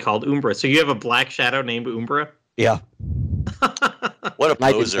 Is actually called Umbra. So you have a black shadow named Umbra? Yeah. What a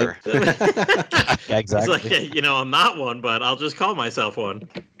I can poser. Yeah, exactly. It's like, I'm not one, but I'll just call myself one.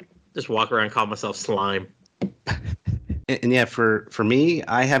 Just walk around and call myself Slime. And yeah, for me,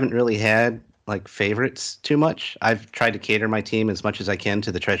 I haven't really had like favorites too much. I've tried to cater my team as much as I can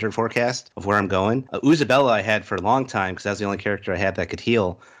to the treasure forecast of where I'm going. Uzabella I had for a long time because that's the only character I had that could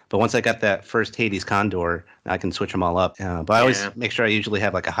heal. But once I got that first Hades Condor, I can switch them all up. But I always make sure I usually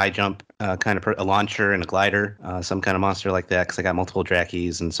have like a high jump kind of a launcher and a glider, some kind of monster like that because I got multiple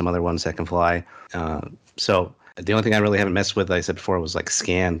Drakkies and some other ones that can fly. So the only thing I really haven't messed with, like I said before, was like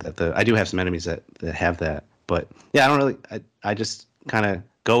scan. I do have some enemies that have that. But yeah, I just kind of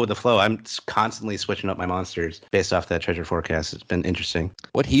go with the flow. I'm constantly switching up my monsters based off that treasure forecast. It's been interesting.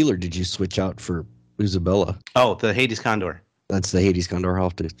 What healer did you switch out for Uzabella? Oh, the Hades Condor. That's the Hades Condor. I'll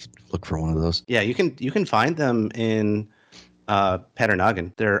have to look for one of those. Yeah, you can find them in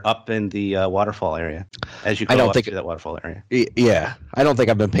Paternogan. They're up in the waterfall area. As you go up to that waterfall area. Yeah, I don't think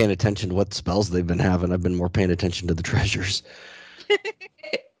I've been paying attention to what spells they've been having. I've been more paying attention to the treasures.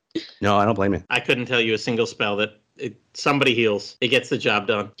 No, I don't blame you. I couldn't tell you a single spell that somebody heals. It gets the job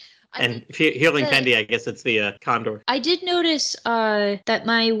done. And healing Fendi, I guess it's the Condor. I did notice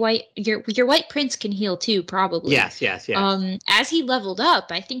that your White Prince can heal too, probably. Yes. As he leveled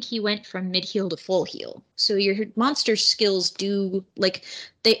up, I think he went from mid heal to full heal. So your monster skills do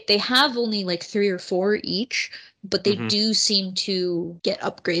they have only like 3 or 4 each, but they do seem to get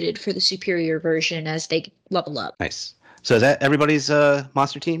upgraded for the superior version as they level up. Nice. So is that everybody's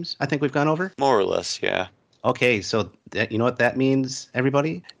monster teams? I think we've gone over. More or less, yeah. Okay, so you know what that means,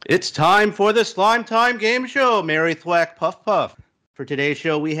 everybody? It's time for the Slime Time Game Show, Mary Thwack Puff Puff. For today's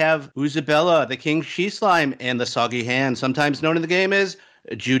show, we have Uzabella, the King She Slime, and the Soggy Hand, sometimes known in the game as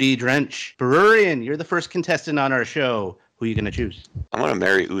Judy Drench. Berurian, you're the first contestant on our show. Who are you going to choose? I'm going to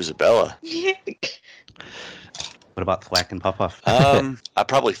marry Uzabella. What about Thwack and Puff Puff? I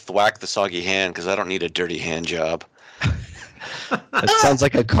probably thwack the Soggy Hand because I don't need a dirty hand job. That sounds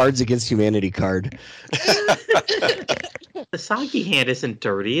like a Cards Against Humanity card. The Soggy Hand isn't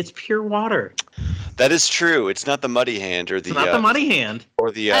dirty. It's pure water. That is true. It's not the muddy hand or the... It's not the muddy hand.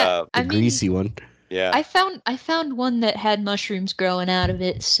 Or the... greasy one. Yeah. I found one that had mushrooms growing out of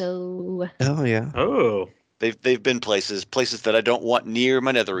it, so... Oh, yeah. Oh. They've been places that I don't want near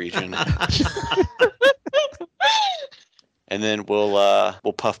my nether region. And then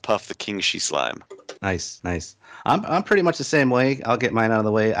we'll puff the King She Slime. Nice. I'm pretty much the same way. I'll get mine out of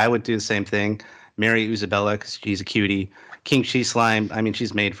the way. I would do the same thing. Marry Uzabella because she's a cutie. King She Slime, I mean,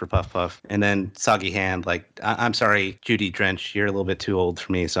 she's made for Puff Puff. And then Soggy Hand, I'm sorry, Judy Drench, you're a little bit too old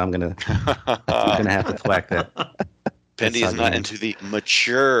for me, so I'm gonna have to thwack that. Pendy is not into the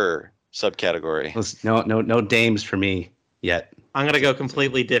mature subcategory. No dames for me yet. I'm going to go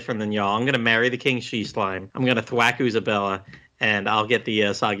completely different than y'all. I'm going to marry the King She Slime. I'm going to thwack Uzabella, and I'll get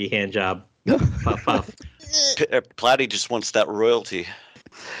the Soggy Hand job. Puff, puff. Platy just wants that royalty.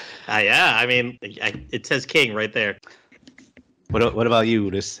 Yeah, I mean, it says king right there. What about you,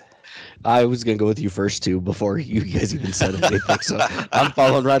 Udis? I was gonna go with you first too before you guys even said anything, so I'm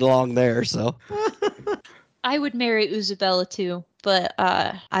following right along there. So I would marry Isabella too, but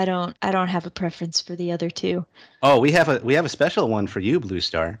I don't have a preference for the other two. Oh, we have a special one for you, Blue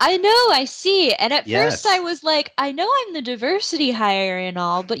Star. I know, I see. And at Yes. first I was like, I know I'm the diversity hire and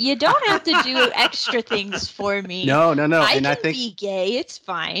all, but you don't have to do extra things for me. No. I And can I think be gay. It's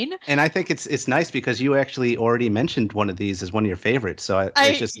fine. and I think it's nice because you actually already mentioned one of these as one of your favorites. So I-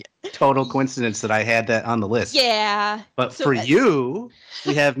 it's just total coincidence that I had that on the list. Yeah. But So for that- you,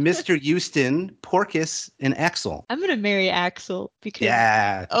 we have Mr. Houston, Porkus, and Axel. I'm gonna marry Axel because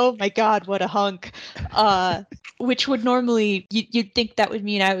Yeah. oh my god, what a hunk. Which would normally you'd think that would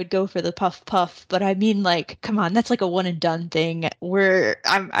mean I would go for the puff puff, but I mean like, come on, that's like a one and done thing. Where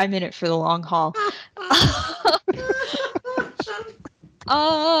I'm in it for the long haul.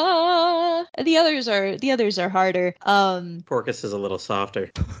 The others are harder. Porkus is a little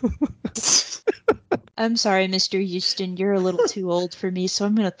softer. I'm sorry, Mr. Houston, you're a little too old for me, so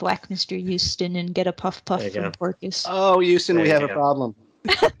I'm gonna thwack Mr. Houston and get a puff puff There you from go. Porkus. Oh, Houston, There we you have a go. problem.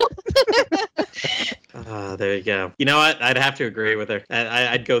 There you go. You know what? I'd have to agree with her.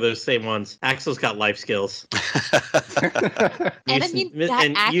 I'd go those same ones. Axel's got life skills. And I mean, that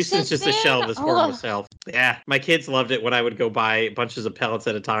and Houston's just a accent, shell of his former oh. self. Yeah, my kids loved it when I would go buy bunches of pellets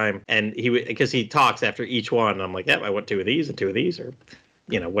at a time, and he would because he talks after each one. And I'm like, yep, I want 2 of these and 2 of these, or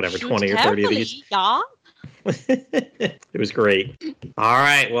whatever, 20 or 30 of these. Yeah. It was great. All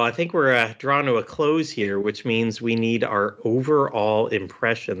right. Well, I think we're drawn to a close here, which means we need our overall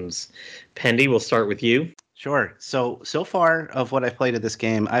impressions. Pendy, we'll start with you. Sure. So far of what I've played of this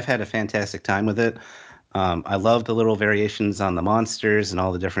game, I've had a fantastic time with it. I love the little variations on the monsters and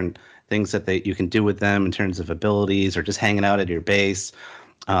all the different things that you can do with them in terms of abilities or just hanging out at your base.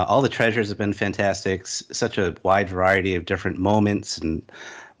 All the treasures have been fantastic. Such a wide variety of different moments and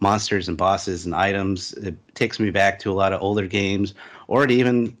monsters and bosses and items. It takes me back to a lot of older games, or it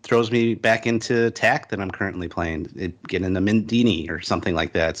even throws me back into TAC that I'm currently playing. Get into Mindini or something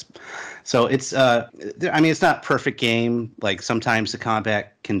like that. So it's it's not perfect game. Like sometimes the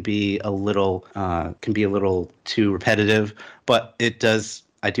combat can be a little too repetitive, but it does.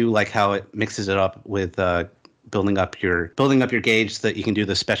 I do like how it mixes it up with building up your gauge so that you can do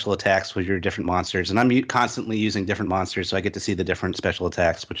the special attacks with your different monsters. And I'm constantly using different monsters, so I get to see the different special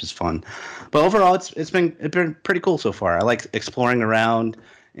attacks, which is fun. But overall, it's been pretty cool so far. I like exploring around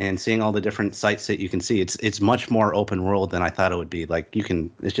and seeing all the different sites that you can see. It's much more open world than I thought it would be. Like you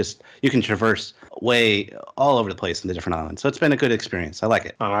can traverse way all over the place in the different islands. So it's been a good experience. I like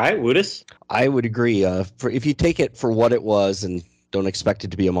it. All right, Woodus. I would agree. If you take it for what it was and don't expect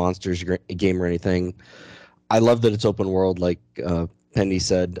it to be a monsters game or anything, I love that it's open world, like Penny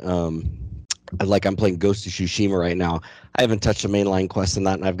said. I'm playing Ghost of Tsushima right now. I haven't touched a mainline quest in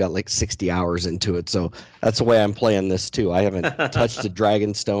that, and I've got like 60 hours into it. So that's the way I'm playing this too. I haven't touched a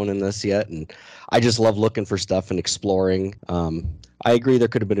Dragonstone in this yet, and I just love looking for stuff and exploring. I agree there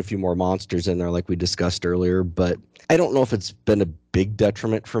could have been a few more monsters in there, like we discussed earlier, but I don't know if it's been a big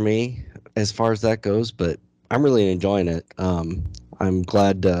detriment for me as far as that goes. But I'm really enjoying it. I'm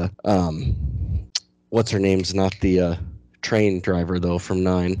glad. What's her name's not the train driver though from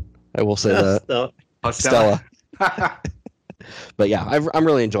 9. I will say that. So, Stella. But yeah, I'm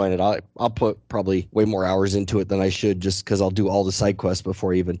really enjoying it. I'll put probably way more hours into it than I should, just because I'll do all the side quests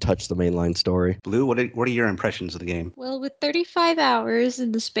before I even touch the mainline story. Blue, what are your impressions of the game? Well, with 35 hours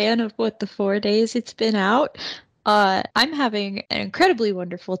in the span of the 4 days it's been out, I'm having an incredibly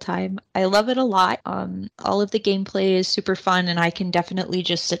wonderful time. I love it a lot. All of the gameplay is super fun, and I can definitely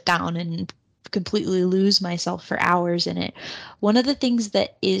just sit down and completely lose myself for hours in it. One of the things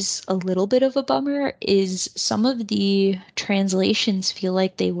that is a little bit of a bummer is some of the translations feel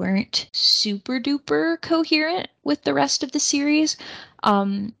like they weren't super duper coherent with the rest of the series.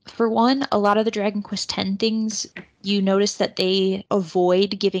 For one, a lot of the Dragon Quest X things, you notice that they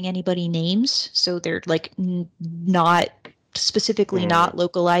avoid giving anybody names, so they're like not specifically not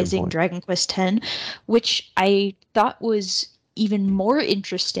localizing Dragon Quest X, which I thought was even more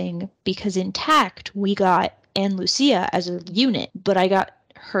interesting because in TACT we got Anne Lucia as a unit, but I got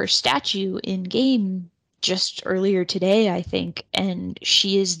her statue in game just earlier today, I think, and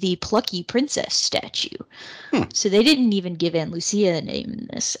she is the plucky princess statue. So they didn't even give Anne Lucia a name in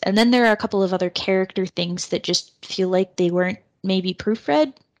this. And then there are a couple of other character things that just feel like they weren't maybe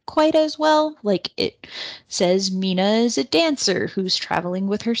proofread quite as well. Like it says Mina is a dancer who's traveling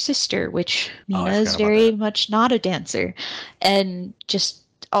with her sister, which Mina is very much not a dancer. And just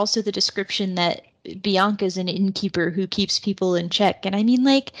also the description that Bianca's an innkeeper who keeps people in check. And I mean,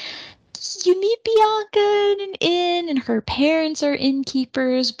 like, you meet Bianca in an inn, and her parents are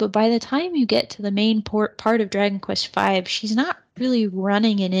innkeepers, but by the time you get to the main part of Dragon Quest V, she's not really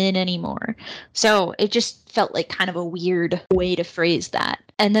running an inn anymore. So it just felt like kind of a weird way to phrase that.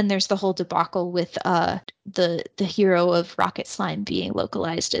 And then there's the whole debacle with the hero of Rocket Slime being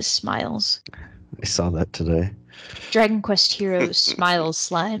localized as Smiles. I saw that today. Dragon Quest hero Smiles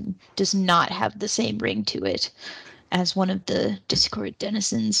Slime does not have the same ring to it, as one of the Discord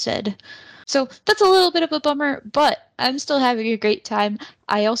denizens said. So that's a little bit of a bummer, but I'm still having a great time.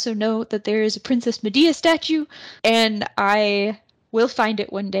 I also know that there is a Princess Medea statue, and I will find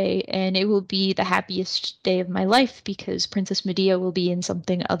it one day, and it will be the happiest day of my life because Princess Medea will be in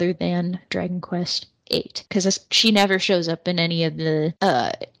something other than Dragon Quest 8, because she never shows up in any of the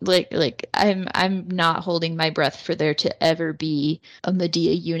I'm not holding my breath for there to ever be a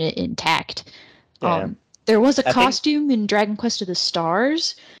Medea unit intact. Yeah. There was a costume in Dragon Quest of the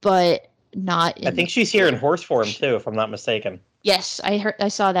Stars, but not in... I think she's here in horse form too, if I'm not mistaken. Yes, I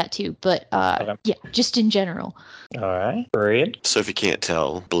saw that too, but Okay. Yeah, just in general. All right, brilliant. So if you can't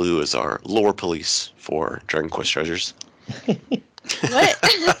tell, Blue is our lore police for Dragon Quest Treasures. What?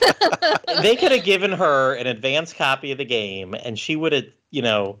 They could have given her an advanced copy of the game, and she would have,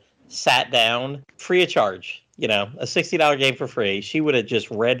 sat down free of charge. A $60 game for free. She would have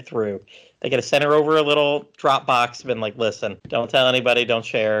just read through. They could have sent her over a little Dropbox, been like, listen, don't tell anybody, don't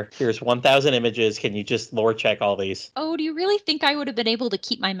share. Here's 1,000 images. Can you just lore check all these? Oh, do you really think I would have been able to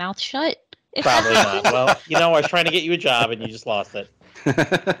keep my mouth shut? Probably not. Well, I was trying to get you a job, and you just lost it.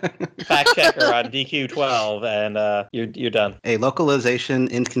 Fact checker on DQ12, and you're done. A localization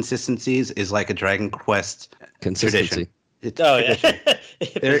inconsistencies is like a Dragon Quest Consistency. tradition. It's Yeah. tradition.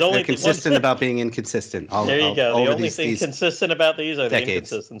 They're They're consistent about being inconsistent. There you go. Over The only thing consistent about these are decades.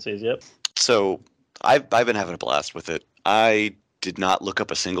 the inconsistencies. Yep. So I've been having a blast with it. I did not look up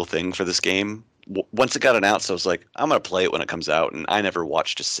a single thing for this game. Once it got announced, I was like, I'm going to play it when it comes out, and I never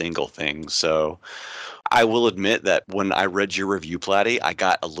watched a single thing. So I will admit that when I read your review, Platty, I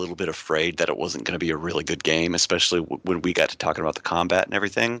got a little bit afraid that it wasn't going to be a really good game, especially when we got to talking about the combat and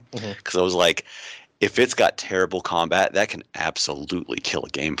everything. Because I was like, if it's got terrible combat, that can absolutely kill a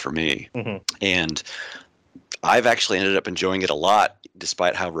game for me. And I've actually ended up enjoying it a lot,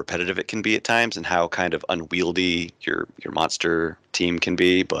 despite how repetitive it can be at times and how kind of unwieldy your monster team can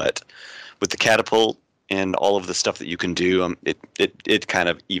be. But with the catapult and all of the stuff that you can do, it kind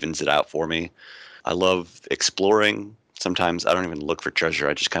of evens it out for me. I love exploring. Sometimes I don't even look for treasure.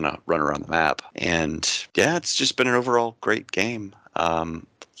 I just kind of run around the map. And yeah, it's just been an overall great game.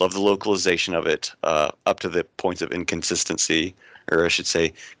 Love the localization of it, up to the points of inconsistency, or I should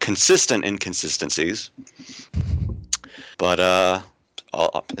say consistent inconsistencies. But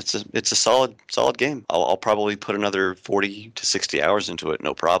it's a solid game. I'll probably put another 40 to 60 hours into it,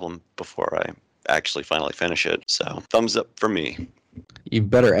 no problem, before I actually finally finish it. So thumbs up for me. You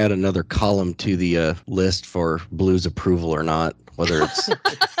better add another column to the list for Blue's approval or not, whether it's...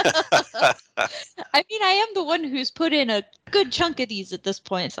 I mean, I am the one who's put in a good chunk of these at this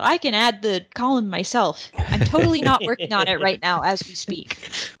point, so I can add the column myself. I'm totally not working on it right now as we speak.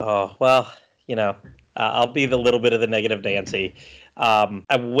 Oh, well, I'll be the little bit of the negative Nancy.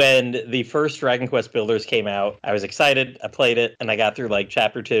 When the first Dragon Quest Builders came out, I was excited. I played it, and I got through like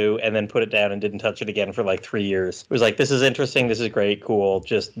chapter 2 and then put it down and didn't touch it again for like 3 years. It was like, this is interesting. This is great. Cool.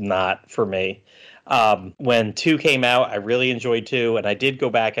 Just not for me. When 2 came out, I really enjoyed 2, and I did go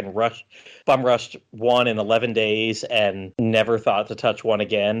back and bum rushed 1 in 11 days and never thought to touch 1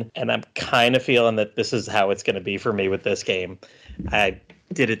 again. And I'm kind of feeling that this is how it's going to be for me with this game. I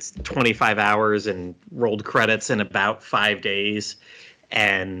did its 25 hours and rolled credits in about 5 days.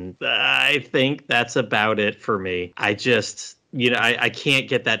 And I think that's about it for me. I just, I can't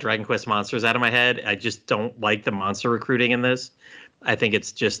get that Dragon Quest monsters out of my head. I just don't like the monster recruiting in this. I think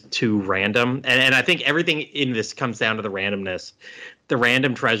it's just too random. And I think everything in this comes down to the randomness. The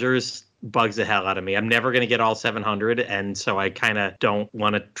random treasures bugs the hell out of me. I'm never going to get all 700. And so I kind of don't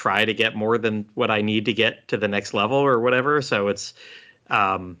want to try to get more than what I need to get to the next level or whatever. So it's,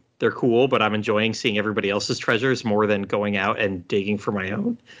 they're cool, but I'm enjoying seeing everybody else's treasures more than going out and digging for my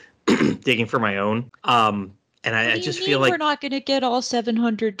own. And I just feel like we're not going to get all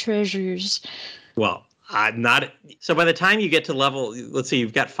 700 treasures. Well, I'm not. So by the time you get to level, let's see,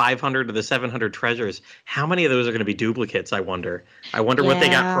 you've got 500 of the 700 treasures. How many of those are going to be duplicates? I wonder what they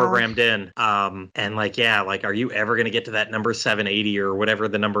got programmed in. And are you ever going to get to that number 780 or whatever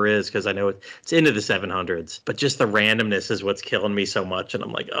the number is? Because I know it's into the 700s. But just the randomness is what's killing me so much. And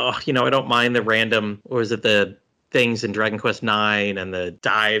I'm like, I don't mind the random, or is it the things in Dragon Quest IX and the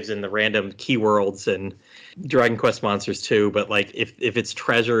dives and the random keywords and Dragon Quest monsters too, but like if it's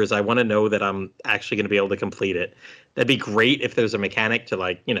treasures, I want to know that I'm actually going to be able to complete it. That'd be great if there's a mechanic to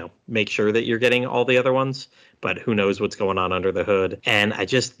like, make sure that you're getting all the other ones, but who knows what's going on under the hood. And I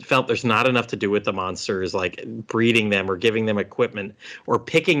just felt there's not enough to do with the monsters, like breeding them or giving them equipment or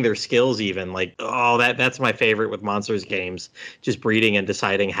picking their skills even. Like, oh, that's my favorite with monsters games, just breeding and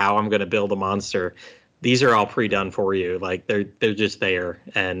deciding how I'm going to build a monster. These are all pre-done for you. Like they're just there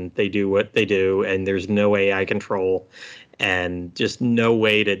and they do what they do, and there's no AI control and just no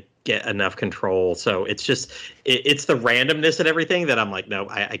way to get enough control. So it's just it's the randomness and everything that I'm like, no,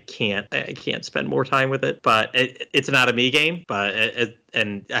 I can't spend more time with it. But it's not a me game. But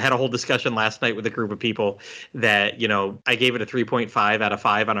and I had a whole discussion last night with a group of people that I gave it a 3.5 out of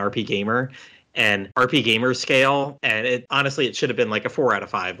 5 on RP Gamer. And RP Gamer scale, and it should have been like a 4 out of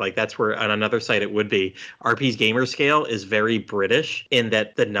 5. Like that's where on another site it would be. RP's Gamer scale is very British in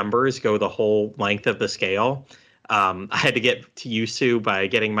that the numbers go the whole length of the scale. I had to get used to by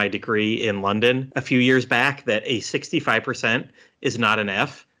getting my degree in London a few years back that a 65% is not an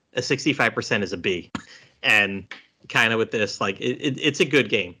F. A 65% is a B. And kind of with this, like it's a good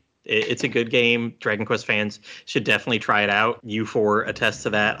game. It's a good game. Dragon Quest fans should definitely try it out. U4 attests to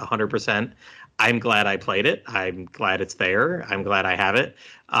that 100%. I'm glad I played it. I'm glad it's there. I'm glad I have it.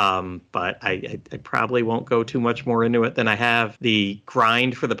 But I probably won't go too much more into it than I have. The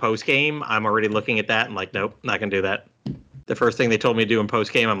grind for the post game, I'm already looking at that and like, nope, not gonna do that. The first thing they told me to do in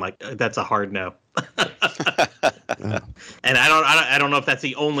post game, I'm like, that's a hard no. And I don't know if that's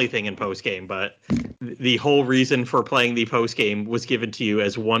the only thing in post game, but the whole reason for playing the post game was given to you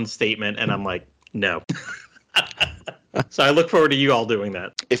as one statement, and I'm like, no. So I look forward to you all doing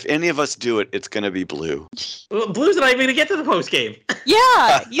that. If any of us do it, it's going to be Blue. Well, Blue's not even going to get to the post game.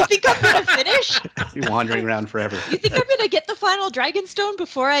 Yeah, you think I'm going to finish? You're wandering around forever. You think I'm going to get the final Dragonstone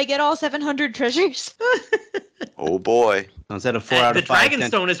before I get all 700 treasures? Oh boy. Instead of 4 out of 5. The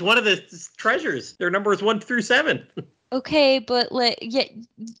Dragonstone is one of the treasures. Their numbers 1 through 7. Okay, but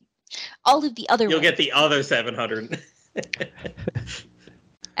all of the other You'll ones. get the other 700.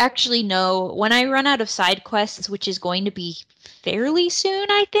 Actually, no. When I run out of side quests, which is going to be fairly soon,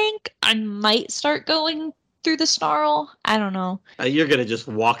 I think, I might start going through the Snarl. I don't know. You're going to just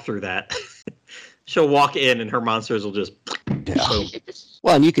walk through that. She'll walk in and her monsters will just... Yeah. boom.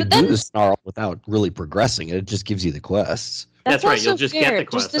 Well, and you can But then- do the snarl without really progressing it. It just gives you the quests. That's right, you'll also just get fair. the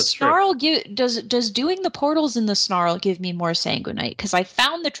quest, Does the that's true. Snarl does doing the portals in the Snarl give me more Sanguinite? Because I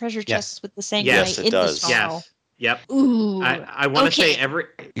found the treasure chests with the Sanguinite Yes, it in does. the Snarl. Yes. Yep. Ooh. I want to okay. say every...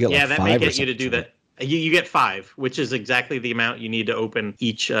 You get Yeah, like that 5 may or get you to do something. that. You get 5, which is exactly the amount you need to open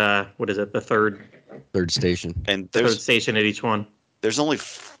each, the third Third station. And third station at each one. there's only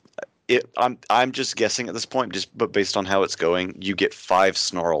I'm just guessing at this point, but based on how it's going, you get 5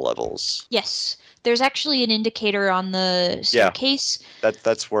 Snarl levels. Yes. There's actually an indicator on the Yeah. staircase.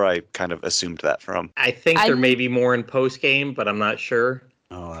 That's where I kind of assumed that from. I think there I'm- may be more in post game, but I'm not sure.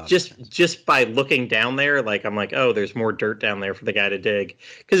 Oh, Just by looking down there, like I'm like, oh, there's more dirt down there for the guy to dig.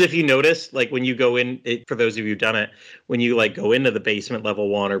 Because if you notice, like when you go in, for those of you who've done it, when you like go into the basement level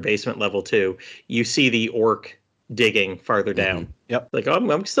 1 or basement level 2, you see the orc digging farther down. Yep. Like, oh,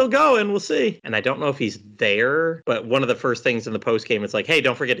 I'm still going. We'll see. And I don't know if he's there, but one of the first things in the post game is like, hey,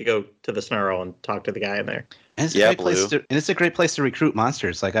 don't forget to go to the Snarl and talk to the guy in there. And it's, Yeah, a great place Blue. and it's a great place to recruit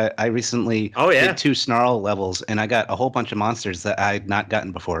monsters. Like I recently Oh, yeah. did 2 Snarl levels, and I got a whole bunch of monsters that I had not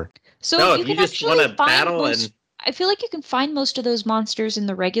gotten before. So No, you if you can just actually wanna find battle most, and- I feel like you can find most of those monsters in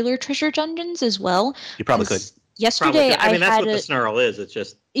the regular treasure dungeons as well. You probably could. 'cause Yesterday Probably. I mean, that's had what a the Snarl is. It's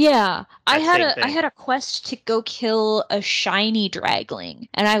just, yeah, I that had same I thing. had a quest to go kill a shiny dragling,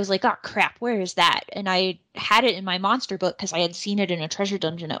 and I was like, oh crap, where is that? And I had it in my monster book because I had seen it in a treasure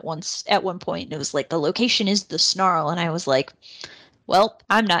dungeon at one point, and it was like the location is the Snarl, and I was like, well,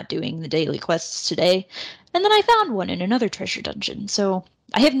 I'm not doing the daily quests today. And then I found one in another treasure dungeon, so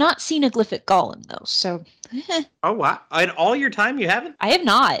I have not seen a glyphic golem though, so oh, wow. In all your time, you haven't? I have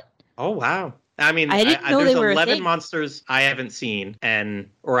not. Oh, wow. I mean, I didn't know there's they were a 11 thing. monsters I haven't seen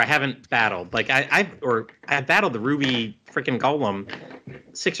or I haven't battled. Like I battled the Ruby freaking Golem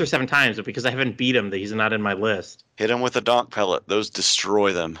 6 or 7 times, but because I haven't beat him, he's not in my list. Hit them with a donk pellet. Those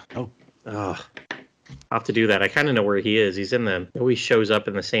destroy them. Oh, I'll have to do that. I kind of know where he is. He's in the. He always shows up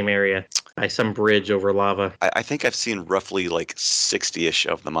in the same area by some bridge over lava. I think I've seen roughly like 60-ish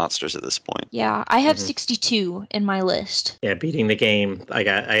of the monsters at this point. Yeah, I have Mhm. 62 in my list. Yeah, beating the game. I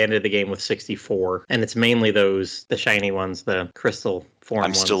ended the game with 64, and it's mainly the shiny ones, the crystal form I'm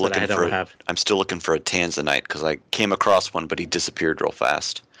ones still that I looking don't for. have. I'm still looking for a Tanzanite because I came across one, but he disappeared real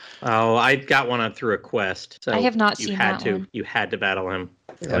fast. Oh, I got one through a quest. So I have not you seen had that to. one. You had to battle him.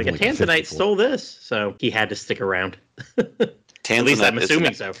 Like a Having a Tanzanite 54. stole this, so he had to stick around. At least I'm Tanzanite is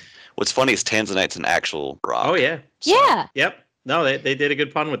assuming so. What's funny is Tanzanite's an actual rock. Oh yeah. Yeah. Yep. No, they did a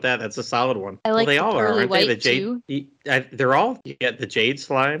good pun with that. That's a solid one. I like they the all are, pearly aren't they? The white, jade. They're all. You got the jade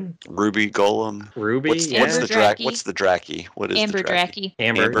slime, Ruby Golem. ruby. What's yeah. the Amber What's the Draki? What is Amber the Draki? Draki.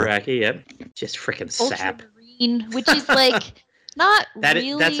 Amber, Amber. Draki. Yep. Just freaking sap. Ultramarine, which is like not That is-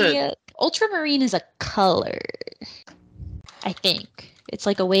 really. that's Ultramarine is a color. I think it's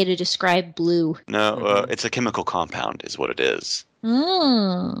like a way to describe blue. No, Mhm. it's a chemical compound, is what it is.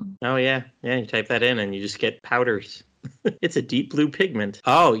 Mm. Oh yeah, yeah. You type that in and you just get powders. It's a deep blue pigment.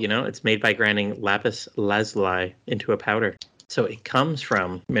 Oh, it's made by grinding lapis lazuli into a powder. So it comes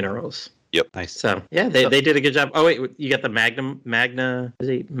from minerals. Nice. So yeah, they did a good job. Oh wait, you got the Magna. Is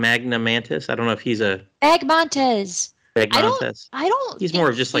he Magna Mantis? I don't know if he's a Agmontes. Magmantis. I don't. He's think more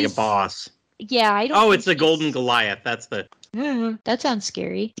of just like a he's- boss. Yeah, I don't. Oh, think it's the he's- Golden Goliath. That's the. That sounds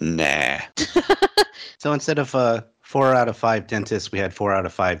scary. Nah. So instead of 4 out of 5 dentists, we had 4 out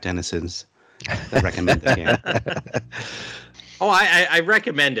of 5 denizens that recommend the game. Oh, I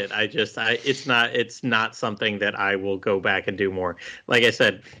recommend it. It's not something that I will go back and do more. Like I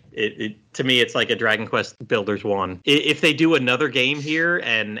said, to me it's like a Dragon Quest Builders 1. If they do another game here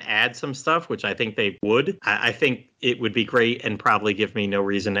and add some stuff, which I think they would, I think it would be great and probably give me no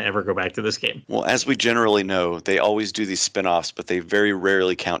reason to ever go back to this game. Well, as we generally know, they always do these spin-offs, but they very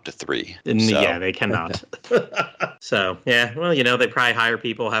rarely count to 3. And So, yeah, they cannot. So yeah, well, they probably hire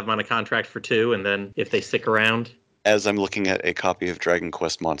people, have them on a contract for 2, and then if they stick around. as I'm looking at a copy of Dragon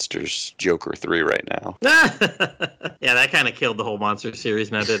Quest Monsters Joker 3 right now. Yeah, that kind of killed the whole monster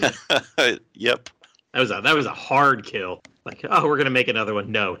series now, didn't it? Yep. That was a hard kill. Like, oh, we're gonna make another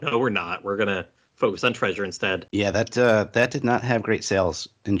one. No, we're not. We're gonna focus on treasure instead. Yeah, that did not have great sales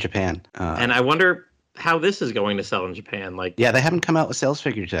in Japan. And I wonder how this is going to sell in Japan. Like, Yeah, they haven't come out with sales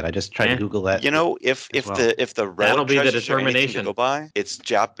figures yet. I just tried Yeah. to Google that. You know, if well. the relic That'll be the treasures are anything determination. to go by, it's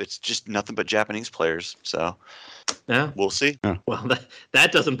just nothing but Japanese players. So yeah. we'll see. Well,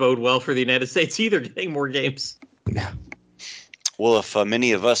 that doesn't bode well for the United States either. Getting more games. Well, if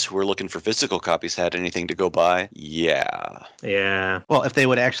many of us who were looking for physical copies had anything to go by, yeah. Yeah. Well, if they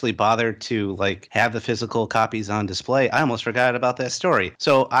would actually bother to have the physical copies on display, I almost forgot about that story.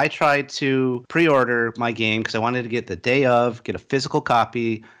 So I tried to pre-order my game because I wanted to get the day of, get a physical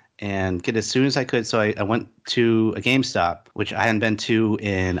copy, and get it as soon as I could. So I went to a GameStop, which I hadn't been to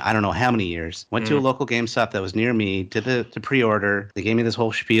in I don't know how many years. Went to a local GameStop that was near me, did the pre-order. They gave me this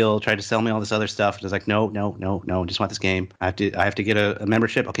whole spiel, tried to sell me all this other stuff. And I was like, no, just want this game. I have to get a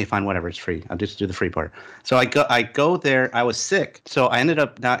membership. Okay, fine, whatever, it's free. I'll just do the free part. So I go there. I was sick, so I ended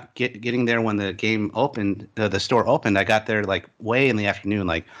up not getting there when the game opened. The store opened. I got there way in the afternoon,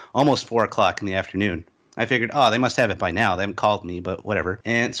 almost 4:00 in the afternoon. I figured, they must have it by now. They haven't called me, but whatever.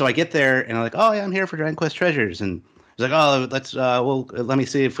 And so I get there, and I'm like, oh, yeah, I'm here for Dragon Quest Treasures. And I was like, oh, let me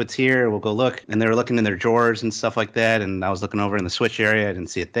see if it's here. We'll go look. And they were looking in their drawers and stuff like that. And I was looking over in the Switch area. I didn't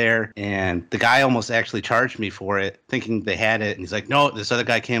see it there. And the guy almost actually charged me for it, thinking they had it. And he's like, no, this other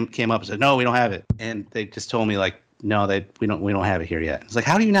guy came up and said, no, we don't have it. And they just told me, no, we don't have it here yet. It's like,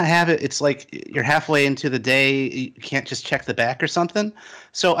 how do you not have it? It's like you're halfway into the day. You can't just check the back or something.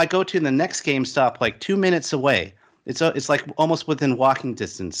 So I go to the next GameStop 2 minutes away. It's like almost within walking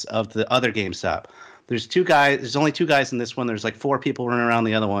distance of the other GameStop. There's 2 guys. There's only 2 guys in this one. There's 4 people running around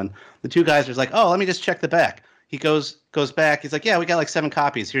the other one. The 2 guys are like, oh, let me just check the back. He goes back. He's like, yeah, we got 7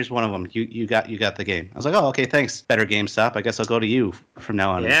 copies. Here's one of them. You got the game. I was like, oh, okay, thanks. Better GameStop. I guess I'll go to you from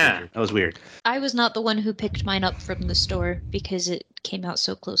now on. Yeah. That was weird. I was not the one who picked mine up from the store because it came out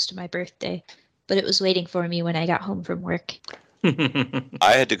so close to my birthday, but it was waiting for me when I got home from work.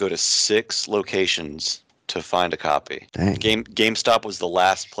 I had to go to 6 locations to find a copy. Dang. GameStop was the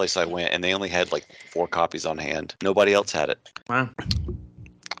last place I went, and they only had 4 copies on hand. Nobody else had it. Wow.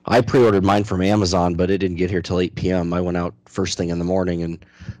 I pre-ordered mine from Amazon, but it didn't get here till 8 p.m. I went out first thing in the morning, and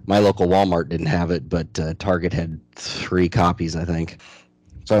my local Walmart didn't have it, but Target had 3 copies, I think.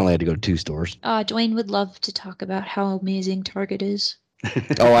 So I only had to go to 2 stores. Dwayne would love to talk about how amazing Target is.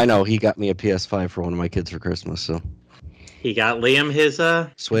 Oh, I know. He got me a PS5 for one of my kids for Christmas, so He got Liam his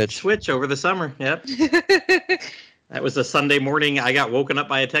Switch over the summer. Yep. That was a Sunday morning. I got woken up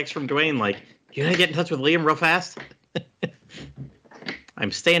by a text from Dwayne you gonna get in touch with Liam real fast?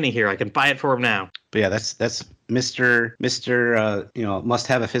 I'm standing here. I can buy it for him now. But yeah, that's Mr. Must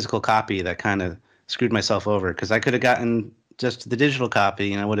have a physical copy that kind of screwed myself over because I could have gotten just the digital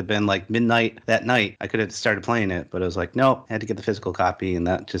copy and it would have been midnight that night. I could have started playing it, but it was no, I had to get the physical copy and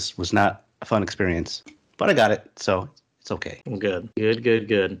that just was not a fun experience. But I got it, so It's okay. Good.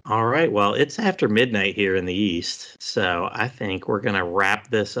 All right. Well, it's after midnight here in the East, so I think we're gonna wrap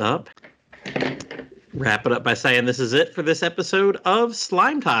this up. Wrap it up by saying this is it for this episode of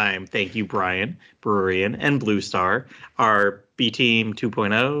Slime Time. Thank you, Brian, Brurian, and Blue Star, our B Team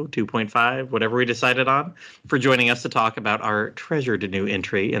 2.0, 2.5, whatever we decided on, for joining us to talk about our treasured new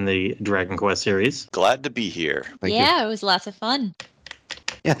entry in the Dragon Quest series. Glad to be here. Thank you. Yeah, it was lots of fun.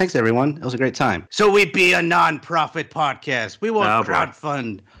 Yeah, thanks everyone. It was a great time. So we be a non-profit podcast. We won't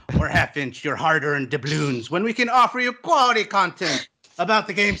crowdfund or half-inch your hard-earned doubloons when we can offer you quality content about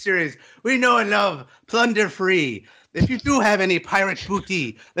the game series we know and love, plunder-free. If you do have any pirate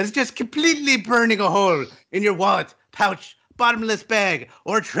booty that is just completely burning a hole in your wallet, pouch, bottomless bag,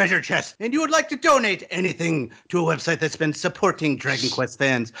 or treasure chest, and you would like to donate anything to a website that's been supporting Dragon Quest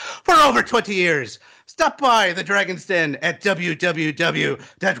fans for over 20 years, stop by the Dragon's Den at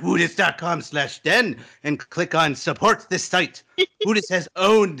www.woodis.com/den and click on support this site. Woodis has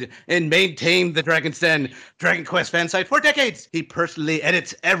owned and maintained the Dragon's Den Dragon Quest fan site for decades. He personally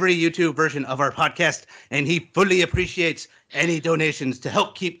edits every YouTube version of our podcast, and he fully appreciates any donations to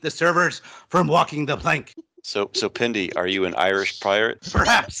help keep the servers from walking the plank. So Pindy, are you an Irish pirate?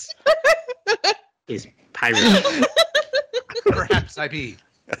 Perhaps. He's pirate. Perhaps I be.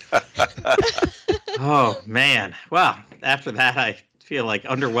 Oh, man. Well, after that, I feel like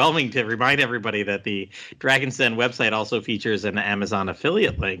underwhelming to remind everybody that the Dragon's Den website also features an Amazon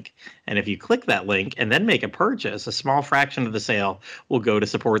affiliate link. And if you click that link and then make a purchase, a small fraction of the sale will go to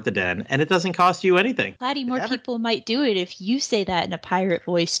support the Den, and it doesn't cost you anything. Laddie, more people might do it if you say that in a pirate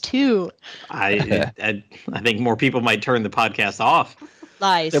voice, too. I think more people might turn the podcast off.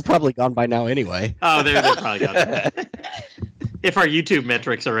 Lies. They're probably gone by now anyway. Oh, they're probably gone. If our YouTube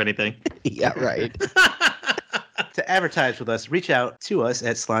metrics are anything. Yeah, right. To advertise with us, reach out to us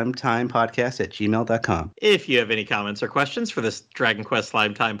at slimetimepodcast@gmail.com. If you have any comments or questions for this Dragon Quest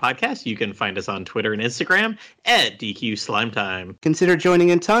Slime Time podcast, you can find us on Twitter and Instagram at DQ Slime Time. Consider joining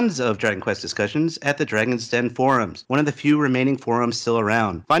in tons of Dragon Quest discussions at the Dragon's Den forums, one of the few remaining forums still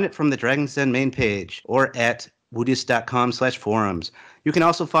around. Find it from the Dragon's Den main page or at woodis.com/forums. You can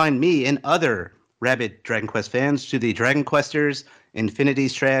also find me and other rabid Dragon Quest fans to the Dragon Questers,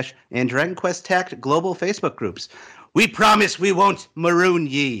 Infinity's Trash, and Dragon Quest Tact global Facebook groups. We promise we won't maroon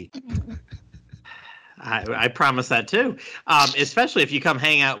ye. I promise that too, especially if you come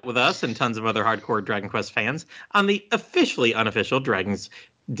hang out with us and tons of other hardcore Dragon Quest fans on the officially unofficial Dragon's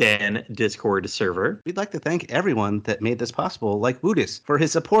Den Discord server. We'd like to thank everyone that made this possible, like Woodis, for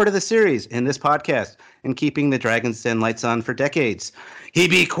his support of the series and this podcast and keeping the Dragon's Den lights on for decades. He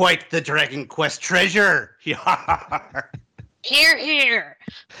be quite the Dragon Quest treasure. Hear, hear.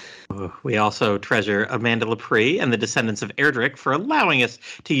 We also treasure Amanda Lepre and the Descendants of Erdrick for allowing us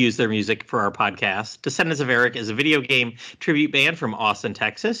to use their music for our podcast. Descendants of Eric is a video game tribute band from Austin,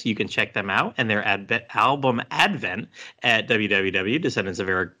 Texas. You can check them out and their album Advent at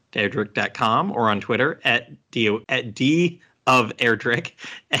www.descendantsoferic.com or on Twitter at D of Erdrick,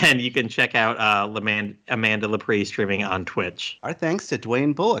 and you can check out Amanda Lepre streaming on Twitch. Our thanks to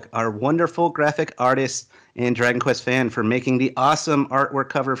Dwayne Bullock, our wonderful graphic artist and Dragon Quest fan, for making the awesome artwork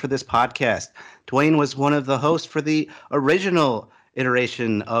cover for this podcast. Dwayne was one of the hosts for the original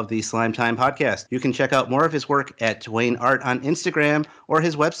iteration of the Slime Time podcast. You can check out more of his work at Dwayne Art on Instagram or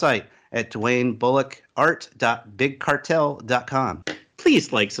his website at dwayneBullockart.bigcartel.com.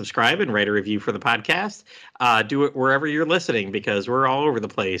 Please like, subscribe, and write a review for the podcast. Do it wherever you're listening, because we're all over the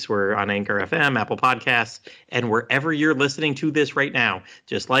place. We're on Anchor FM, Apple Podcasts, and wherever you're listening to this right now.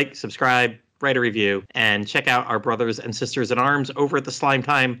 Just like, subscribe, write a review, and check out our brothers and sisters in arms over at the Slime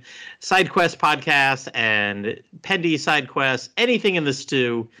Time Side Quest podcast and Pendy Side Quest. Anything in the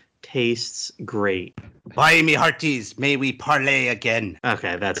stew tastes great. Bye, me hearties. May we parlay again.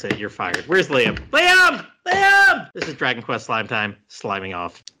 Okay, that's it. You're fired. Where's Liam? Liam! This is Dragon Quest Slime Time, sliming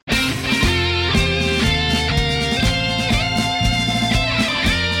off.